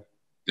 yeah,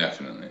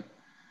 definitely.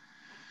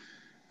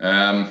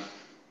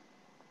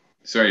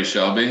 Sorry,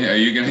 Shelby, are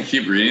you going to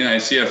keep reading? I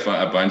see a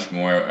bunch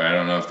more. I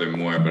don't know if there are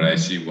more, but I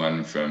see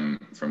one from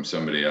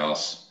somebody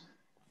else.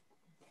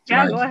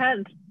 Yeah, go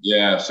ahead.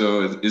 Yeah.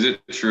 So is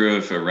it true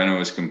if a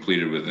reno is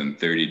completed within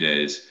 30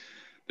 days,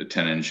 the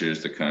tenant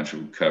ensures the contract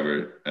will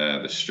cover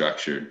the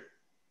structure?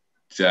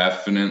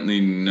 Definitely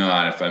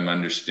not, if I'm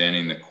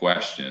understanding the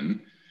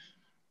question.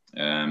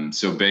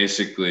 So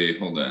basically,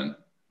 hold on.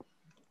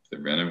 The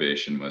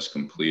renovation was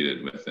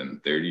completed within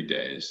 30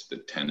 days. The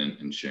tenant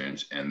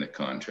insurance and the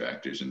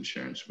contractor's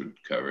insurance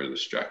would cover the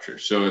structure.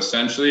 So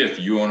essentially, if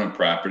you own a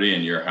property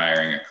and you're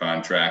hiring a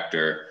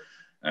contractor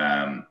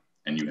and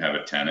you have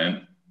a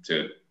tenant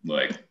to,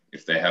 like,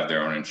 if they have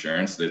their own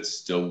insurance, that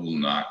still will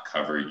not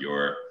cover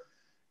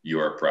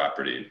your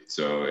property.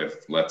 So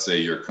if, let's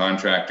say, your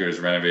contractor is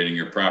renovating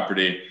your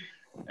property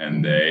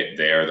and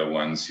they are the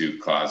ones who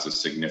cause a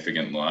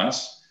significant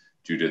loss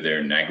due to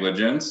their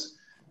negligence,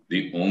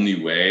 the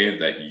only way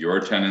that your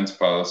tenant's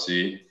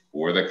policy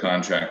or the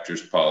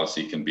contractor's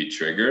policy can be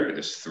triggered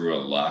is through a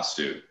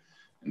lawsuit.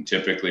 And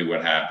typically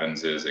what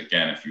happens is,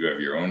 again, if you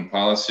have your own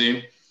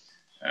policy,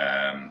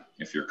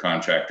 if your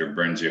contractor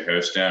burns your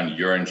house down,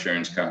 your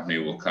insurance company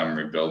will come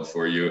rebuild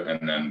for you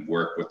and then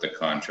work with the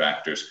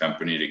contractor's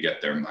company to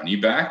get their money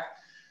back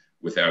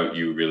without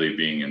you really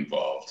being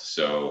involved.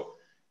 So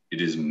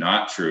it is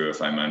not true,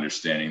 if I'm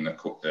understanding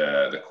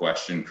the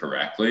question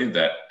correctly,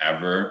 that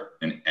ever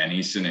in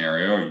any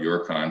scenario,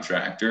 your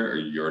contractor or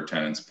your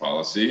tenant's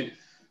policy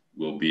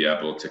will be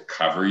able to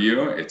cover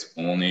you. It's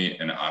only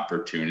an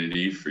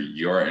opportunity for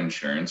your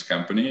insurance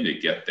company to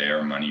get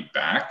their money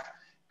back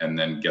and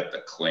then get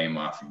the claim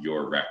off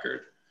your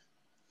record.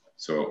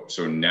 So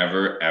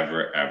never,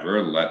 ever,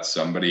 ever let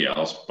somebody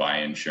else buy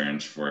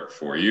insurance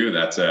for you.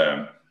 That's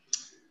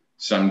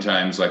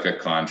Sometimes like a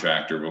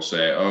contractor will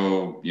say,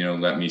 oh,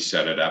 let me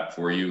set it up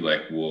for you.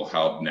 Like, we'll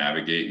help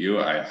navigate you.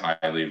 I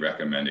highly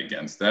recommend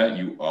against that.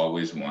 You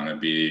always want to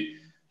be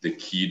the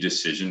key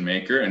decision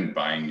maker in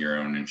buying your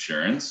own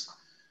insurance.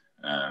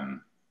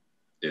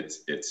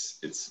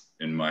 It's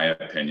in my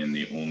opinion,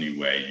 the only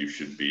way you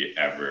should be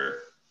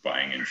ever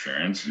buying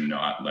insurance,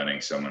 not letting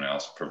someone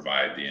else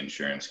provide the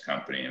insurance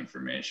company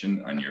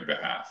information on your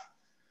behalf.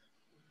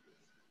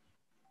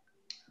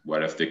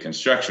 What if the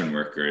construction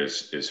worker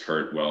is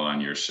hurt while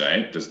on your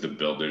site? Does the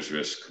builder's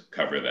risk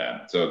cover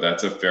that? So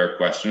that's a fair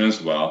question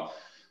as well.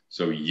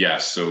 So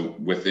yes, so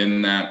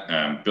within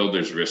that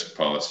builder's risk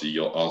policy,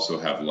 you'll also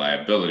have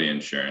liability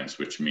insurance,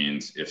 which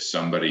means if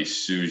somebody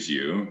sues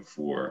you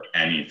for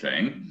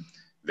anything,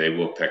 they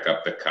will pick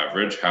up the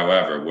coverage.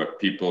 However, what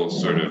people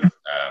sort of,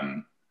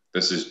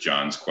 this is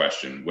John's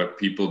question, what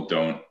people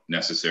don't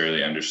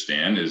necessarily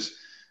understand is,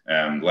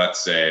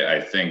 let's say,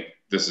 I think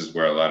this is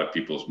where a lot of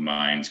people's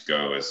minds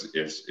go, is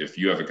if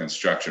you have a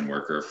construction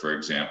worker, for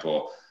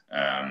example,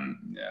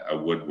 a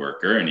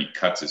woodworker, and he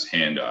cuts his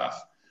hand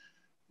off.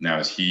 Now,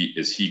 is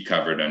he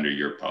covered under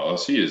your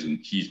policy?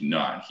 He's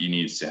not. He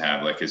needs to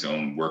have like his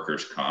own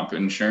workers' comp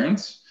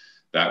insurance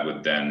that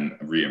would then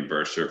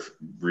reimburse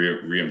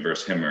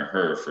him or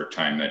her for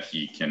time that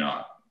he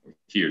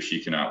or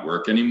she cannot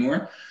work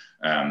anymore.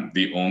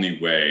 The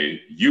only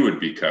way you would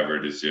be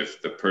covered is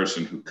if the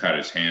person who cut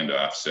his hand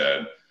off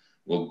said,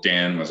 well,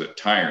 Dan was a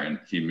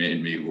tyrant. He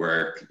made me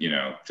work,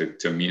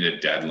 to meet a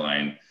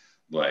deadline,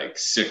 like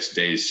 6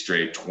 days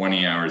straight,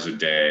 20 hours a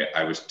day.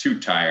 I was too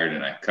tired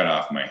and I cut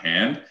off my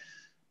hand.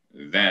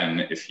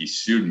 Then if he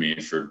sued me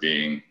for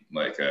being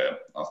like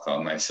I'll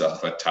call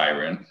myself a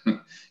tyrant,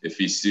 if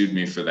he sued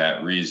me for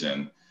that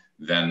reason,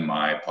 then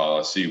my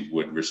policy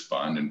would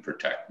respond and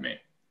protect me.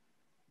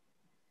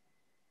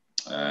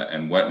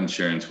 And what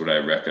insurance would I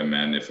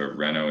recommend if a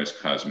reno is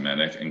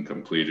cosmetic and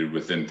completed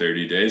within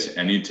 30 days?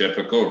 Any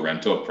typical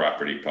rental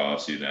property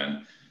policy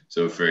then.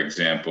 So for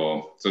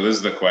example, so this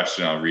is the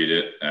question, I'll read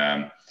it.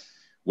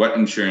 What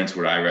insurance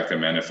would I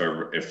recommend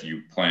if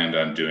you planned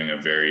on doing a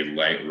very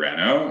light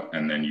reno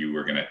and then you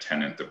were going to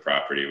tenant the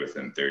property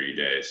within 30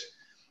 days?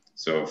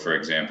 So for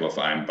example, if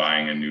I'm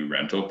buying a new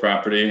rental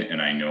property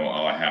and I know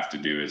all I have to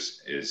do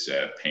is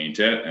paint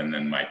it, and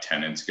then my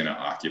tenant's going to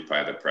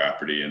occupy the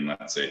property in,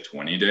 let's say,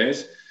 20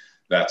 days,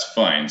 that's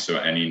fine. So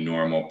any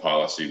normal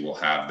policy will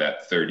have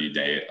that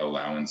 30-day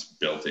allowance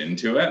built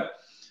into it.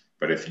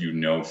 But if you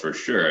know for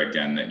sure,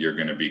 again, that you're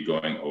going to be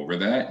going over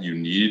that, you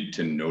need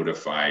to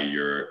notify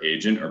your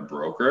agent or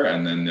broker,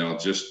 and then they'll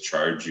just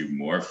charge you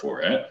more for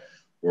it,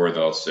 or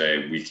they'll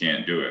say, we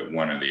can't do it,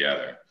 one or the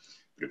other.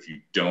 But if you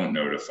don't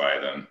notify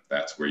them,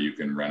 that's where you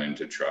can run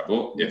into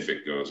trouble if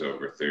it goes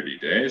over 30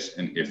 days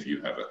and if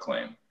you have a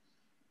claim.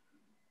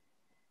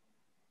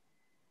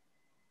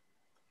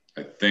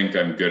 I think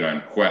I'm good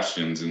on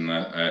questions.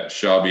 And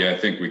Shelby, I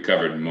think we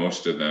covered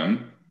most of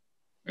them.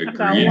 I've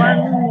got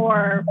one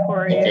more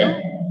for you.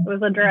 Okay. It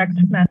was a direct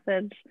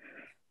message.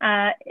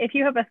 If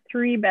you have a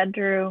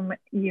 3-bedroom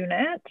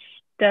unit,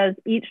 does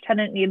each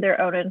tenant need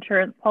their own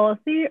insurance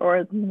policy, or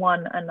is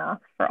one enough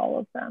for all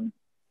of them?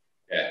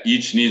 Yeah,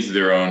 each needs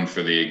their own.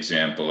 For the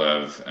example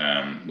of,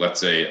 let's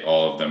say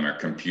all of them are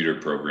computer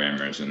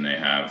programmers and they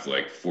have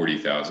like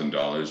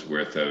 $40,000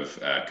 worth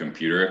of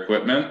computer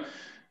equipment.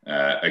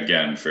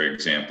 Again, for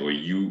example,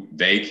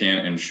 they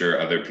can't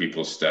insure other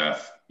people's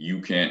stuff. You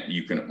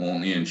can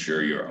only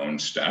insure your own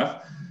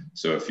stuff.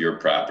 So if your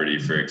property,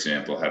 for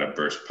example, had a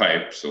burst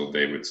pipe, so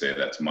they would say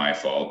that's my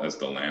fault as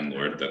the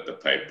landlord that the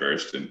pipe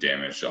burst and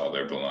damaged all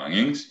their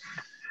belongings.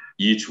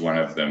 Each one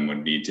of them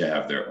would need to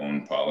have their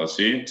own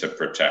policy to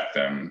protect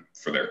them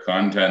for their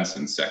contents,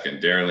 and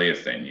secondarily,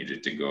 if they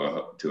needed to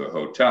go to a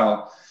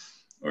hotel,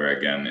 or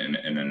again,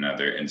 in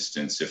another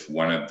instance, if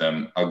one of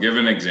them, I'll give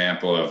an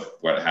example of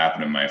what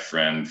happened to my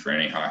friend. For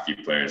any hockey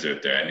players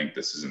out there, I think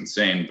this is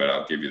insane, but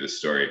I'll give you the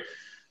story.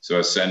 So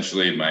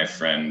essentially, my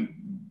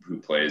friend who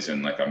plays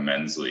in like a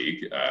men's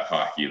league,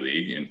 hockey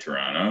league in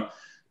Toronto,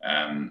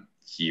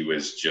 he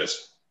was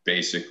just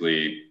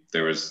basically,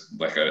 there was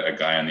like a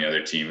guy on the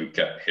other team who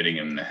kept hitting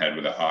him in the head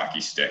with a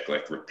hockey stick,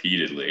 like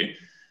repeatedly.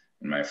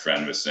 And my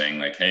friend was saying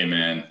like, hey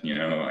man,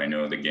 I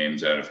know the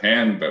game's out of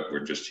hand, but we're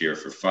just here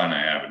for fun.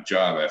 I have a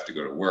job. I have to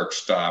go to work.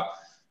 Stop.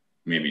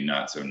 Maybe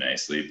not so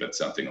nicely, but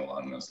something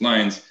along those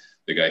lines.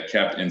 The guy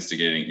kept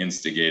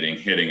instigating,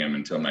 hitting him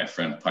until my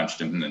friend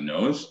punched him in the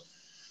nose.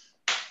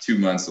 2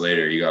 months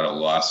later, he got a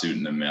lawsuit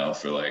in the mail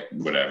for like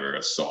whatever,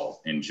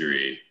 assault,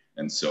 injury,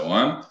 and so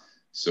on.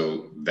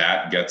 So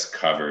that gets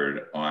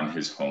covered on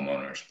his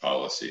homeowner's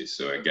policy.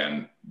 So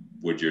again,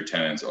 would your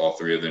tenants, all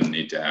 3 of them,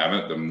 need to have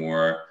it? The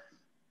more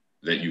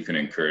that you can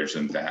encourage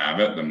them to have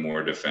it, the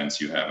more defense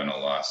you have in a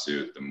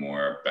lawsuit, the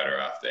more better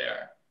off they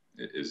are,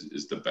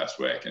 is the best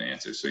way I can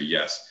answer. So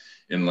yes,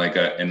 in like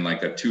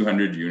a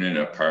 200 unit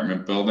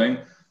apartment building,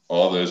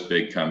 all those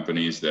big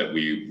companies that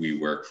we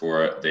work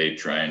for, they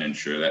try and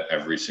ensure that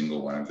every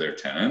single one of their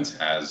tenants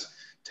has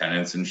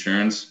tenants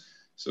insurance.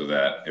 so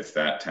that if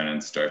that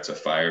tenant starts a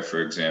fire,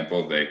 for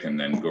example, they can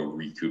then go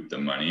recoup the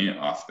money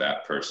off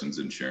that person's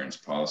insurance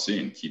policy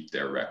and keep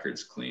their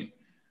records clean.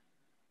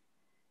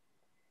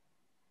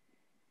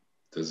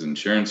 Does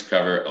insurance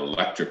cover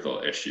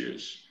electrical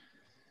issues?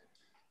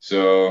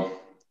 So,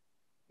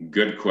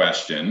 good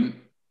question.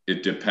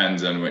 It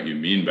depends on what you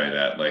mean by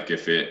that. Like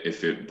if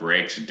it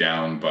breaks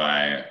down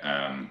by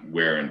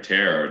wear and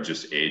tear or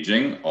just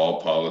aging, all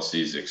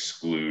policies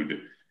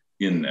exclude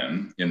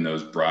in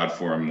those broad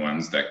form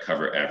ones that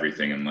cover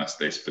everything unless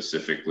they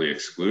specifically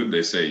exclude.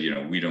 They say,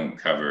 we don't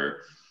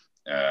cover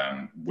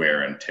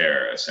wear and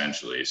tear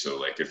essentially. So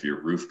like if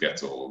your roof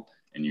gets old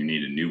and you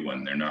need a new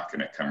one, they're not going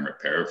to come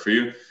repair it for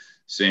you.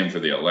 Same for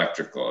the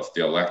electrical. If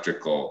the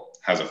electrical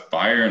has a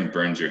fire and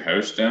burns your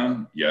house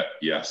down,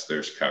 yes,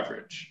 there's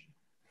coverage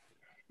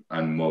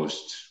on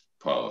most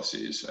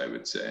policies, I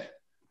would say.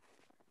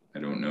 I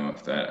don't know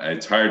if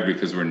it's hard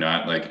because we're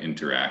not like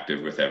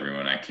interactive with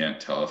everyone. I can't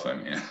tell if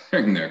I'm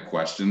answering their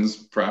questions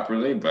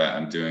properly, but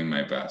I'm doing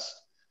my best.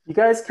 You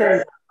guys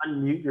can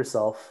unmute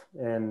yourself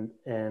and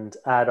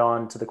add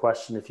on to the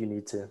question if you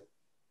need to.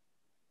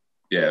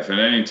 Yeah, if at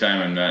any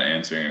time I'm not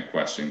answering a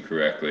question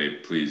correctly,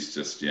 please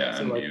just,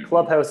 unmute. Like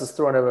Clubhouse is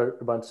throwing out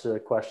a bunch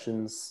of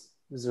questions.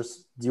 Do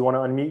you want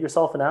to unmute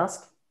yourself and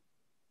ask?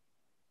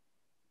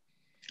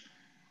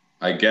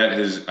 I get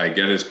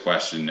his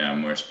question now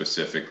more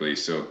specifically.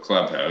 So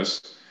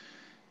Clubhouse,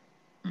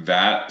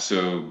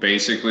 so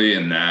basically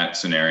in that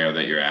scenario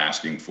that you're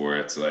asking for,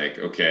 it's like,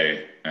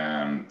 okay,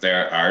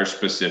 there are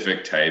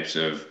specific types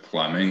of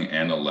plumbing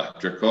and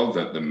electrical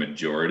that the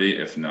majority,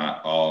 if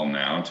not all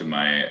now, to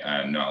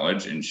my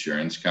knowledge,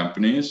 insurance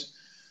companies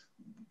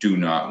do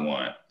not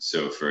want.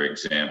 So for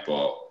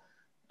example,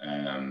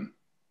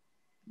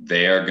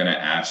 they are going to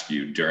ask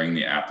you during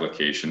the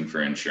application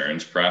for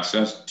insurance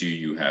process, do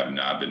you have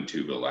knob and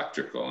tube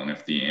electrical? And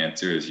if the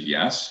answer is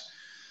yes,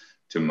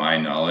 to my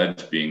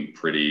knowledge, being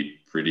pretty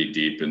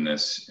deep in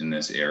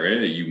this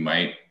area, you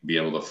might be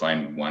able to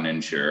find one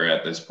insurer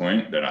at this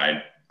point that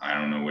I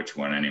don't know which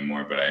one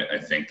anymore, but I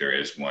think there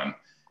is one.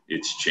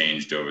 It's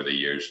changed over the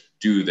years.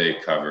 Do they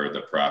cover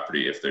the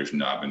property if there's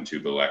knob and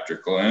tube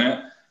electrical in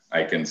it?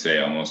 I can say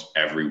almost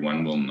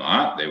everyone will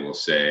not. They will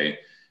say,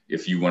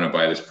 if you want to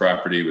buy this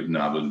property with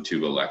knob and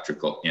tube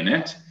electrical in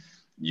it,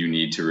 you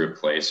need to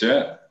replace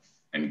it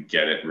and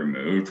get it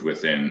removed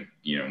within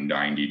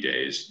 90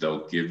 days.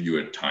 They'll give you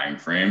a time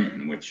frame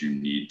in which you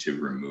need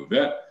to remove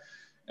it,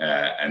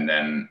 and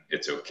then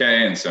it's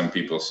okay. And some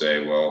people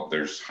say, well,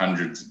 there's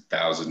hundreds of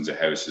thousands of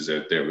houses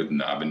out there with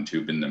knob and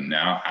tube in them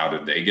now. How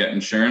did they get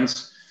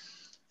insurance?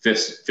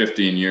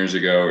 15 years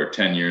ago or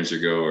 10 years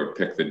ago, or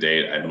pick the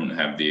date, I don't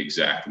have the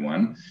exact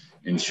one.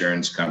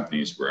 Insurance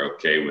companies were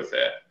okay with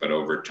it, but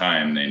over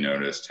time they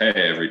noticed, hey,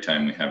 every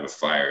time we have a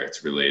fire,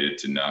 it's related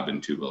to knob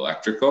and tube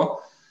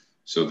electrical.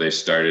 So they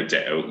started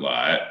to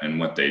outlaw it. And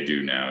what they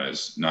do now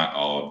is, not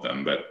all of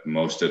them, but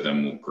most of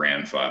them will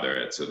grandfather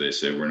it. So they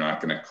say, we're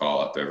not going to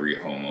call up every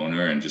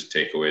homeowner and just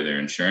take away their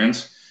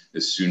insurance.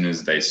 As soon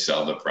as they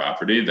sell the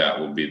property, that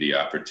will be the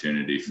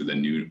opportunity for the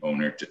new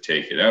owner to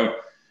take it out.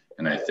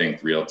 And I think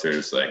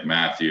realtors like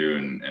Matthew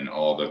and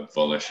all the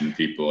Volition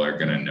people are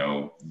going to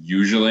know,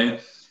 usually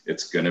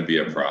it's going to be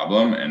a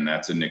problem. And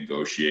that's a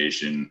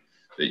negotiation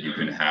that you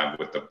can have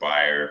with the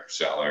buyer,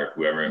 seller,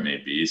 whoever it may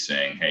be,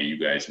 saying, hey, you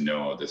guys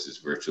know this is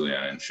virtually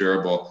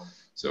uninsurable.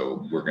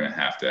 So we're going to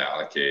have to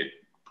allocate,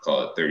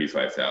 call it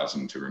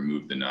 $35,000 to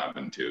remove the knob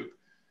and tube.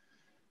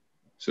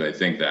 So I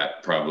think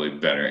that probably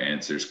better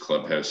answers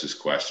Clubhouse's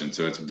question.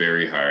 So it's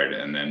very hard.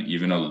 And then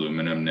even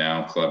aluminum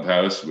now,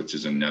 Clubhouse, which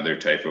is another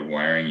type of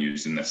wiring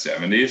used in the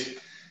 70s,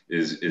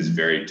 is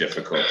very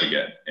difficult to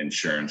get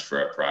insurance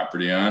for a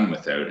property on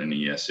without an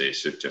ESA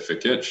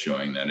certificate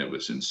showing that it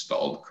was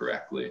installed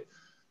correctly.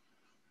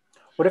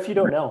 What if you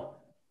don't know?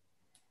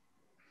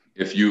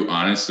 If you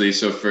honestly,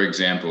 so for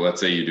example,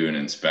 let's say you do an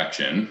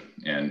inspection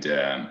and,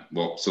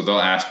 so they'll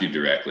ask you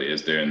directly,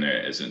 is there and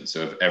there isn't.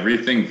 So if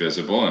everything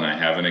visible, and I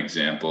have an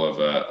example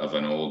of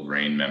an old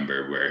RAIN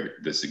member where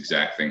this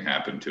exact thing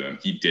happened to him,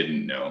 he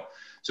didn't know.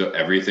 So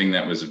everything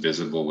that was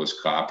visible was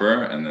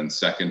copper. And then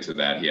second to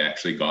that, he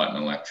actually got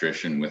an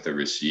electrician with a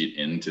receipt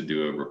in to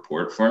do a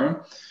report for him.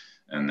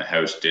 And the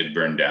house did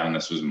burn down.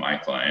 This was my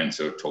client,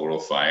 so total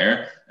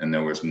fire. And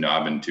there was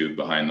knob and tube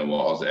behind the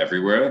walls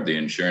everywhere. The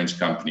insurance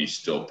company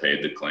still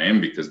paid the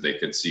claim because they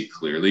could see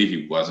clearly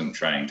he wasn't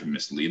trying to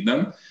mislead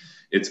them.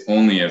 It's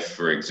only if,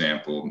 for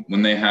example,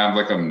 when they have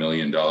like $1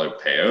 million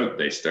payout,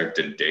 they start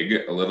to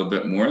dig a little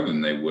bit more than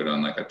they would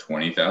on like a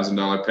 $20,000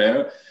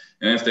 payout.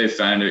 And if they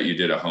find out you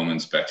did a home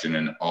inspection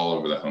and all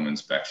over the home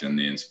inspection,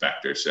 the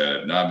inspector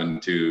said knob and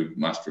tube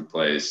must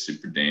replace,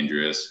 super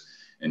dangerous,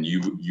 and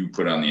you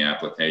put on the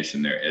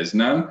application there is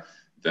none,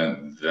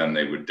 then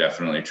they would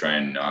definitely try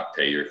and not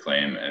pay your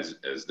claim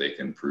as they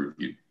can prove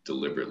you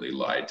deliberately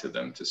lied to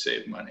them to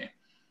save money.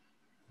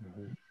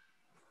 Mm-hmm.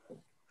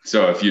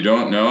 So if you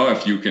don't know,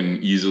 if you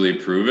can easily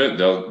prove it,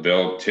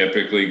 they'll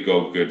typically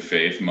go good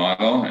faith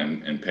model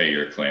and pay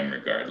your claim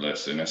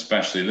regardless. And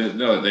especially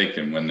they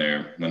can when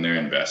they're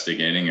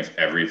investigating, if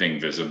everything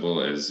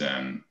visible is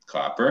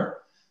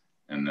copper,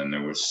 and then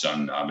there was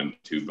some knob and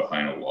tube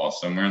behind a wall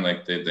somewhere,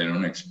 like they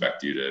don't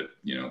expect you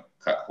to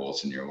cut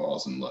holes in your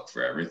walls and look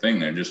for everything.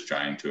 They're just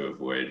trying to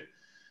avoid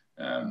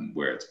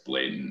where it's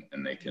blatant,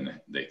 and they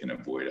can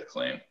avoid a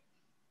claim.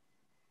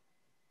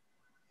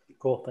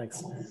 Cool,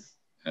 thanks.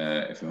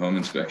 If a home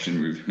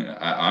inspection,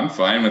 I'm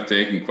fine with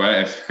taking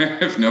questions.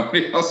 If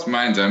nobody else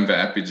minds, I'm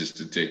happy just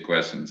to take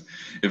questions.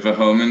 If a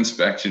home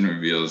inspection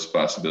reveals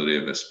possibility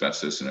of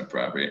asbestos in a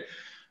property,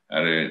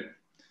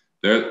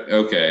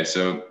 okay,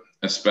 so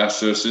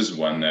asbestos is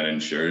one that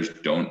insurers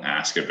don't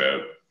ask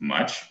about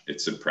much. It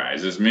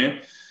surprises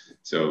me.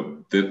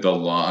 So the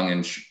long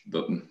and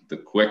the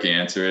quick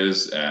answer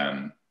is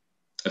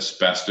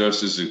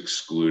asbestos is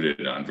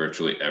excluded on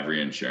virtually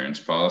every insurance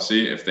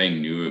policy. If they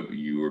knew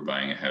you were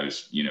buying a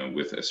house,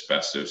 with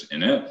asbestos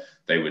in it,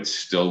 they would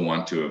still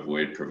want to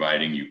avoid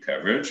providing you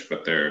coverage,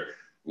 but they're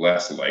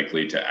less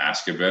likely to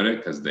ask about it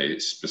because they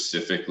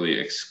specifically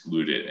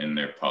exclude it in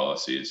their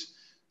policies.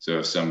 So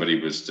if somebody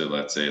was to,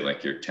 let's say,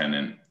 like your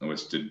tenant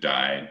was to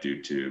die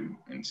due to,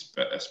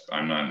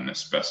 I'm not an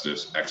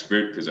asbestos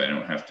expert because I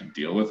don't have to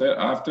deal with it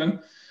often.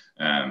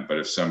 But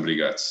if somebody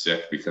got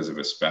sick because of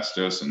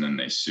asbestos and then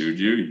they sued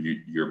you,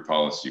 your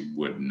policy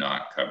would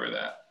not cover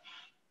that.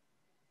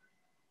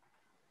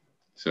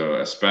 So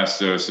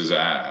asbestos is,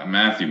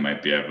 Matthew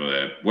might be able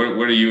to,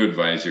 what do you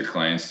advise your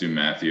clients to,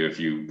 Matthew, if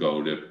you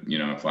go to,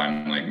 if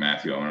I'm like,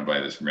 Matthew, I want to buy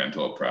this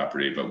rental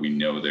property, but we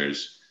know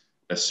there's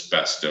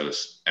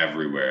asbestos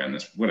everywhere in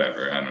this,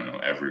 whatever, I don't know,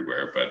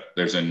 everywhere, but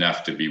there's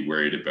enough to be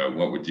worried about.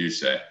 What would you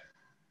say?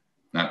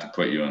 Not to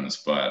put you on the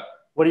spot.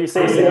 What do you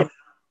say, Sam?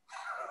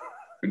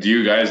 Do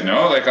you guys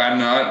know? Like, I'm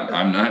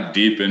not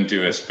deep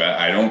into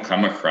asbestos. I don't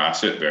come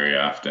across it very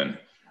often.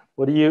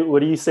 What do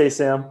you say,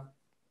 Sam?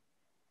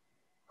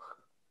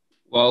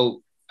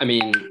 Well, I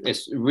mean,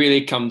 it's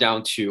really come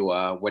down to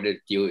whether the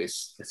deal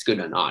is good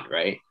or not,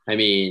 right? I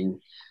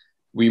mean,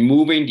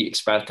 removing the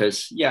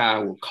asbestos,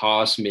 will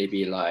cost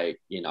maybe like,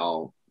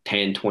 $10,000,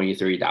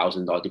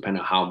 $23,000, depending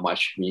on how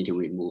much you need to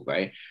remove,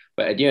 right?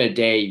 But at the end of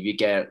the day, if you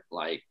get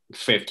like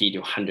 $50,000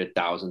 to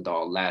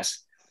 $100,000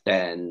 less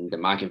than the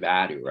market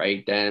value,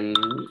 right? Then,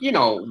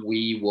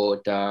 we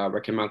would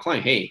recommend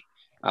client, hey,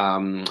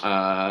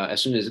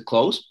 as soon as it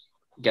closed,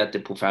 get the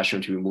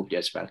professional to remove the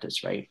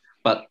asbestos, right?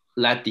 But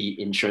let the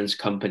insurance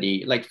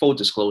company, like full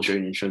disclosure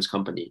in insurance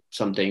company,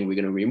 something we're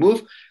going to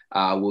remove,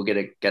 we'll get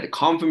a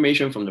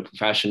confirmation from the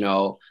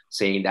professional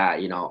saying that,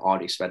 all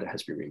the asbestos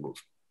has been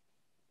removed,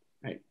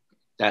 right?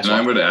 That's and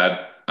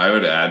I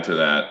would add to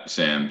that,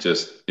 Sam,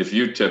 just if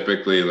you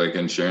typically, like,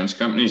 insurance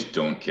companies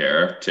don't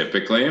care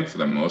typically for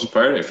the most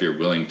part, if you're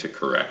willing to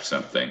correct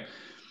something.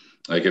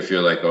 Like if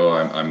you're like, oh,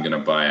 I'm going to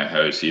buy a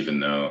house, even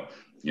though,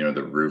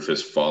 the roof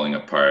is falling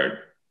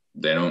apart,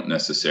 they don't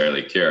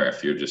necessarily care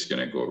if you're just going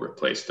to go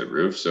replace the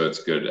roof. So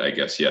it's good, I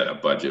guess, a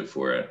budget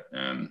for it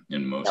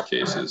in most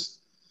cases.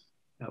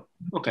 Yep.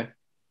 Okay.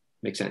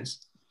 Makes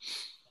sense.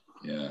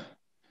 Yeah.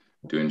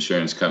 Do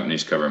insurance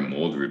companies cover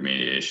mold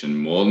remediation?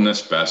 Mold and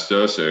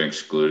asbestos are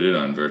excluded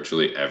on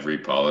virtually every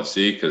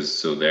policy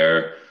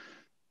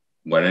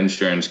what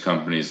insurance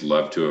companies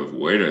love to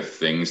avoid are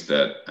things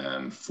that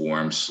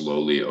form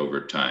slowly over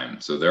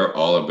time. So they're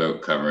all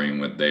about covering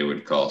what they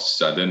would call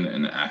sudden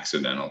and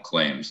accidental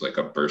claims, like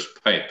a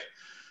burst pipe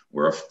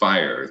or a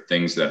fire,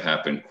 things that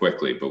happen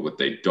quickly. But what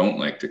they don't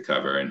like to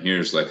cover, and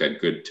here's like a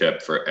good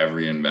tip for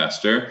every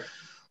investor,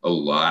 a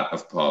lot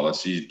of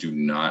policies do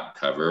not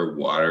cover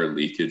water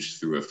leakage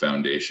through a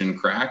foundation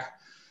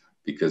crack,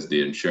 because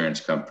the insurance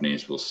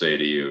companies will say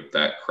to you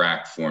that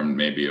crack formed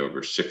maybe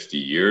over 60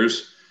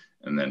 years.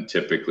 And then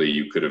typically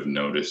you could have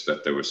noticed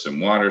that there was some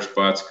water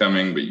spots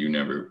coming, but you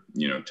never,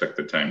 took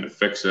the time to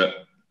fix it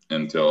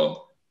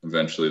until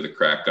eventually the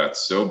crack got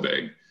so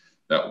big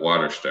that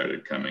water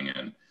started coming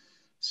in.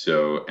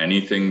 So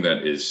anything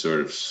that is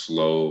sort of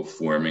slow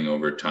forming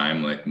over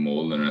time, like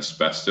mold and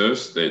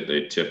asbestos,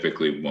 they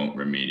typically won't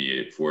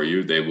remediate for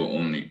you. They will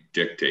only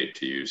dictate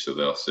to you. So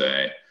they'll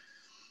say,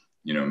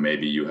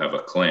 maybe you have a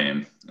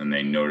claim and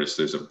they notice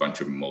there's a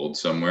bunch of mold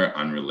somewhere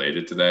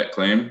unrelated to that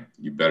claim.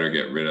 You better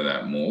get rid of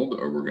that mold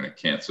or we're going to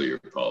cancel your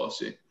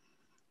policy.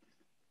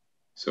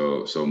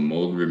 So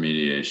mold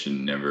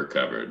remediation never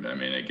covered. I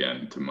mean,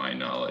 again, to my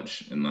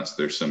knowledge, unless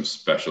there's some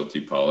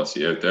specialty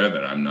policy out there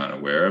that I'm not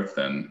aware of,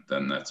 then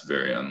that's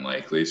very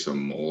unlikely. So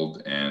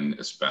mold and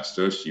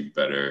asbestos, you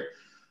better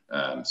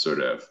sort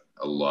of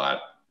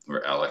allot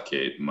or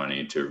allocate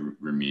money to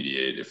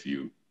remediate if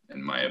you,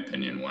 in my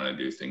opinion, want to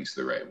do things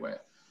the right way.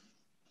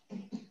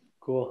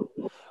 Cool.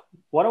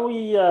 Why don't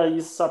we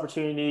use this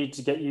opportunity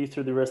to get you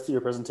through the rest of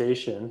your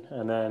presentation,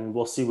 and then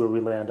we'll see where we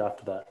land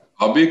after that.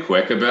 I'll be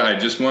quick about it. I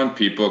just want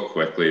people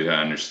quickly to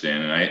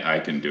understand, and I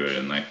can do it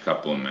in like a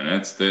couple of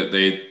minutes,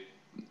 that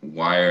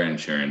why are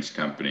insurance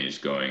companies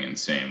going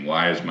insane?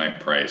 Why is my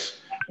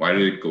price why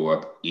did it go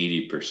up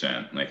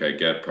 80%? Like I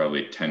get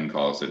probably 10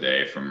 calls a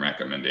day from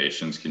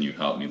recommendations. Can you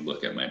help me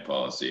look at my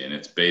policy? And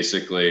it's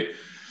basically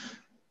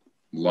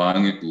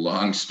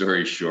long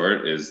story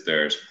short is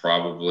there's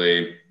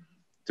probably,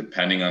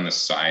 depending on the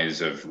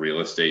size of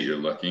real estate you're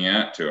looking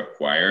at to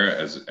acquire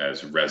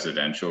as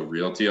residential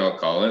realty, I'll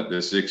call it,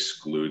 this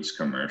excludes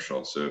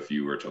commercial. So if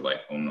you were to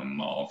like own a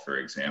mall, for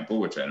example,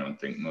 which I don't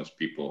think most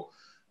people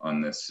on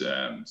this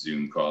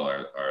Zoom call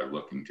are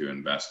looking to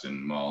invest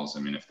in malls. I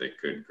mean, if they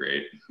could,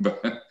 great,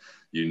 but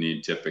you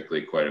need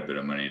typically quite a bit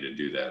of money to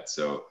do that.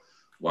 So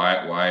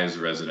why is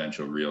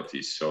residential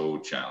realty so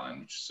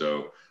challenged?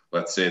 So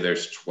let's say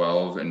there's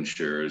 12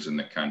 insurers in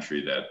the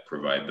country that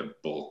provide the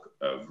bulk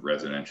of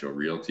residential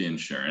realty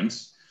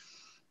insurance.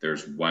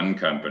 There's one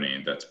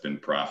company that's been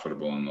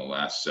profitable in the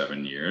last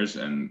 7 years,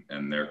 and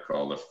they're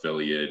called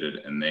Affiliated,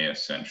 and they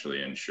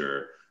essentially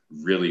insure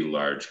really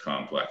large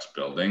complex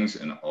buildings,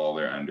 and all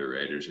their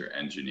underwriters are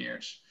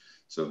engineers.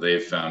 So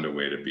they've found a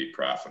way to be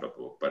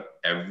profitable. But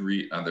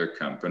every other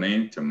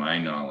company, to my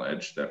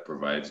knowledge, that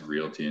provides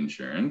realty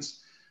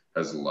insurance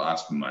has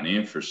lost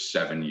money for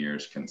 7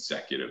 years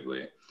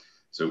consecutively.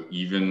 So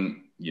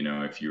even, you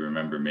know, if you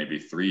remember maybe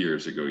 3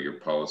 years ago, your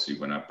policy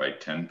went up by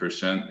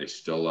 10%, they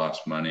still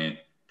lost money,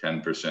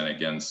 10%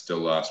 again, still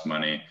lost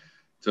money,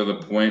 to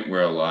the point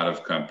where a lot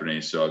of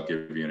companies, so I'll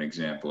give you an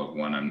example of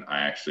one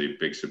I actually a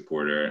big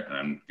supporter, and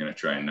I'm going to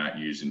try and not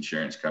use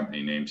insurance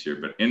company names here,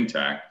 but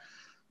Intact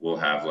will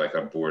have like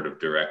a board of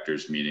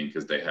directors meeting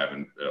because they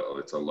haven't,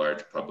 it's a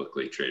large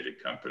publicly traded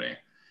company.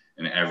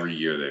 And every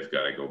year they've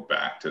got to go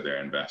back to their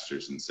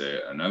investors and say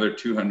another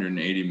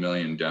 280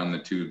 million down the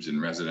tubes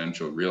in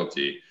residential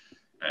realty.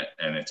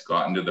 And it's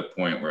gotten to the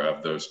point where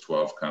of those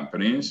 12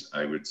 companies,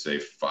 I would say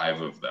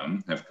 5 of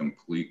them have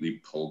completely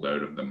pulled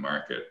out of the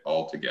market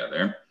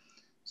altogether.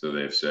 So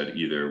they've said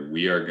either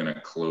we are going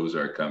to close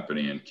our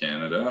company in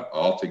Canada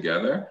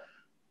altogether,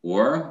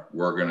 or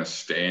we're going to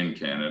stay in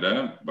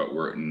Canada, but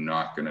we're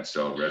not going to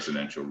sell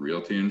residential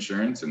realty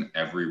insurance. And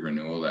every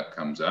renewal that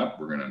comes up,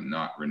 we're going to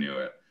not renew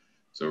it.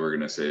 So we're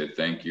going to say,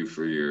 thank you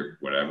for your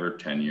whatever,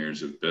 10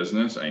 years of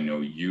business. I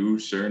know you,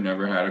 sir,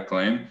 never had a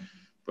claim,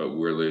 but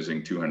we're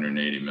losing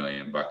 280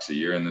 million bucks a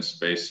year in this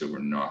space. So we're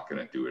not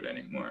going to do it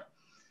anymore.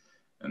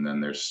 And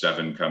then there's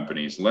 7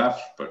 companies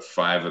left, but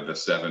 5 of the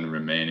 7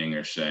 remaining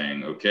are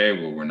saying, okay,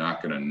 well, we're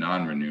not going to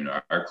non-renew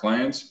our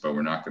clients, but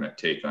we're not going to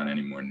take on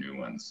any more new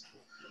ones.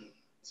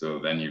 So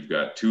then you've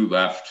got 2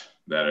 left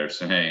that are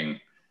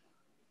saying,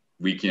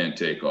 we can't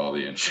take all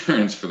the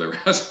insurance for the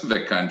rest of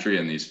the country,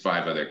 and these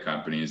 5 other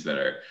companies that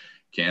are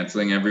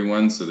canceling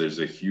everyone. So there's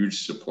a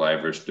huge supply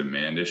versus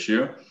demand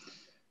issue.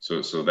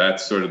 So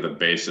that's sort of the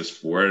basis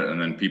for it. And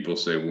then people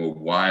say, well,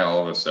 why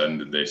all of a sudden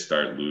did they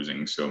start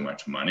losing so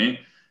much money?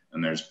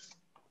 And there's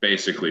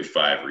basically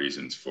 5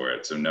 reasons for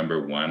it. So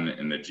number one,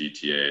 in the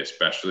GTA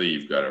especially,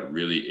 you've got a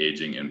really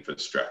aging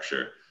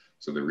infrastructure.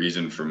 So the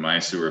reason for my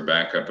sewer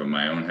backup in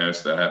my own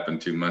house that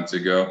happened 2 months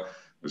ago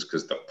was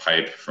because the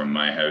pipe from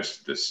my house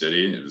to the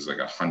city, it was like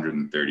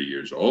 130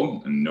 years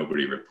old and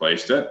nobody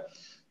replaced it,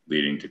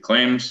 leading to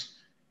claims.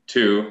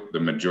 2, the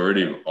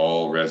majority of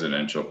all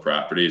residential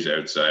properties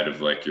outside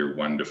of like your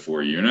 1 to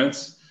 4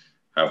 units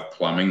have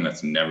plumbing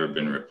that's never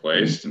been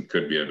replaced and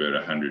could be about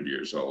 100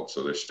 years old.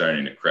 So they're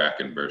starting to crack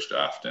and burst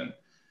often.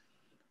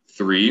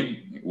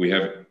 3, we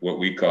have what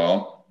we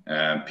call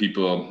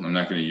people, I'm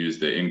not going to use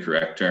the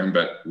incorrect term,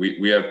 but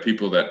we have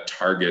people that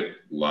target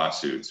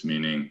lawsuits,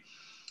 meaning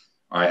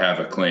I have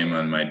a claim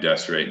on my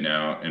desk right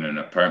now in an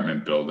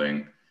apartment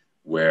building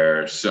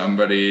where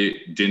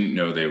somebody didn't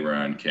know they were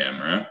on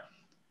camera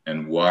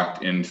and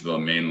walked into the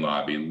main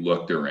lobby,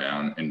 looked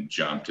around and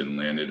jumped and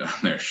landed on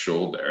their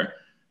shoulder,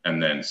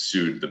 and then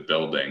sued the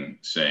building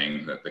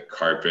saying that the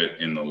carpet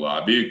in the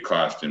lobby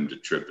caused him to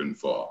trip and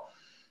fall.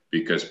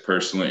 Because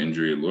personal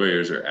injury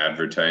lawyers are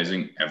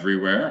advertising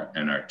everywhere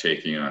and are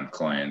taking on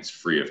clients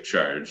free of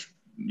charge.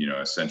 You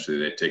know, essentially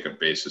they take a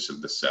basis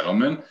of the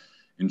settlement.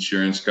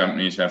 Insurance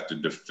companies have to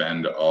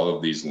defend all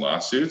of these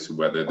lawsuits,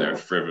 whether they're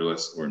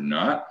frivolous or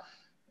not.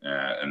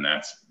 And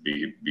that's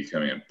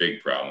becoming a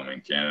big problem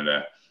in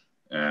Canada.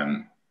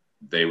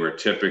 They were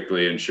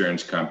typically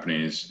insurance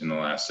companies in the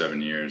last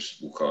 7 years,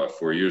 we'll call it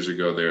 4 years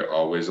ago, they're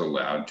always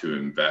allowed to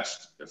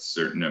invest a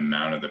certain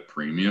amount of the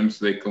premiums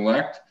they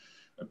collect.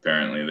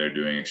 Apparently they're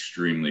doing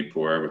extremely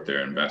poor with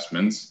their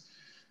investments.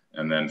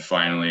 And then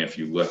finally, if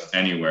you look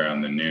anywhere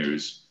on the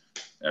news,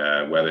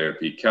 whether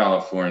it be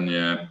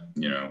California,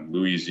 you know,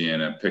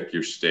 Louisiana, pick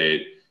your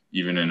state,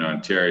 even in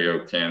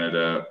Ontario,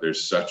 Canada,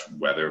 there's such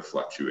weather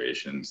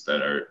fluctuations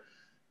that are,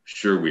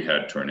 sure, we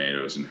had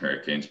tornadoes and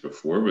hurricanes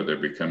before, but they're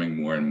becoming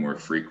more and more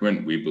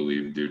frequent, we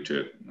believe, due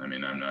to, I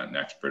mean, I'm not an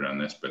expert on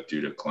this, but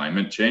due to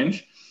climate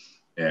change.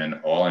 And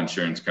all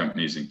insurance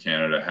companies in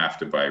Canada have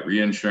to buy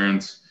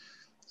reinsurance.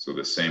 So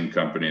the same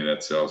company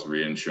that sells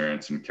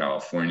reinsurance in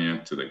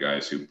California to the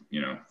guys who,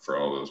 you know, for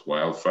all those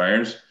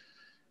wildfires,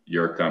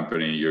 your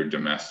company, your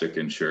domestic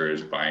insurer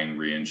is buying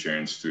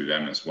reinsurance through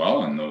them as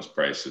well. And those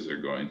prices are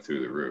going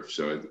through the roof.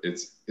 So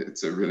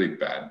it's a really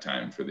bad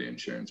time for the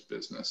insurance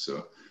business.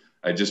 So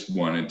I just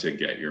wanted to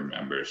get your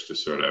members to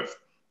sort of,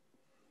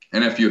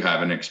 and if you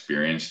haven't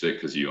experienced it,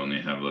 because you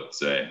only have, let's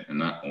say, and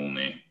not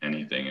only,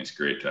 anything is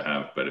great to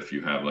have, but if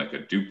you have like a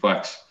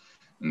duplex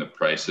and the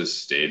prices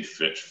stayed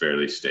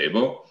fairly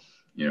stable,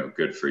 you know,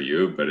 good for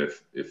you. But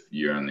if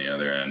you're on the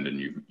other end and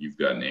you've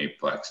got an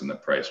eightplex and the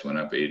price went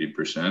up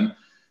 80%,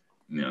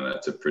 you know,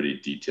 that's a pretty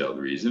detailed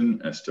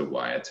reason as to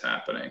why it's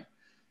happening.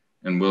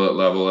 And will it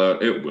level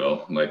out? It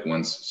will. Like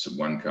once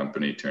one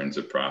company turns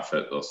a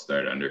profit, they'll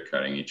start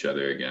undercutting each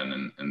other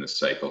again, and the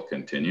cycle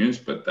continues.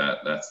 But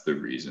that's the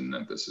reason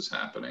that this is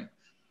happening.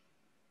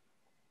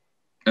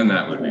 And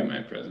that would be my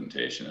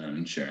presentation on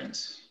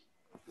insurance.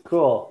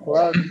 Cool.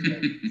 Well,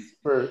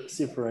 that's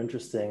super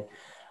interesting.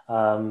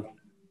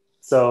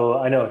 So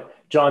I know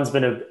John's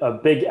been a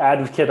big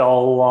advocate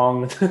all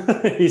along.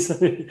 he's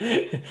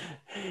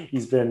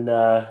been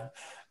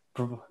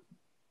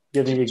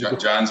giving you.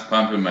 John's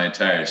pumping my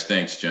tires.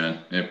 Thanks, John.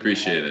 I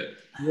appreciate it.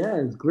 Yeah,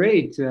 it's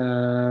great.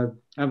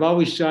 I've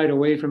always shied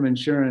away from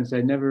insurance.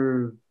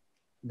 The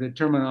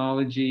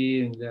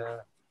terminology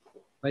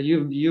but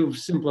you've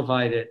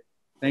simplified it.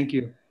 Thank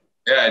you.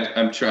 Yeah,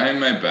 I'm trying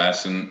my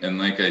best. And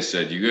like I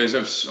said, you guys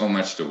have so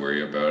much to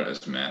worry about,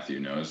 as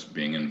Matthew knows,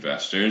 being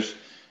investors.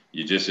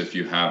 You just, if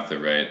you have the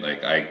right,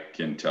 like I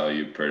can tell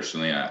you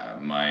personally,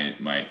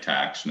 my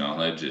tax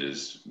knowledge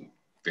is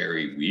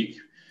very weak,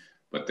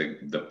 but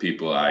the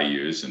people I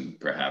use, and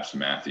perhaps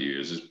Matthew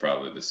uses,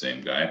 probably the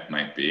same guy,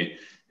 might be,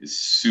 is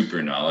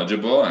super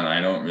knowledgeable. And I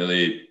don't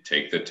really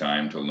take the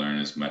time to learn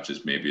as much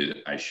as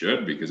maybe I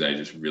should, because I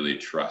just really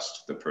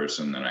trust the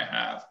person that I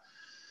have.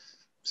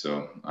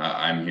 So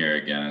I'm here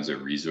again as a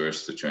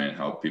resource to try and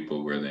help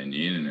people where they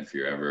need. And if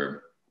you're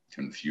ever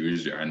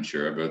confused or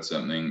unsure about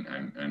something,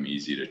 I'm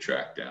easy to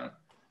track down.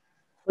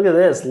 Look at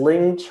this.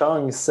 Ling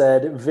Chung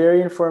said,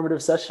 very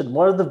informative session.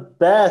 One of the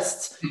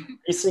best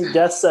recent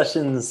guest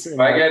sessions. If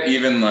I get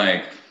even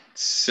like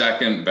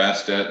ninth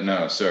best out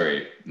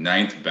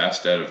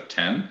of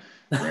 10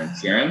 for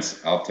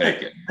insurance, I'll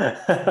take it.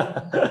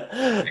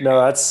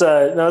 No,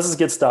 this is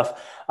good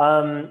stuff.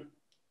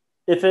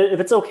 If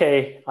it's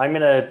okay, I'm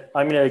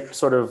gonna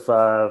sort of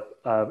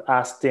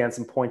ask Dan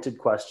some pointed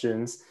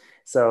questions.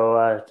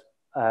 So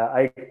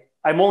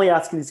I'm only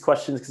asking these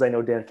questions because I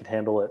know Dan can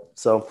handle it.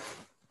 So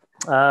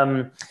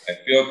I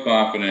feel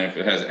confident if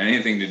it has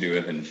anything to do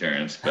with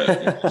insurance, but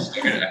if you're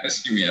still going to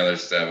ask me other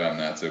stuff, I'm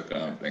not so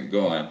confident.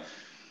 Go on.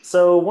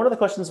 So one of the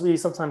questions we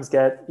sometimes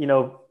get,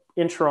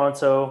 in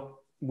Toronto,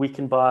 we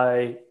can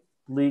buy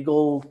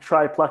legal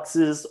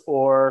triplexes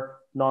or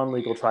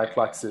non-legal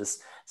triplexes.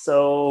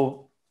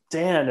 So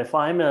Dan, if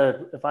I'm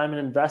an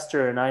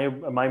investor and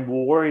I'm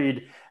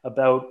worried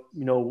about,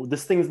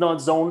 this thing's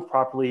not zoned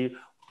properly,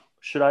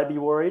 should I be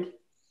worried?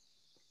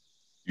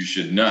 You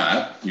should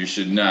not. You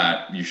should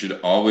not. You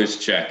should always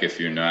check if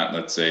you're not,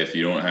 let's say, if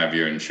you don't have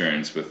your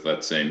insurance with,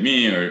 let's say,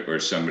 me or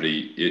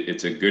somebody.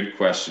 It's a good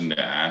question to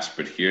ask,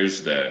 but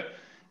here's the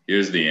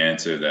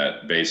answer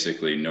that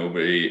basically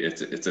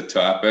it's a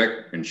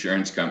topic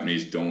insurance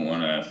companies don't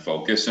want to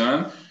focus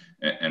on,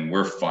 and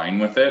we're fine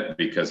with it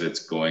because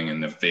it's going in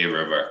the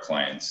favor of our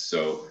clients.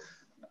 So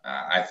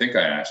I think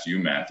I asked you,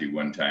 Matthew,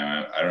 one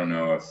time. I don't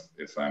know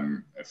if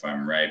I'm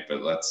right,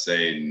 but let's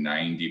say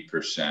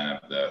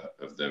 90%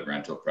 of the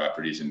rental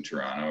properties in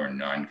Toronto are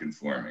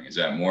non-conforming. Is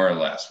that more or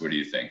less? What do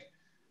you think?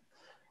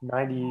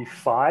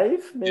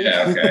 95, maybe?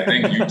 Yeah, okay. I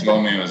think you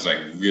told me it was like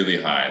really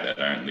high that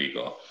aren't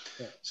legal.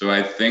 Yeah. So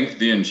I think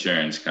the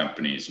insurance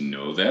companies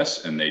know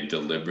this, and they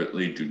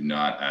deliberately do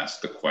not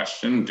ask the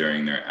question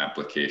during their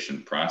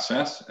application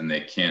process, and they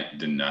can't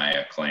deny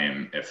a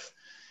claim if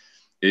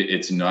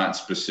it's not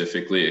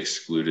specifically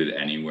excluded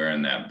anywhere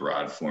in that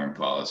broad form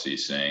policy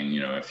saying,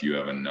 if you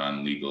have a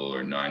non-legal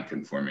or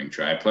non-conforming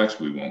triplex,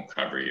 we won't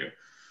cover you.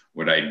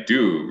 What I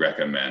do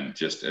recommend,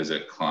 just as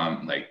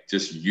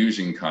just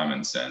using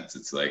common sense,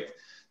 it's like,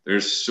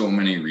 there's so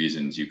many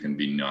reasons you can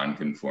be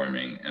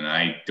non-conforming. And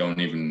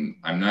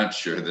I'm not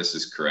sure this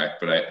is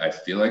correct, but I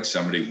feel like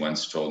somebody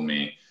once told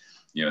me,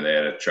 they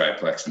had a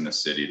triplex in the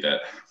city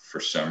that for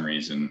some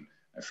reason,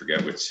 I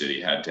forget which city,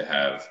 had to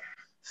have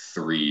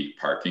 3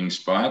 parking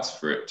spots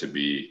for it to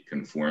be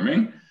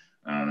conforming.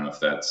 I don't know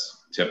if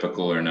that's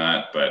typical or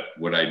not, but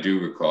what I do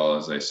recall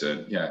is I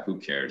said, yeah, who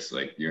cares?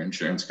 Like, your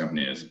insurance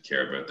company doesn't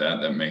care about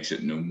that. That makes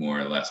it no more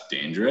or less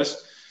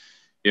dangerous.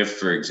 If,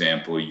 for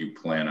example, you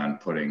plan on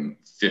putting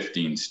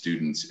 15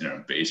 students in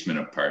a basement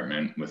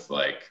apartment with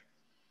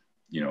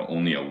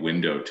only a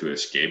window to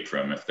escape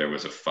from if there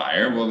was a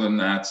fire, well, then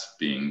that's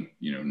being,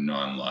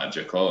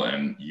 non-logical,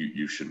 and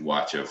you should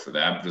watch out for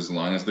that. But as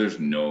long as there's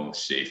no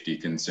safety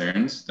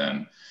concerns,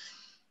 then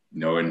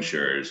no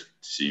insurers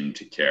seem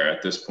to care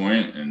at this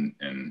point.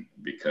 And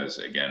because,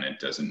 again, it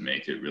doesn't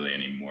make it really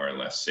any more or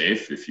less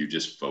safe if you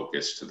just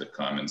focus to the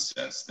common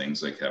sense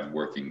things like have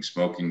working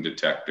smoking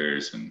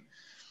detectors and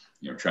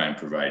try and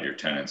provide your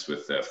tenants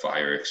with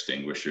fire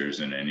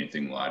extinguishers and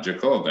anything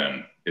logical,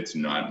 then it's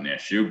not an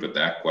issue. But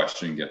that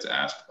question gets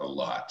asked a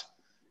lot.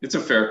 It's a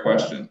fair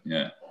question.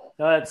 Yeah.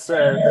 No, I'm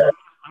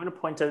going to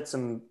point out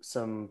some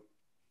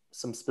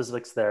some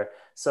specifics there.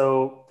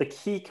 So the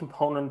key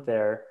component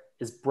there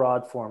is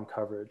broad form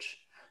coverage.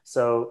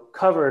 So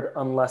covered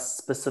unless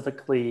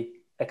specifically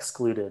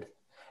excluded.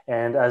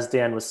 And as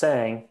Dan was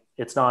saying,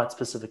 it's not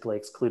specifically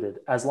excluded.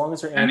 As long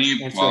as you're any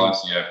answering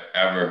policy I've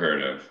ever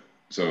heard of.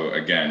 So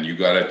again, you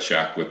got to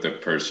check with the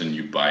person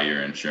you buy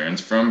your insurance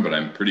from, but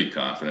I'm pretty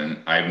confident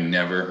I've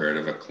never heard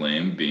of a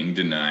claim being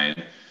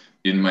denied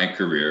in my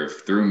career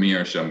through me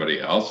or somebody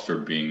else for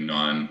being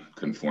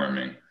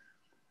non-conforming.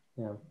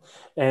 Yeah.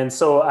 And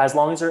so as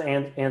long as you're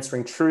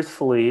answering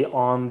truthfully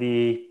on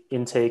the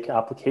intake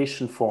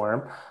application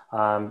form,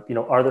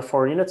 are there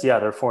 4 units? Yeah,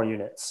 there are 4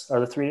 units. Are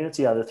there 3 units?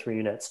 Yeah, there are 3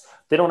 units.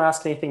 They don't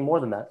ask anything more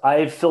than that.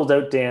 I filled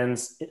out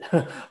Dan's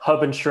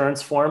hub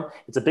insurance form.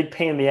 It's a big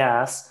pain in the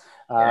ass,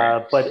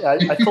 but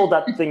I filled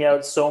that thing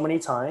out so many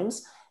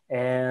times,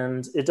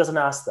 and it doesn't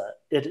ask that.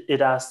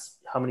 It asks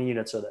how many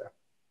units are there.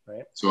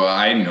 Right. So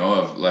I know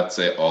of, let's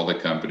say, all the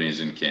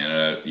companies in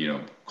Canada,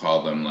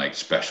 call them like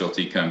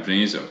specialty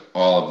companies. Of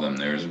all of them,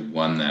 there's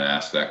one that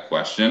asks that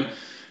question,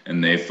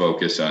 and they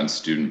focus on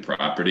student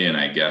property. And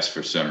I guess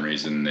for some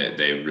reason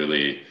they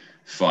really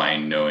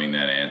find knowing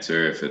that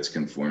answer, if it's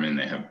conforming,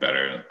 they have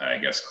better, I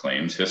guess,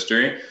 claims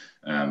history.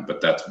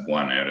 But that's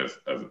one out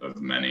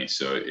of many.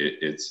 So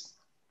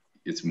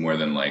it's more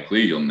than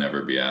likely you'll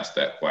never be asked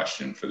that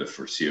question for the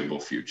foreseeable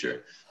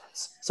future.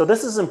 So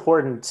this is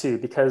important too,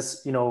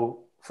 because,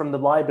 from the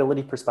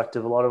liability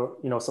perspective, a lot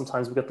of,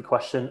 sometimes we get the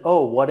question,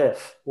 oh, what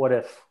if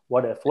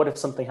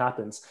something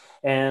happens?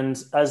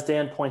 And as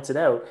Dan pointed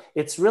out,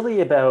 it's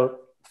really about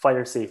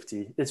fire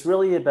safety. It's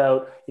really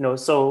about,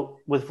 so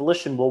with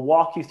Volition, we'll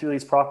walk you through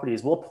these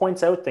properties. We'll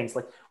point out things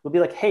like, we'll be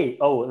like, hey,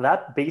 oh,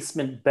 that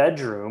basement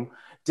bedroom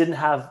didn't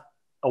have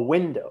a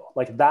window.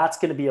 Like that's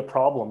going to be a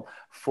problem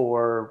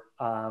for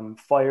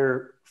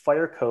fire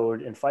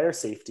code and fire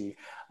safety.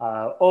 We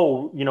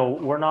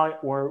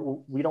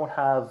don't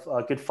have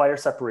good fire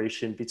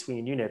separation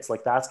between units.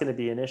 Like that's going to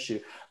be an issue.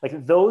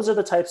 Like those are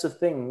the types of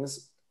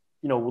things,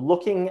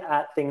 looking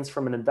at things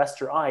from an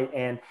investor eye.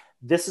 And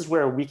this is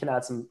where we can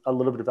add a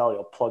little bit of value.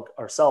 I'll plug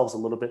ourselves a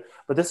little bit,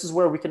 but this is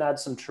where we can add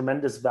some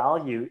tremendous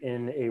value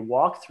in a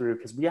walkthrough,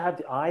 because we have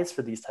the eyes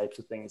for these types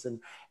of things. And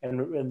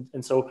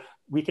so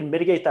we can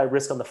mitigate that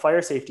risk on the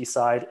fire safety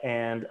side.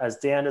 And as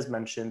Dan has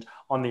mentioned,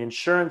 on the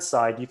insurance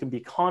side, you can be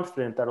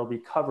confident that it'll be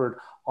covered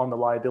on the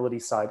liability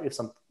side if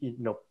something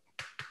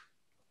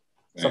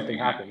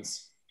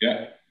happens.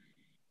 Yeah.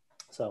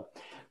 So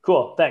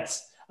cool.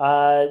 Thanks.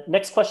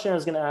 Next question I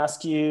was going to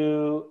ask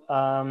you,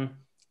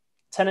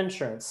 tenant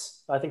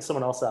insurance. I think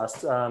someone else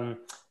asked,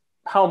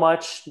 how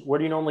much, where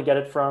do you normally get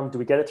it from? Do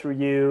we get it through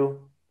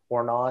you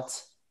or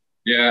not?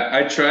 Yeah,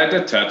 I tried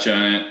to touch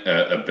on it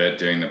a bit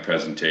during the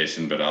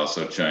presentation, but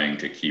also trying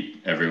to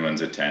keep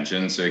everyone's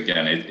attention. So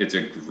again, it's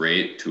a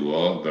great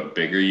tool. The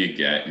bigger you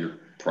get, you're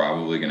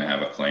probably going to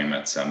have a claim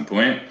at some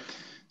point.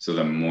 So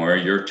the more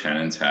your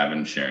tenants have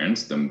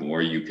insurance, the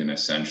more you can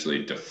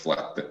essentially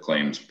deflect the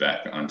claims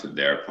back onto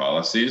their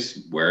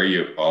policies. Where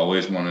you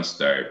always want to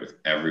start with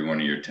every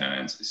one of your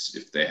tenants is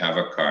if they have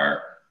a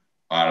car,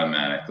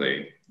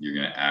 automatically you're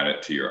going to add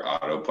it to your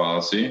auto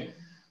policy.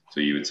 So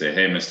you would say,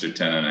 hey, Mr.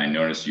 Tenant, I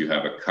noticed you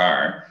have a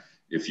car.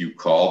 If you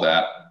call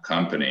that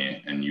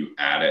company and you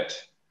add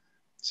it,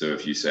 so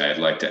if you say, I'd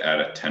like to add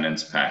a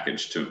tenants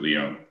package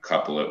to,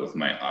 couple it with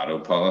my auto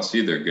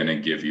policy, they're going to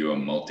give you a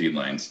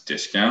multi-lines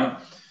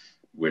discount,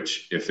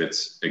 which if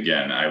it's,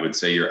 again, I would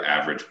say your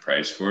average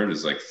price for it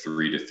is like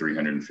 $300 to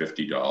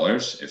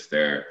 $350. If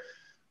they're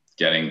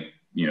getting,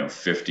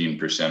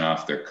 15%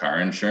 off their car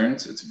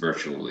insurance, it's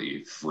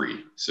virtually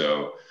free.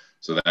 So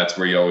that's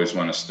where you always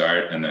want to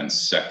start. And then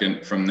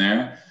second from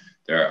there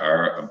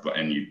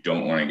and you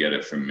don't want to get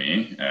it from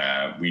me.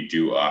 We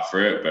do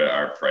offer it, but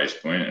our price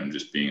point, I'm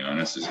just being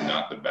honest, is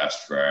not the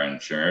best for our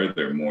insurer.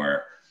 They're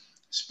more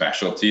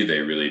specialty. They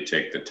really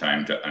take the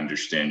time to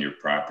understand your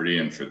property.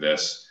 And for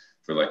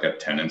like a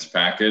tenants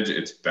package,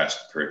 it's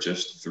best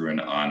purchased through an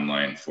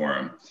online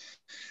forum.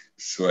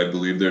 So I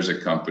believe there's a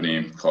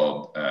company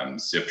called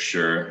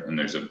Zipsure, and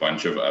there's a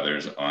bunch of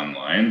others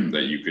online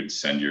that you could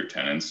send your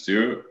tenants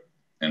to.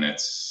 And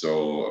it's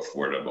so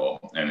affordable,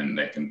 and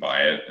they can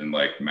buy it. And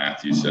like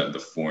Matthew said, the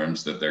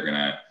forms that they're going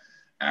to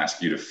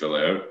ask you to fill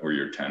out or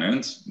your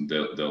tenants,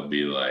 they'll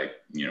be like,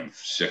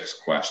 6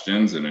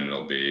 questions, and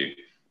it'll be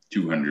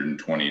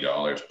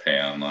 $220 pay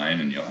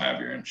online, and you'll have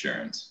your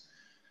insurance.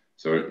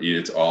 So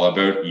it's all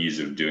about ease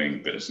of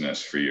doing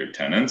business for your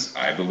tenants.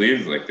 I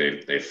believe like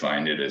they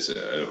find it as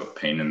a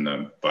pain in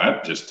the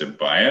butt just to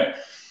buy it,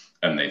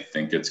 and they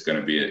think it's going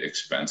to be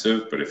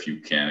expensive. But if you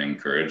can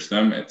encourage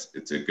them,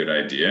 it's a good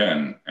idea.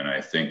 And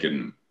I think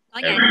in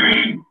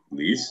every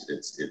lease,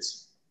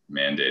 it's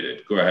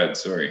mandated. Go ahead.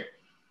 Sorry. Is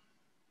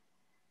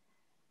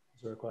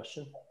there a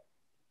question?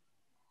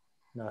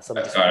 No, I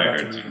thought I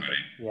heard somebody.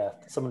 Yeah,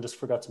 someone just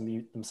forgot to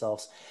mute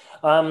themselves.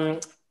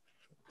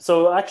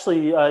 So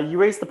actually, you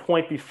raised the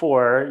point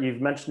before.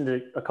 You've mentioned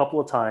it a couple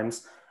of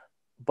times.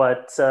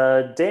 But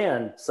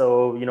Dan,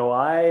 so,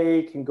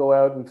 I can go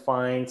out and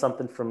find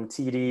something from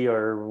TD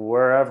or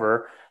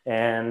wherever,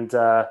 and,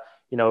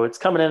 it's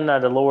coming in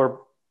at a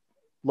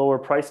lower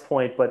price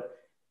point, but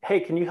hey,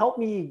 can you help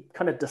me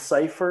kind of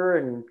decipher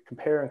and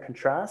compare and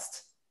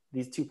contrast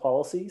these two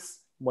policies?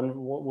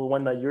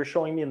 One that you're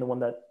showing me and the one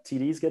that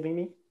TD is giving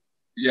me?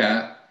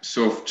 Yeah.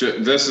 So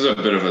this is a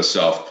bit of a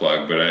self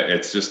plug, but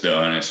it's just the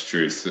honest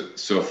truth.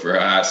 So for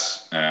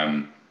us,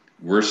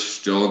 we're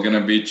still going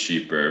to be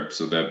cheaper,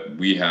 so that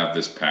we have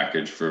this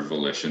package for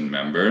Volition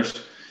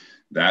members.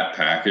 That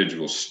package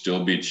will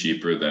still be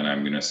cheaper than,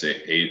 I'm going to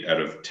say, 8 out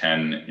of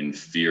 10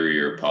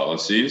 inferior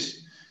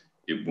policies.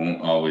 It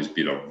won't always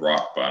be the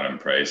rock bottom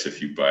price.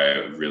 If you buy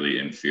a really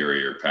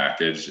inferior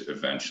package,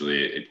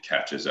 eventually it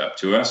catches up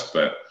to us.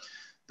 But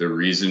the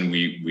reason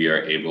we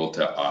are able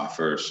to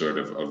offer sort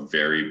of a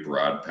very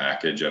broad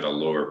package at a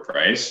lower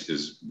price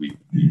is we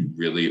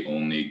really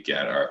only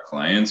get our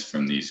clients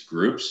from these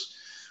groups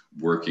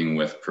working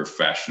with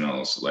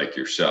professionals like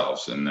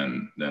yourselves. And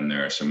then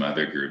there are some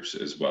other groups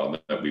as well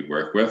that we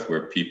work with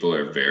where people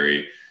are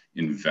very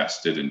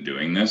invested in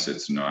doing this.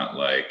 It's not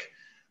like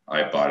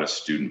I bought a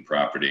student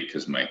property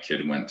because my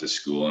kid went to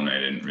school and I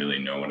didn't really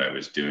know what I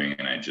was doing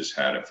and I just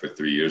had it for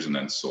 3 years and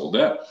then sold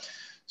it.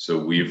 So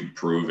we've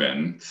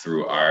proven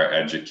through our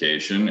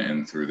education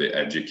and through the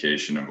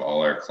education of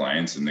all our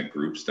clients and the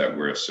groups that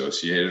we're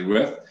associated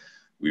with,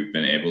 we've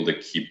been able to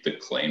keep the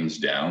claims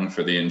down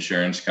for the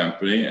insurance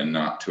company and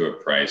not to a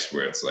price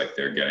where it's like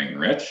they're getting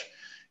rich.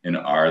 In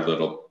our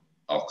little,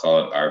 I'll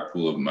call it our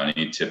pool of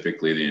money,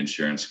 typically the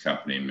insurance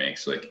company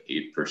makes like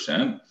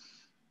 8%.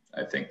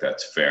 I think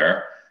that's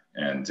fair.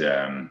 And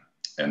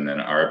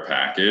then our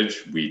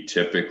package, we've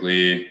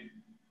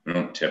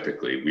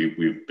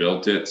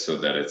built it so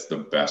that it's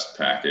the best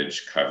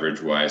package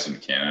coverage wise in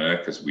Canada,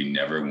 because we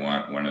never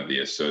want one of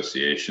the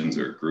associations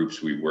or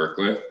groups we work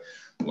with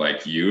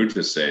like you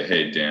to say,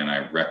 hey, Dan,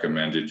 I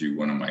recommended you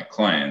one of my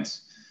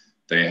clients.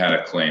 They had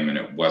a claim and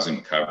it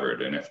wasn't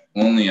covered. And if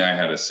only I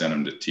had to send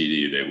them to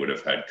TD, they would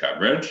have had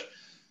coverage.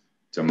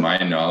 To my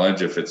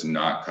knowledge, if it's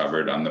not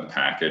covered on the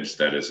package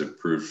that is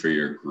approved for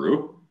your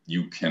group,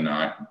 you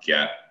cannot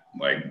get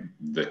like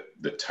the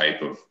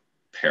type of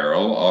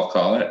peril, I'll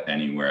call it,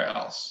 anywhere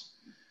else.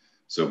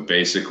 So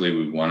basically,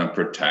 we want to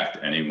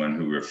protect anyone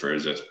who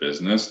refers us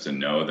business to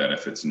know that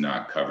if it's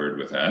not covered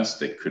with us,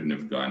 they couldn't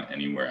have gone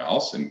anywhere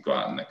else and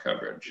gotten the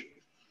coverage.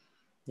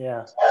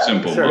 Yeah.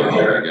 Simple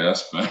model, I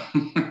guess, but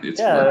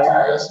it's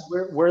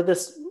where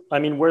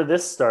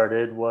this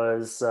started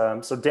was,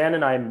 so Dan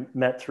and I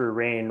met through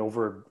Rain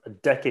over a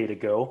decade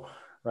ago,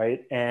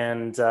 right?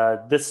 And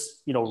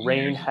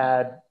Rain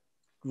had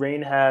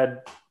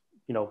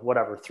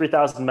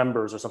 3,000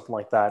 members or something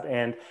like that.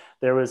 And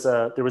there was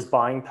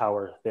buying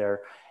power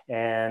there.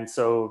 And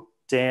so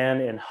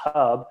Dan and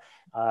Hub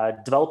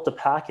developed a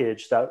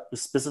package that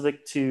was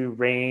specific to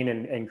Rain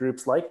and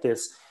groups like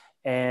this.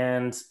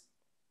 And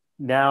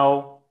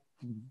now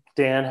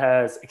Dan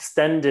has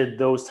extended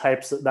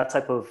that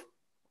type of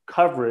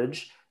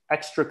coverage,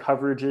 extra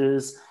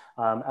coverages,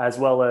 as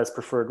well as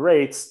preferred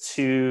rates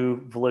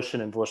to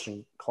Volition and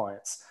Volition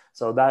clients.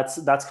 So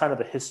that's kind of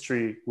the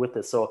history with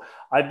this. So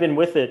I've been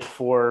with it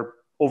for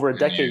over a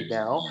decade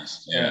now,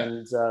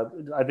 and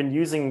I've been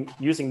using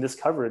this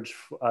coverage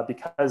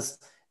because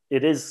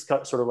it is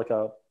sort of like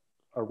a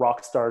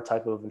rock star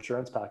type of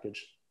insurance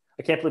package.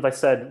 I can't believe I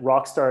said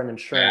rock star and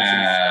insurance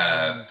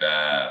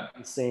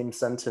in the same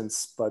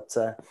sentence, but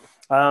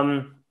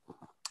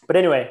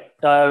anyway,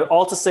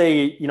 all to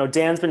say,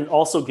 Dan's been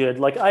also good.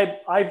 Like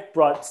I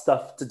brought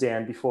stuff to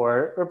Dan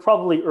before, or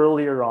probably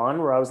earlier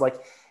on, where I was like,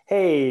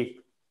 hey,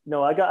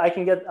 I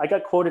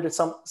got quoted at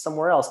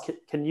somewhere else.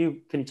 Can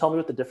you tell me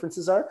what the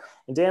differences are?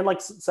 And Dan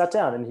sat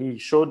down and he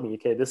showed me,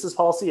 okay, this is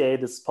policy A,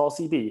 this is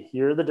policy B.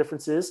 Here are the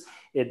differences.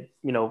 It's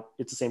the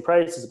same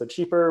price, it's a bit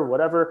cheaper,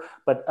 whatever.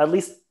 But at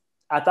least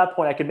at that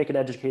point, I could make an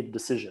educated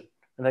decision.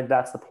 I think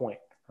that's the point,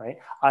 right?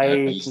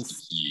 I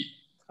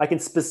can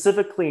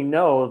specifically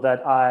know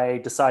that I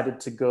decided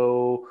to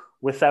go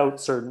without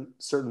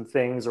certain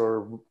things,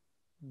 or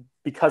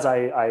because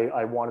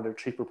I wanted a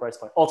cheaper price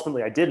point.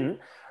 Ultimately, I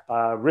didn't.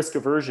 Risk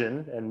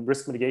aversion and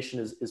risk mitigation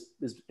is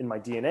in my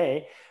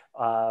DNA.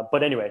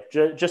 But anyway,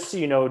 just so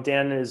you know,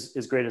 Dan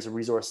is great as a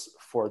resource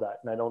for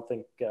that. And I don't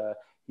think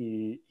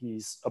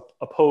he's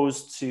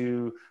opposed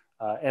to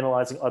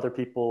analyzing other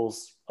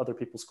people's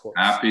quotes.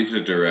 Happy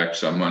to direct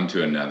someone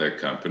to another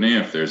company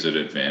if there's an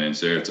advantage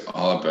there. It's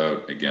all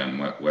about, again,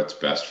 what's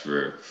best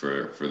for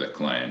the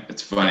client.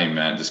 It's funny,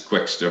 man, just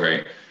quick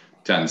story.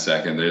 10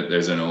 seconds.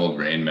 There's an old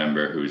Rain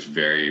member who's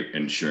very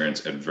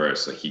insurance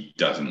adverse. Like, he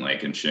doesn't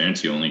like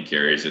insurance. He only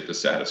carries it to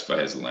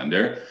satisfy his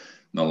lender.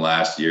 In the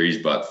last year, he's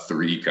bought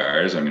 3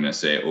 cars. I'm going to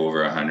say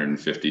over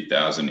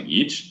 150,000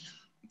 each.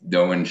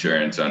 No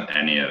insurance on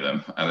any of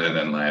them other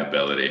than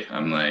liability.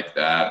 I'm like,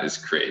 that is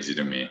crazy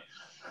to me.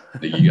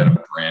 Like, you got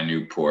a brand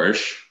new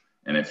Porsche,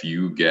 and if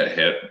you get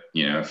hit,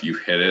 if you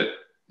hit it,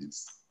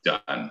 it's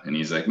done. And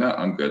he's like, no,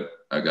 I'm good.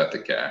 I got the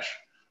cash.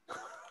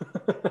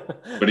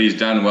 But he's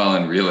done well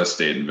in real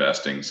estate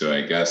investing, so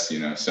I guess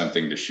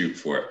something to shoot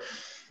for.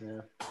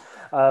 Yeah.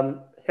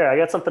 Here, I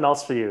got something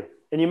else for you,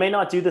 and you may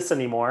not do this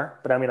anymore,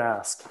 but I'm going to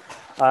ask.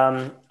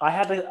 I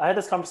had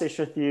this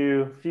conversation with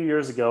you a few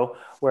years ago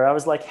where I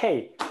was like,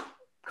 hey,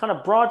 kind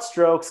of broad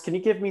strokes, can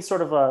you give me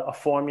sort of a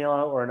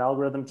formula or an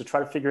algorithm to try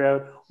to figure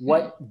out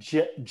what,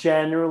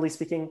 generally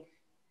speaking,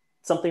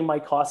 something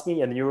might cost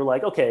me? And you were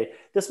like, okay,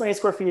 this many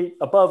square feet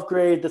above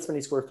grade, this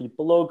many square feet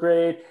below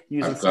grade.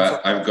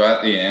 I've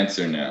got the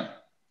answer now,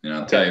 and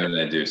I'll tell you what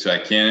I do. So I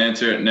can't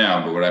answer it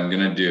now, but what I'm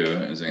going to do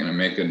is I'm going to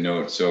make a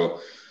note. So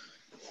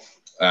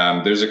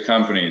there's a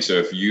company. So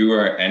if you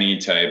are any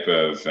type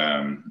of,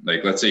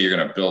 like, let's say you're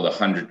going to build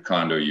 100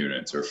 condo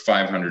units or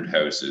 500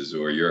 houses,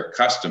 or you're a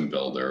custom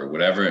builder or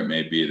whatever it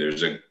may be,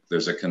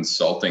 there's a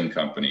consulting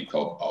company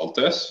called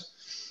Altus,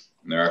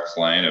 and they're a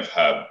client of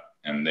Hub,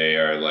 and they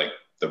are like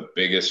the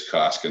biggest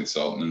cost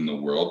consultant in the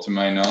world, to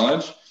my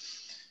knowledge.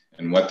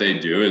 And what they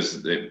do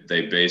is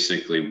they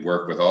basically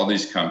work with all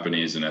these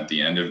companies, and at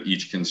the end of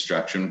each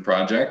construction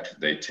project,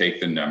 they take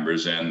the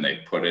numbers in, they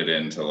put it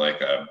into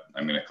like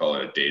I'm going to call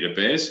it a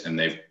database, and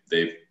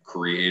they've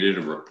created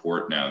a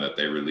report now that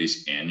they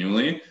release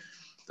annually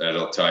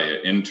that'll tell you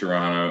in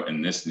Toronto,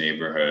 in this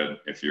neighborhood,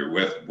 if you're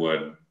with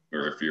wood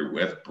or if you're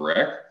with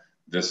brick,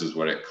 this is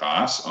what it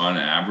costs on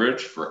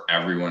average for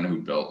everyone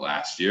who built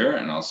last year.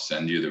 And I'll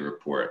send you the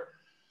report.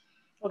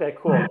 Okay,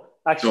 cool.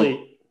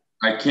 Actually,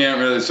 I can't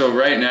really. So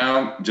right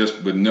now,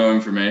 just with no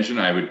information,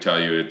 I would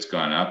tell you it's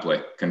gone up.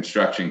 Like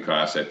construction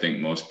costs, I think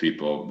most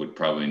people would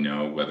probably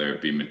know, whether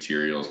it be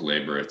materials,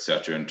 labor, et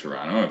cetera, in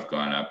Toronto, have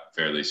gone up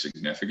fairly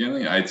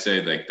significantly. I'd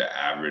say like the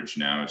average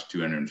now is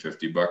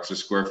 $250 a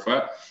square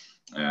foot.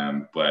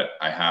 But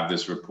I have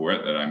this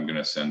report that I'm going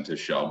to send to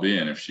Shelby,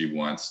 and if she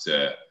wants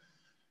to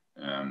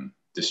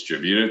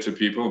distribute it to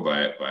people,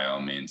 by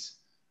all means.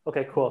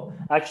 Okay, cool.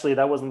 Actually,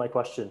 that wasn't my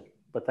question.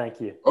 But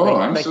thank you. Oh,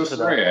 I'm so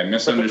sorry. I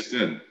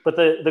misunderstood. But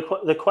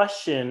the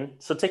question,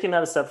 so taking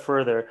that a step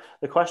further,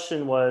 the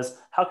question was,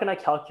 how can I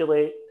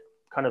calculate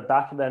kind of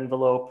back of the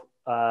envelope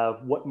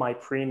what my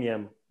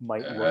premium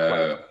might look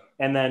like?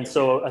 And then,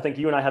 so I think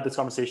you and I had this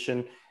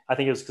conversation. I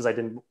think it was because I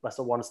didn't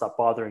want to stop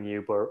bothering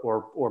you,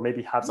 or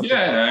maybe have something.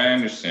 Yeah, I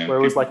understand. Where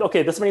it was like,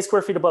 okay, this many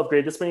square feet above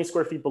grade, this many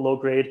square feet below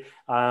grade.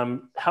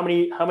 How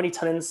many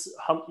tenants,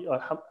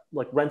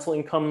 like rental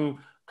income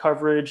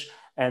coverage,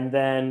 and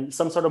then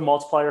some sort of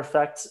multiplier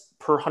effect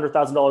per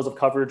 $100,000 of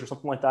coverage or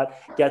something like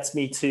that gets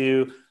me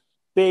to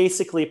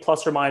basically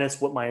plus or minus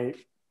what my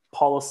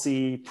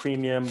policy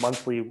premium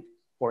monthly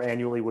or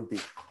annually would be.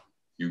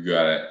 You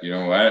got it. You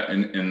know what?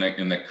 In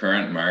the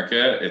current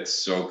market, it's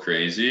so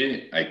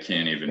crazy. I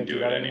can't even do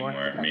it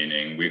anymore. Yeah.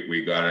 Meaning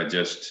we gotta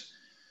just,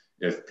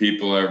 if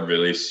people are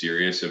really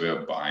serious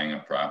about buying a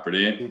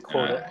property,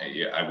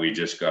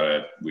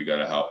 we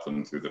gotta help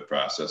them through the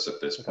process at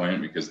this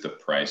point, because the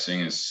pricing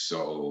is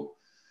so,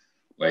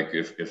 like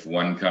if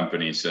one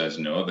company says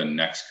no, the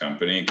next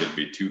company could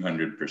be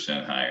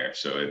 200% higher.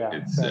 So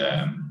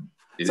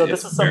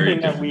this is something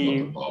that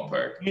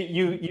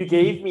you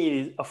gave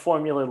me a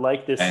formula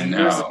like this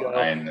years ago.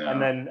 I know.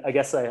 And then I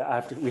guess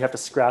we have to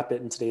scrap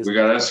it in today's. We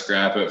gotta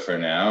scrap it for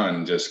now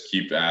and just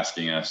keep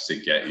asking us to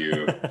get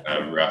you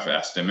rough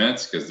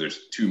estimates, because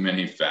there's too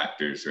many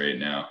factors right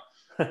now.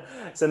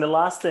 So the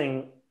last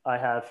thing I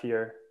have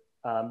here,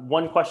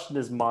 one question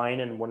is mine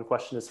and one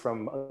question is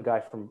from a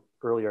guy from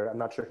earlier. I'm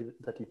not sure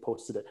that he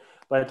posted it,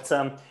 but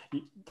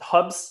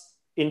Hub's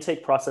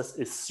intake process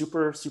is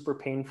super, super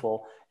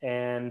painful.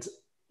 And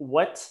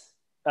what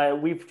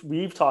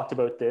we've talked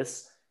about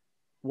this,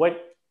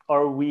 what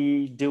are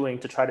we doing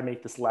to try to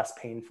make this less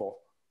painful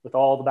with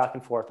all the back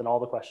and forth and all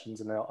the questions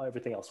and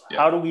everything else? Yeah.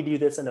 How do we do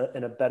this in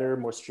a better,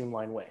 more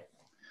streamlined way?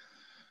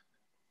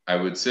 I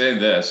would say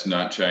this,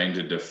 not trying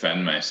to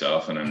defend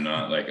myself, and I'm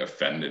not like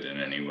offended in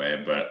any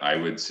way, but I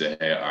would say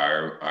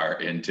our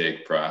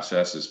intake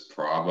process is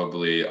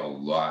probably a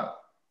lot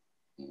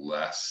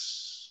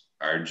less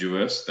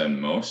arduous than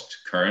most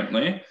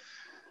currently.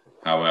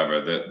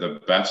 However,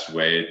 the best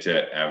way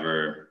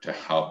to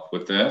help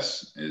with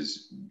this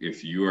is,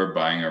 if you are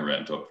buying a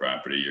rental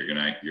property, you're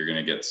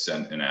gonna get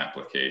sent an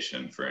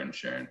application for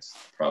insurance.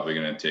 Probably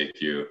gonna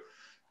take you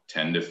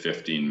 10 to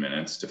 15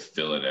 minutes to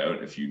fill it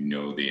out if you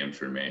know the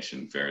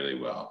information fairly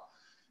well.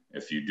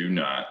 If you do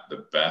not,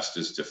 the best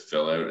is to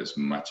fill out as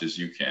much as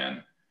you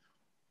can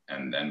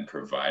and then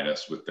provide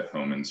us with the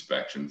home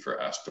inspection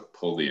for us to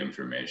pull the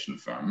information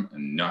from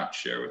and not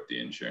share with the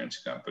insurance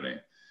company.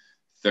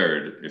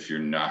 Third, if you're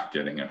not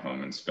getting a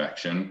home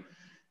inspection,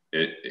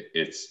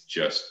 it's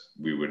just,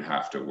 we would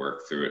have to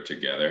work through it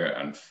together.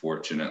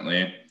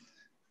 Unfortunately,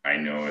 I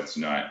know it's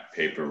not,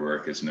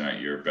 paperwork is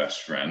not your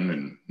best friend,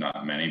 and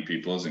not many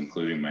people's,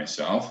 including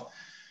myself.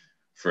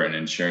 For an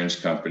insurance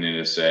company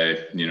to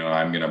say, you know,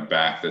 I'm going to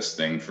back this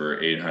thing for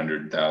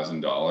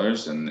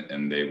 $800,000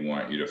 and they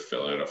want you to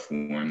fill out a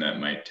form that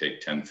might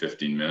take 10,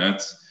 15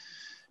 minutes.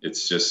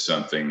 It's just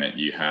something that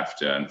you have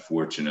to,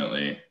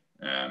 unfortunately,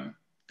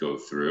 go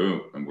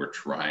through, and we're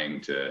trying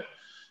to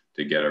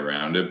get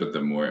around it. But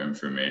the more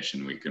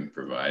information we can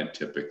provide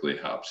typically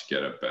helps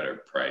get a better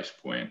price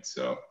point.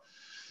 So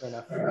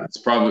it's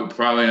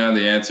probably not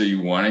the answer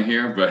you want to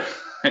hear, but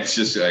it's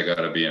just, I got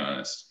to be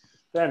honest.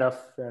 Fair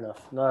enough. Fair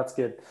enough. No, that's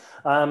good.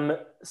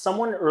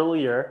 Someone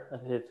earlier,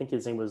 I think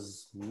his name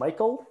was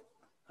Michael.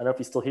 I don't know if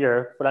he's still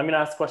here, but I'm going to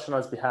ask a question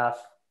on his behalf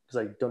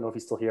because I don't know if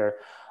he's still here.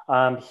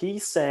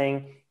 He's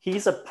saying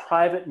he's a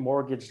private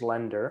mortgage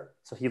lender.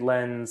 So he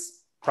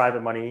lends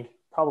private money,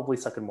 probably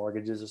second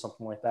mortgages or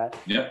something like that.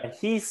 Yeah. And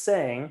he's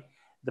saying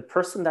the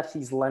person that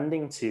he's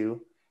lending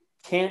to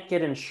can't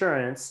get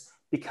insurance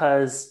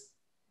because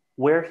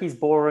where he's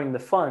borrowing the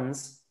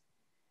funds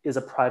is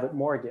a private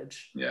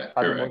mortgage. Yeah,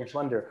 private correct. mortgage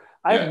lender.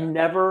 I've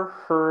never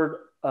heard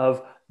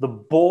of the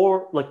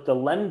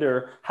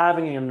lender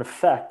having an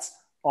effect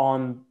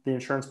on the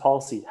insurance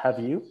policy. Have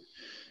you?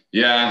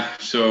 Yeah,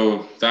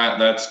 so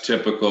that's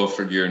typical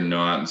for your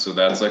non. So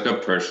that's like a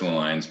personal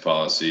lines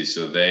policy.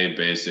 So they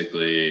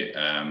basically,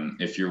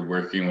 if you're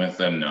working with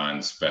a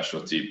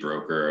non-specialty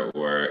broker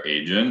or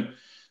agent,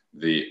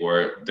 they're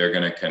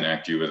going to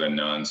connect you with a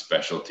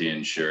non-specialty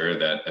insurer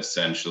that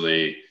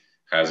essentially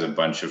has a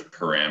bunch of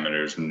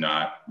parameters,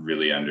 not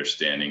really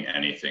understanding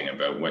anything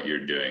about what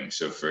you're doing.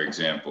 So for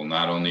example,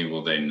 not only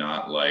will they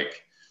not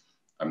like,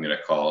 I'm going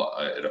to call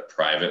it a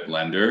private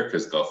lender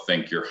because they'll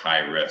think you're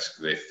high risk.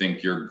 They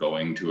think you're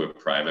going to a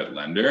private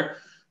lender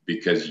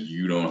because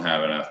you don't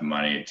have enough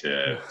money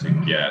to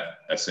get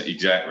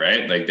exact,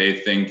 right? Like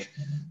they think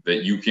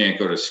that you can't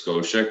go to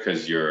Scotia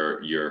because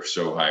you're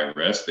so high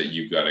risk that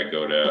you've got to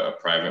go to a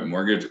private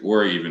mortgage,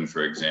 or even,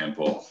 for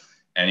example,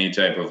 any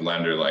type of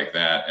lender like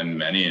that. And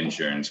many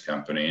insurance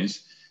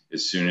companies,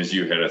 as soon as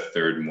you hit a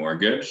third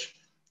mortgage,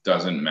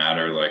 doesn't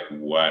matter like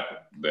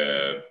what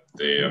the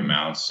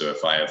amounts. So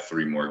if I have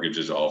 3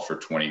 mortgages all for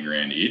 20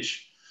 grand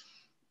each,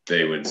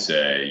 they would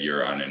say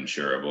you're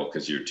uninsurable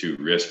because you're too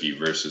risky,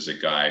 versus a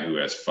guy who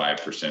has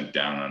 5%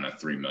 down on a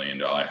 $3 million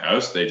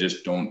house. They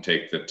just don't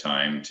take the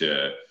time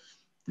to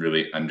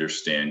really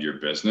understand your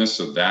business.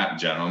 So that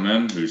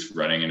gentleman who's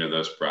running into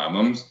those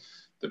problems,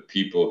 the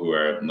people who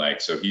are like,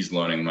 so he's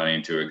loaning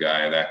money to a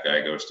guy, that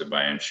guy goes to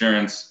buy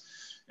insurance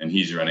and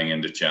he's running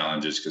into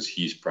challenges because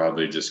he's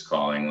probably just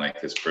calling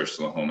like his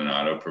personal home and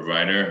auto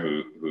provider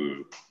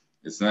who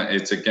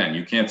it's again,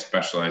 you can't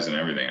specialize in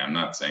everything. I'm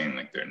not saying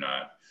like they're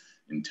not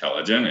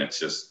intelligent.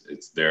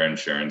 It's their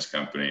insurance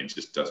company. It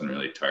just doesn't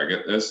really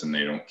target this and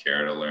they don't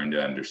care to learn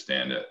to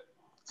understand it.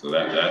 So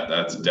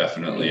that's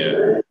definitely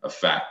a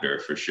factor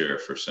for sure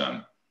for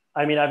some.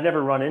 I mean, I've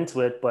never run into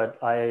it, but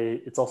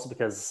it's also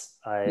because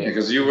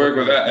because you work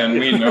with that, and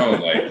we know,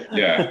 like,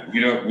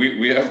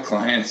 we have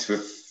clients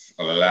with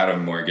a lot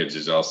of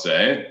mortgages, I'll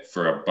say,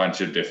 for a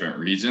bunch of different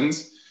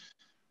reasons,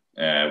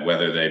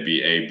 whether they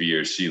be A, B,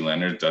 or C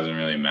lenders, doesn't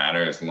really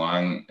matter as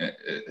long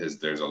as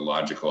there's a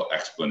logical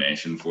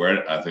explanation for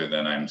it, other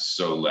than I'm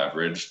so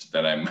leveraged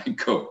that I might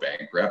go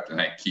bankrupt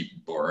and I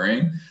keep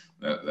borrowing,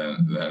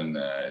 then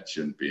it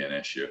shouldn't be an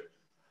issue.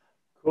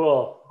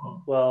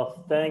 Cool.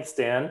 Well, thanks,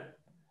 Dan.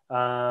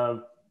 Is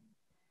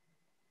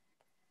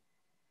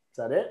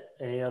that it?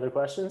 Any other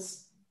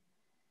questions?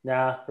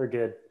 Nah, we're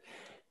good.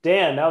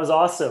 Dan, that was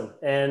awesome.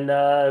 And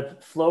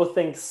Flo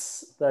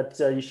thinks that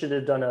you should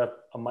have done a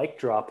mic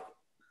drop.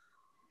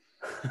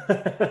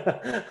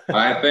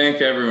 I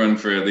thank everyone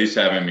for at least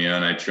having me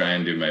on. I try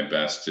and do my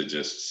best to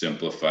just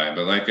simplify.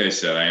 But like I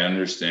said, I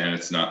understand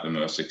it's not the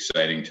most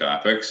exciting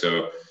topic.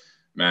 So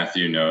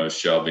Matthew knows,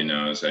 Shelby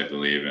knows, I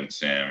believe, and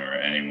Sam or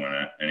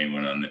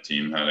anyone on the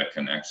team how to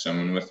connect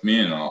someone with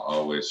me, and I'll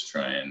always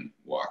try and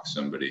walk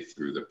somebody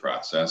through the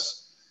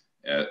process,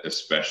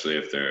 especially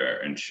if there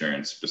are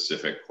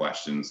insurance-specific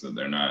questions that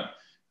they're not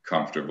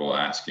comfortable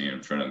asking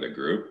in front of the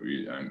group.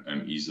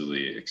 I'm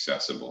easily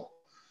accessible.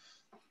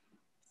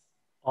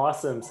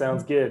 Awesome,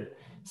 sounds good.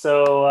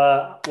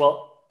 So,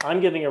 well, I'm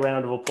giving a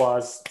round of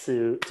applause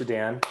to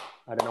Dan.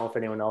 I don't know if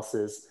anyone else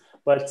is,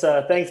 but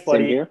thanks,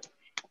 buddy. Same here.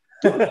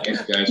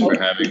 Thanks, guys, for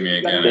having me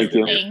again. Thank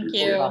you. Thank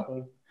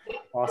you.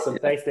 Awesome.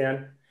 Thanks,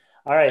 Dan.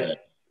 All right.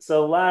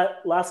 So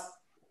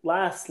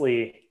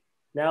lastly,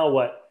 now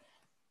what?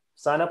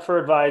 Sign up for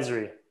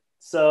advisory.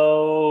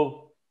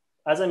 So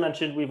as I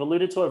mentioned, we've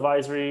alluded to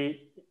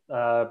advisory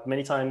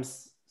many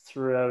times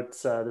throughout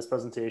this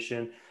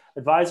presentation.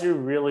 Advisory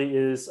really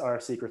is our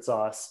secret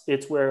sauce.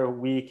 It's where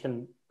we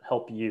can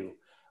help you.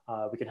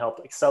 We can help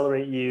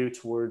accelerate you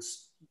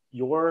towards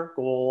your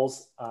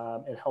goals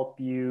and help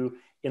you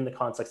in the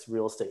context of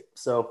real estate.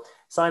 So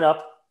sign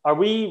up. What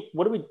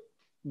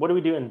are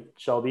we doing,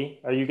 Shelby?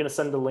 Are you going to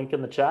send the link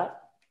in the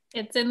chat?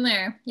 It's in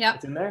there. Yeah.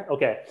 It's in there?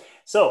 Okay.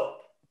 So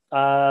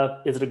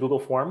is it a Google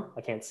form?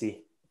 I can't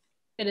see.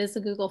 It is a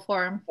Google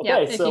form. Okay, yeah,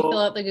 if you fill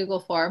out the Google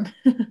form.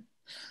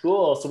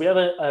 Cool. So we have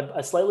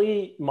a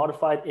slightly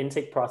modified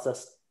intake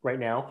process right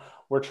now.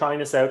 We're trying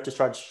this out to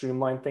try to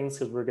streamline things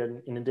because we're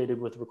getting inundated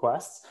with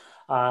requests.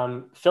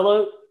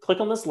 Click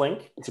on this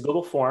link. It's a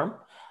Google form.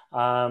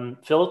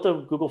 Fill out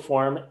the Google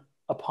form,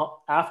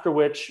 after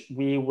which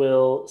we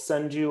will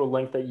send you a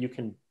link that you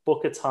can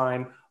book a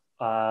time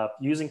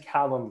using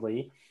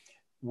Calendly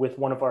with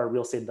one of our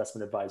real estate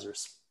investment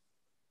advisors.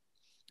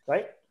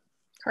 Right?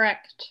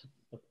 Correct.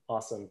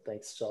 Awesome.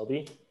 Thanks,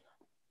 Shelby.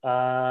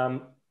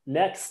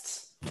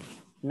 Next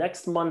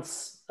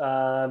month's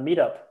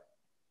meetup.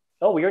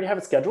 Oh, we already have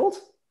it scheduled?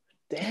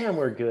 Damn,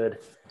 we're good.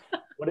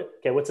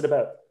 What's it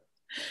about?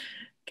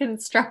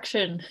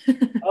 Construction.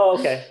 Oh,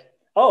 okay.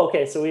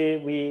 So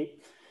we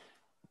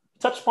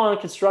touched upon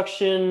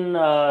construction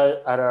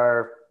at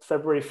our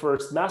February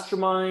 1st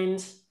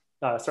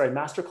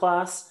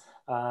masterclass.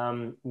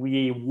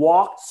 We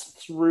walked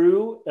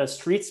through a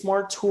Street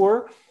Smart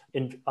tour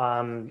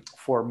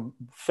for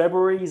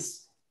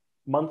February's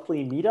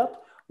monthly meetup.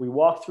 We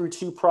walked through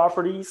 2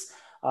 properties.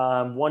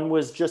 One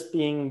was just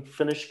being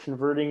finished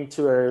converting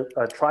to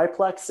a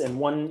triplex, and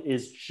one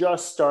is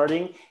just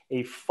starting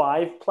a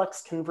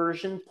 5-plex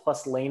conversion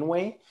plus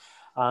laneway.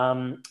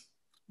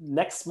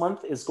 Next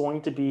month is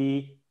going to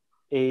be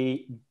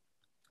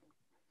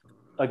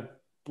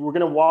we're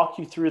going to walk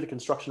you through the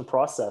construction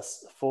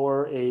process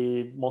for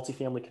a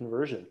multifamily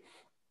conversion.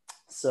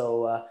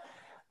 So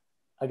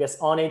I guess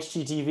on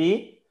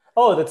HGTV,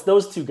 oh, that's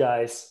those 2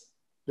 guys.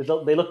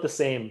 They look the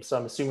same, so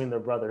I'm assuming they're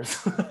brothers.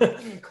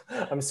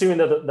 I'm assuming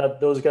that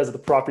those guys are the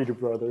property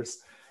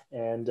brothers.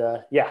 And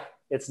yeah,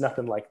 it's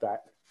nothing like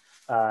that.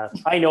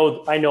 I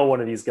know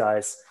one of these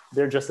guys.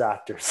 They're just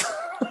actors.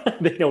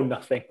 They know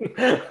nothing.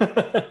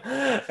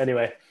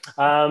 Anyway,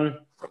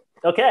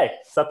 okay,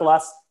 is that the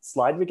last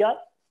slide we got?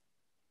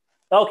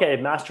 Okay,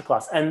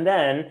 masterclass. And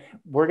then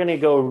we're going to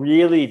go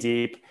really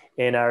deep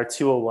in our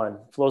 201.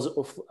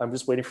 I'm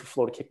just waiting for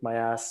Flo to kick my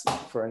ass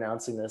for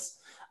announcing this.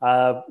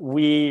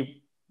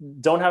 We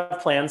don't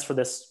have plans for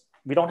this.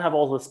 We don't have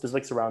all the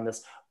specifics around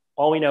this.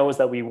 All we know is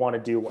that we want to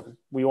do one.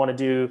 We want to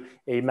do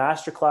a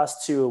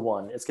masterclass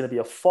 201. It's going to be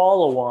a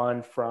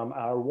follow-on from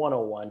our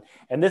 101.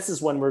 And this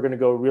is when we're going to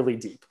go really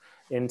deep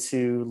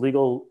into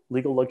legal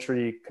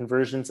luxury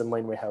conversions and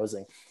laneway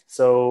housing.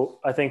 So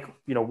I think,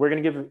 we're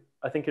going to give,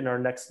 I think in our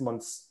next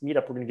month's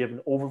meetup, we're going to give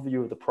an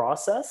overview of the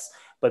process,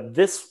 but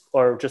this,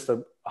 or just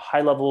a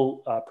high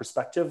level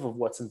perspective of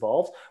what's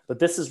involved. But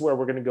this is where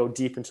we're going to go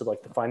deep into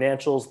like the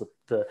financials,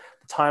 the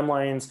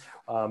timelines,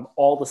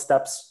 all the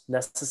steps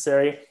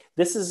necessary.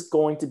 This is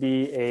going to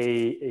be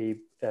a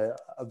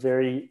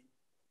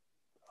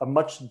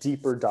much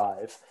deeper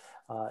dive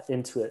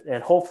into it.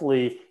 And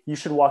hopefully you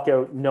should walk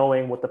out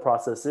knowing what the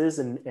process is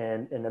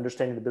and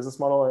understanding the business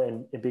model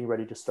and being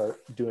ready to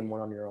start doing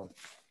one on your own.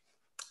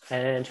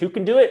 And who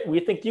can do it? We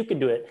think you can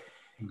do it.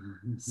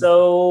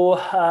 So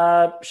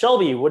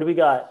Shelby, what do we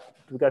got?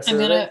 I'm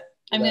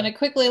gonna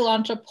quickly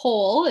launch a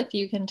poll. If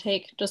you can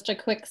take just a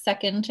quick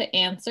second to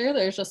answer.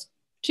 There's just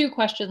 2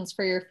 questions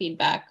for your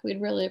feedback.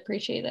 We'd really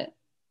appreciate it.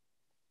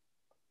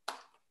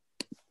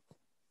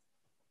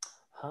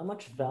 How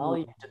much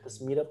value did this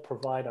meetup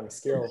provide on a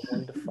scale of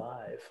 1 to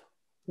 5?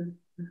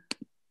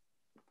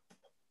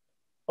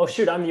 Oh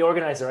shoot, I'm the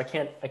organizer. I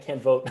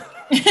can't vote.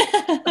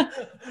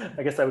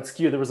 I guess I would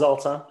skew the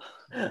results, huh?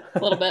 A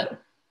little bit.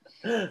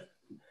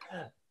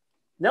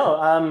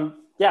 No,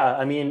 yeah,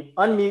 I mean,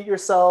 unmute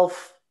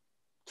yourself,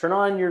 turn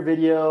on your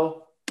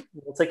video.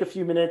 We'll take a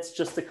few minutes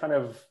just to kind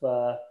of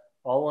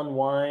all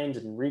unwind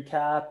and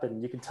recap,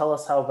 and you can tell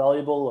us how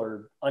valuable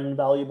or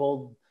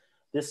unvaluable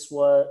this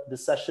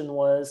session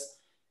was.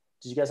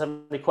 Did you guys have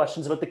any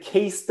questions about the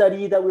case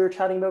study that we were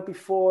chatting about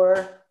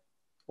before,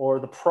 or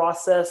the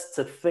process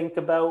to think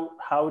about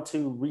how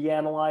to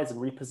reanalyze and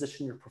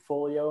reposition your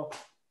portfolio?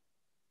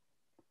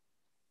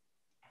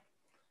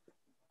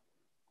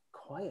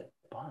 Quiet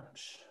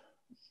bunch.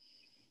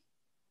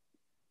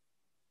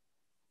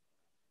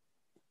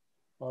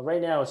 Well,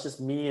 right now it's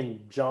just me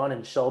and John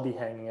and Shelby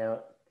hanging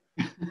out.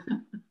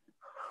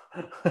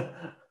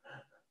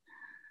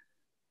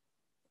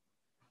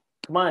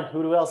 Come on,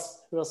 who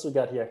else we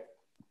got here?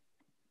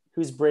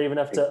 Who's brave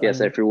enough to? I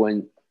guess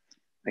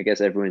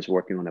everyone's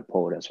working on a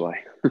poll. That's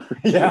why.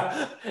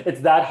 Yeah,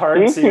 it's that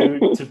hard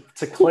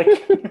to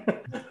click.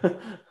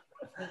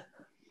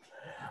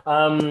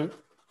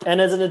 And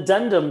as an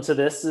addendum to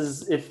this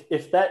is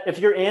if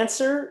your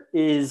answer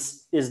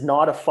is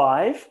not a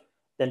 5,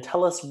 then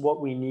tell us what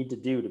we need to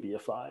do to be a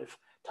 5.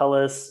 Tell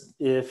us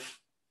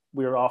if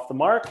we're off the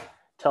mark.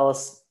 Tell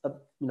us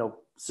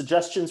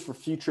suggestions for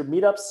future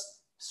meetups,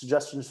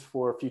 suggestions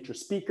for future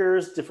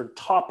speakers, different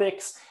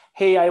topics.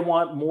 Hey, I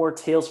want more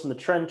tales from the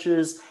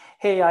trenches.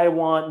 Hey, I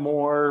want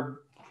more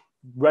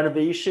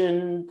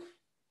renovation.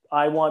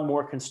 I want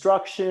more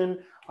construction.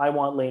 I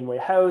want laneway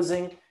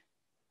housing.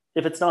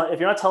 If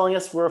you're not telling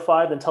us we're a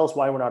 5, then tell us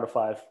why we're not a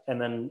 5,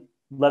 and then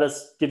let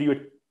us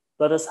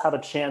have a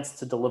chance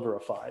to deliver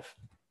a 5.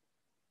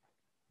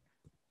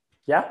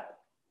 Yeah.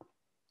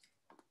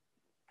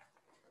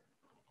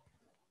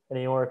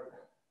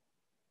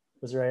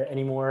 Was there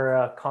any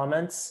more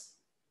comments?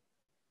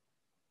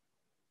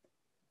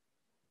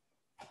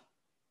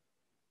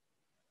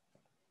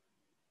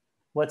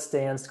 What's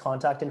Dan's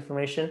contact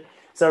information?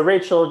 So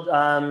Rachel,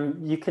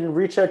 you can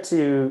reach out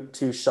to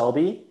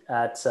Shelby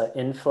at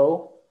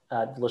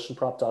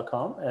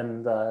info@volitionprop.com,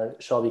 and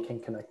Shelby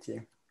can connect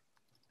you.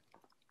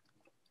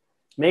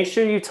 Make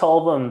sure you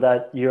tell them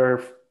that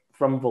you're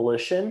from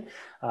Volition.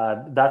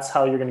 That's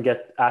how you're going to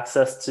get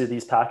access to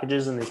these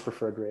packages and these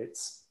preferred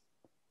rates.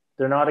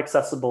 They're not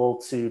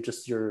accessible to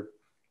just your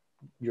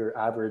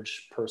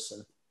average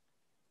person.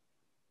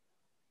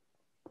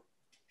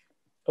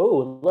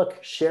 Oh,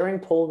 look, sharing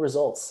poll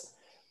results.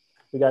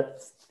 We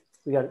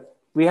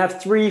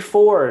have 3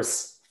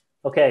 4s.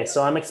 Okay,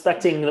 so I'm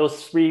expecting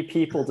those 3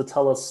 people to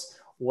tell us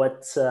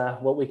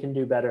what we can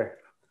do better.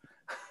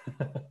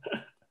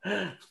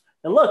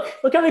 And look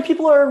how many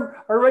people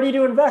are ready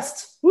to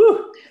invest.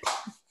 Woo!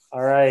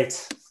 All right,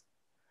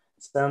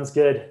 sounds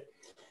good.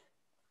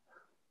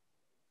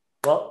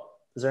 Well,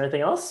 is there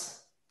anything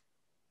else?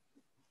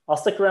 I'll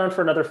stick around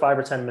for another 5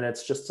 or 10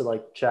 minutes just to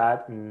like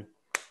chat and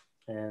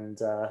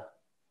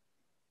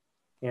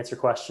answer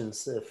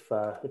questions if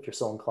you're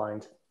so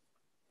inclined.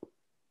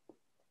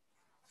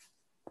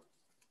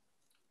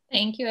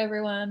 Thank you,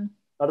 everyone.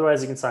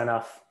 Otherwise, you can sign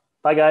off.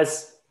 Bye,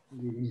 guys.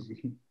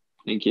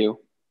 Thank you.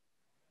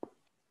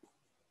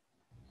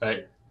 All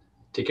right.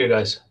 Take care,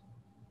 guys.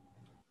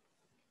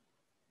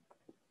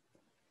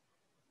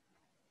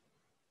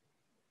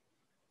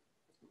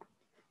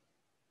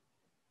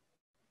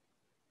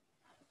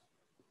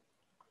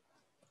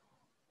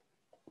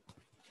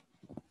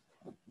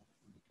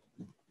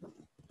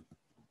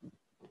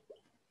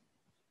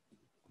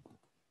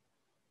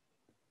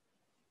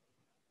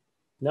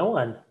 No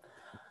one.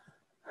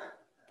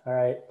 All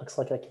right. Looks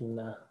like I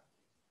can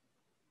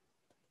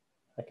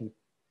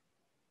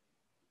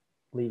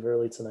leave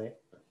early tonight.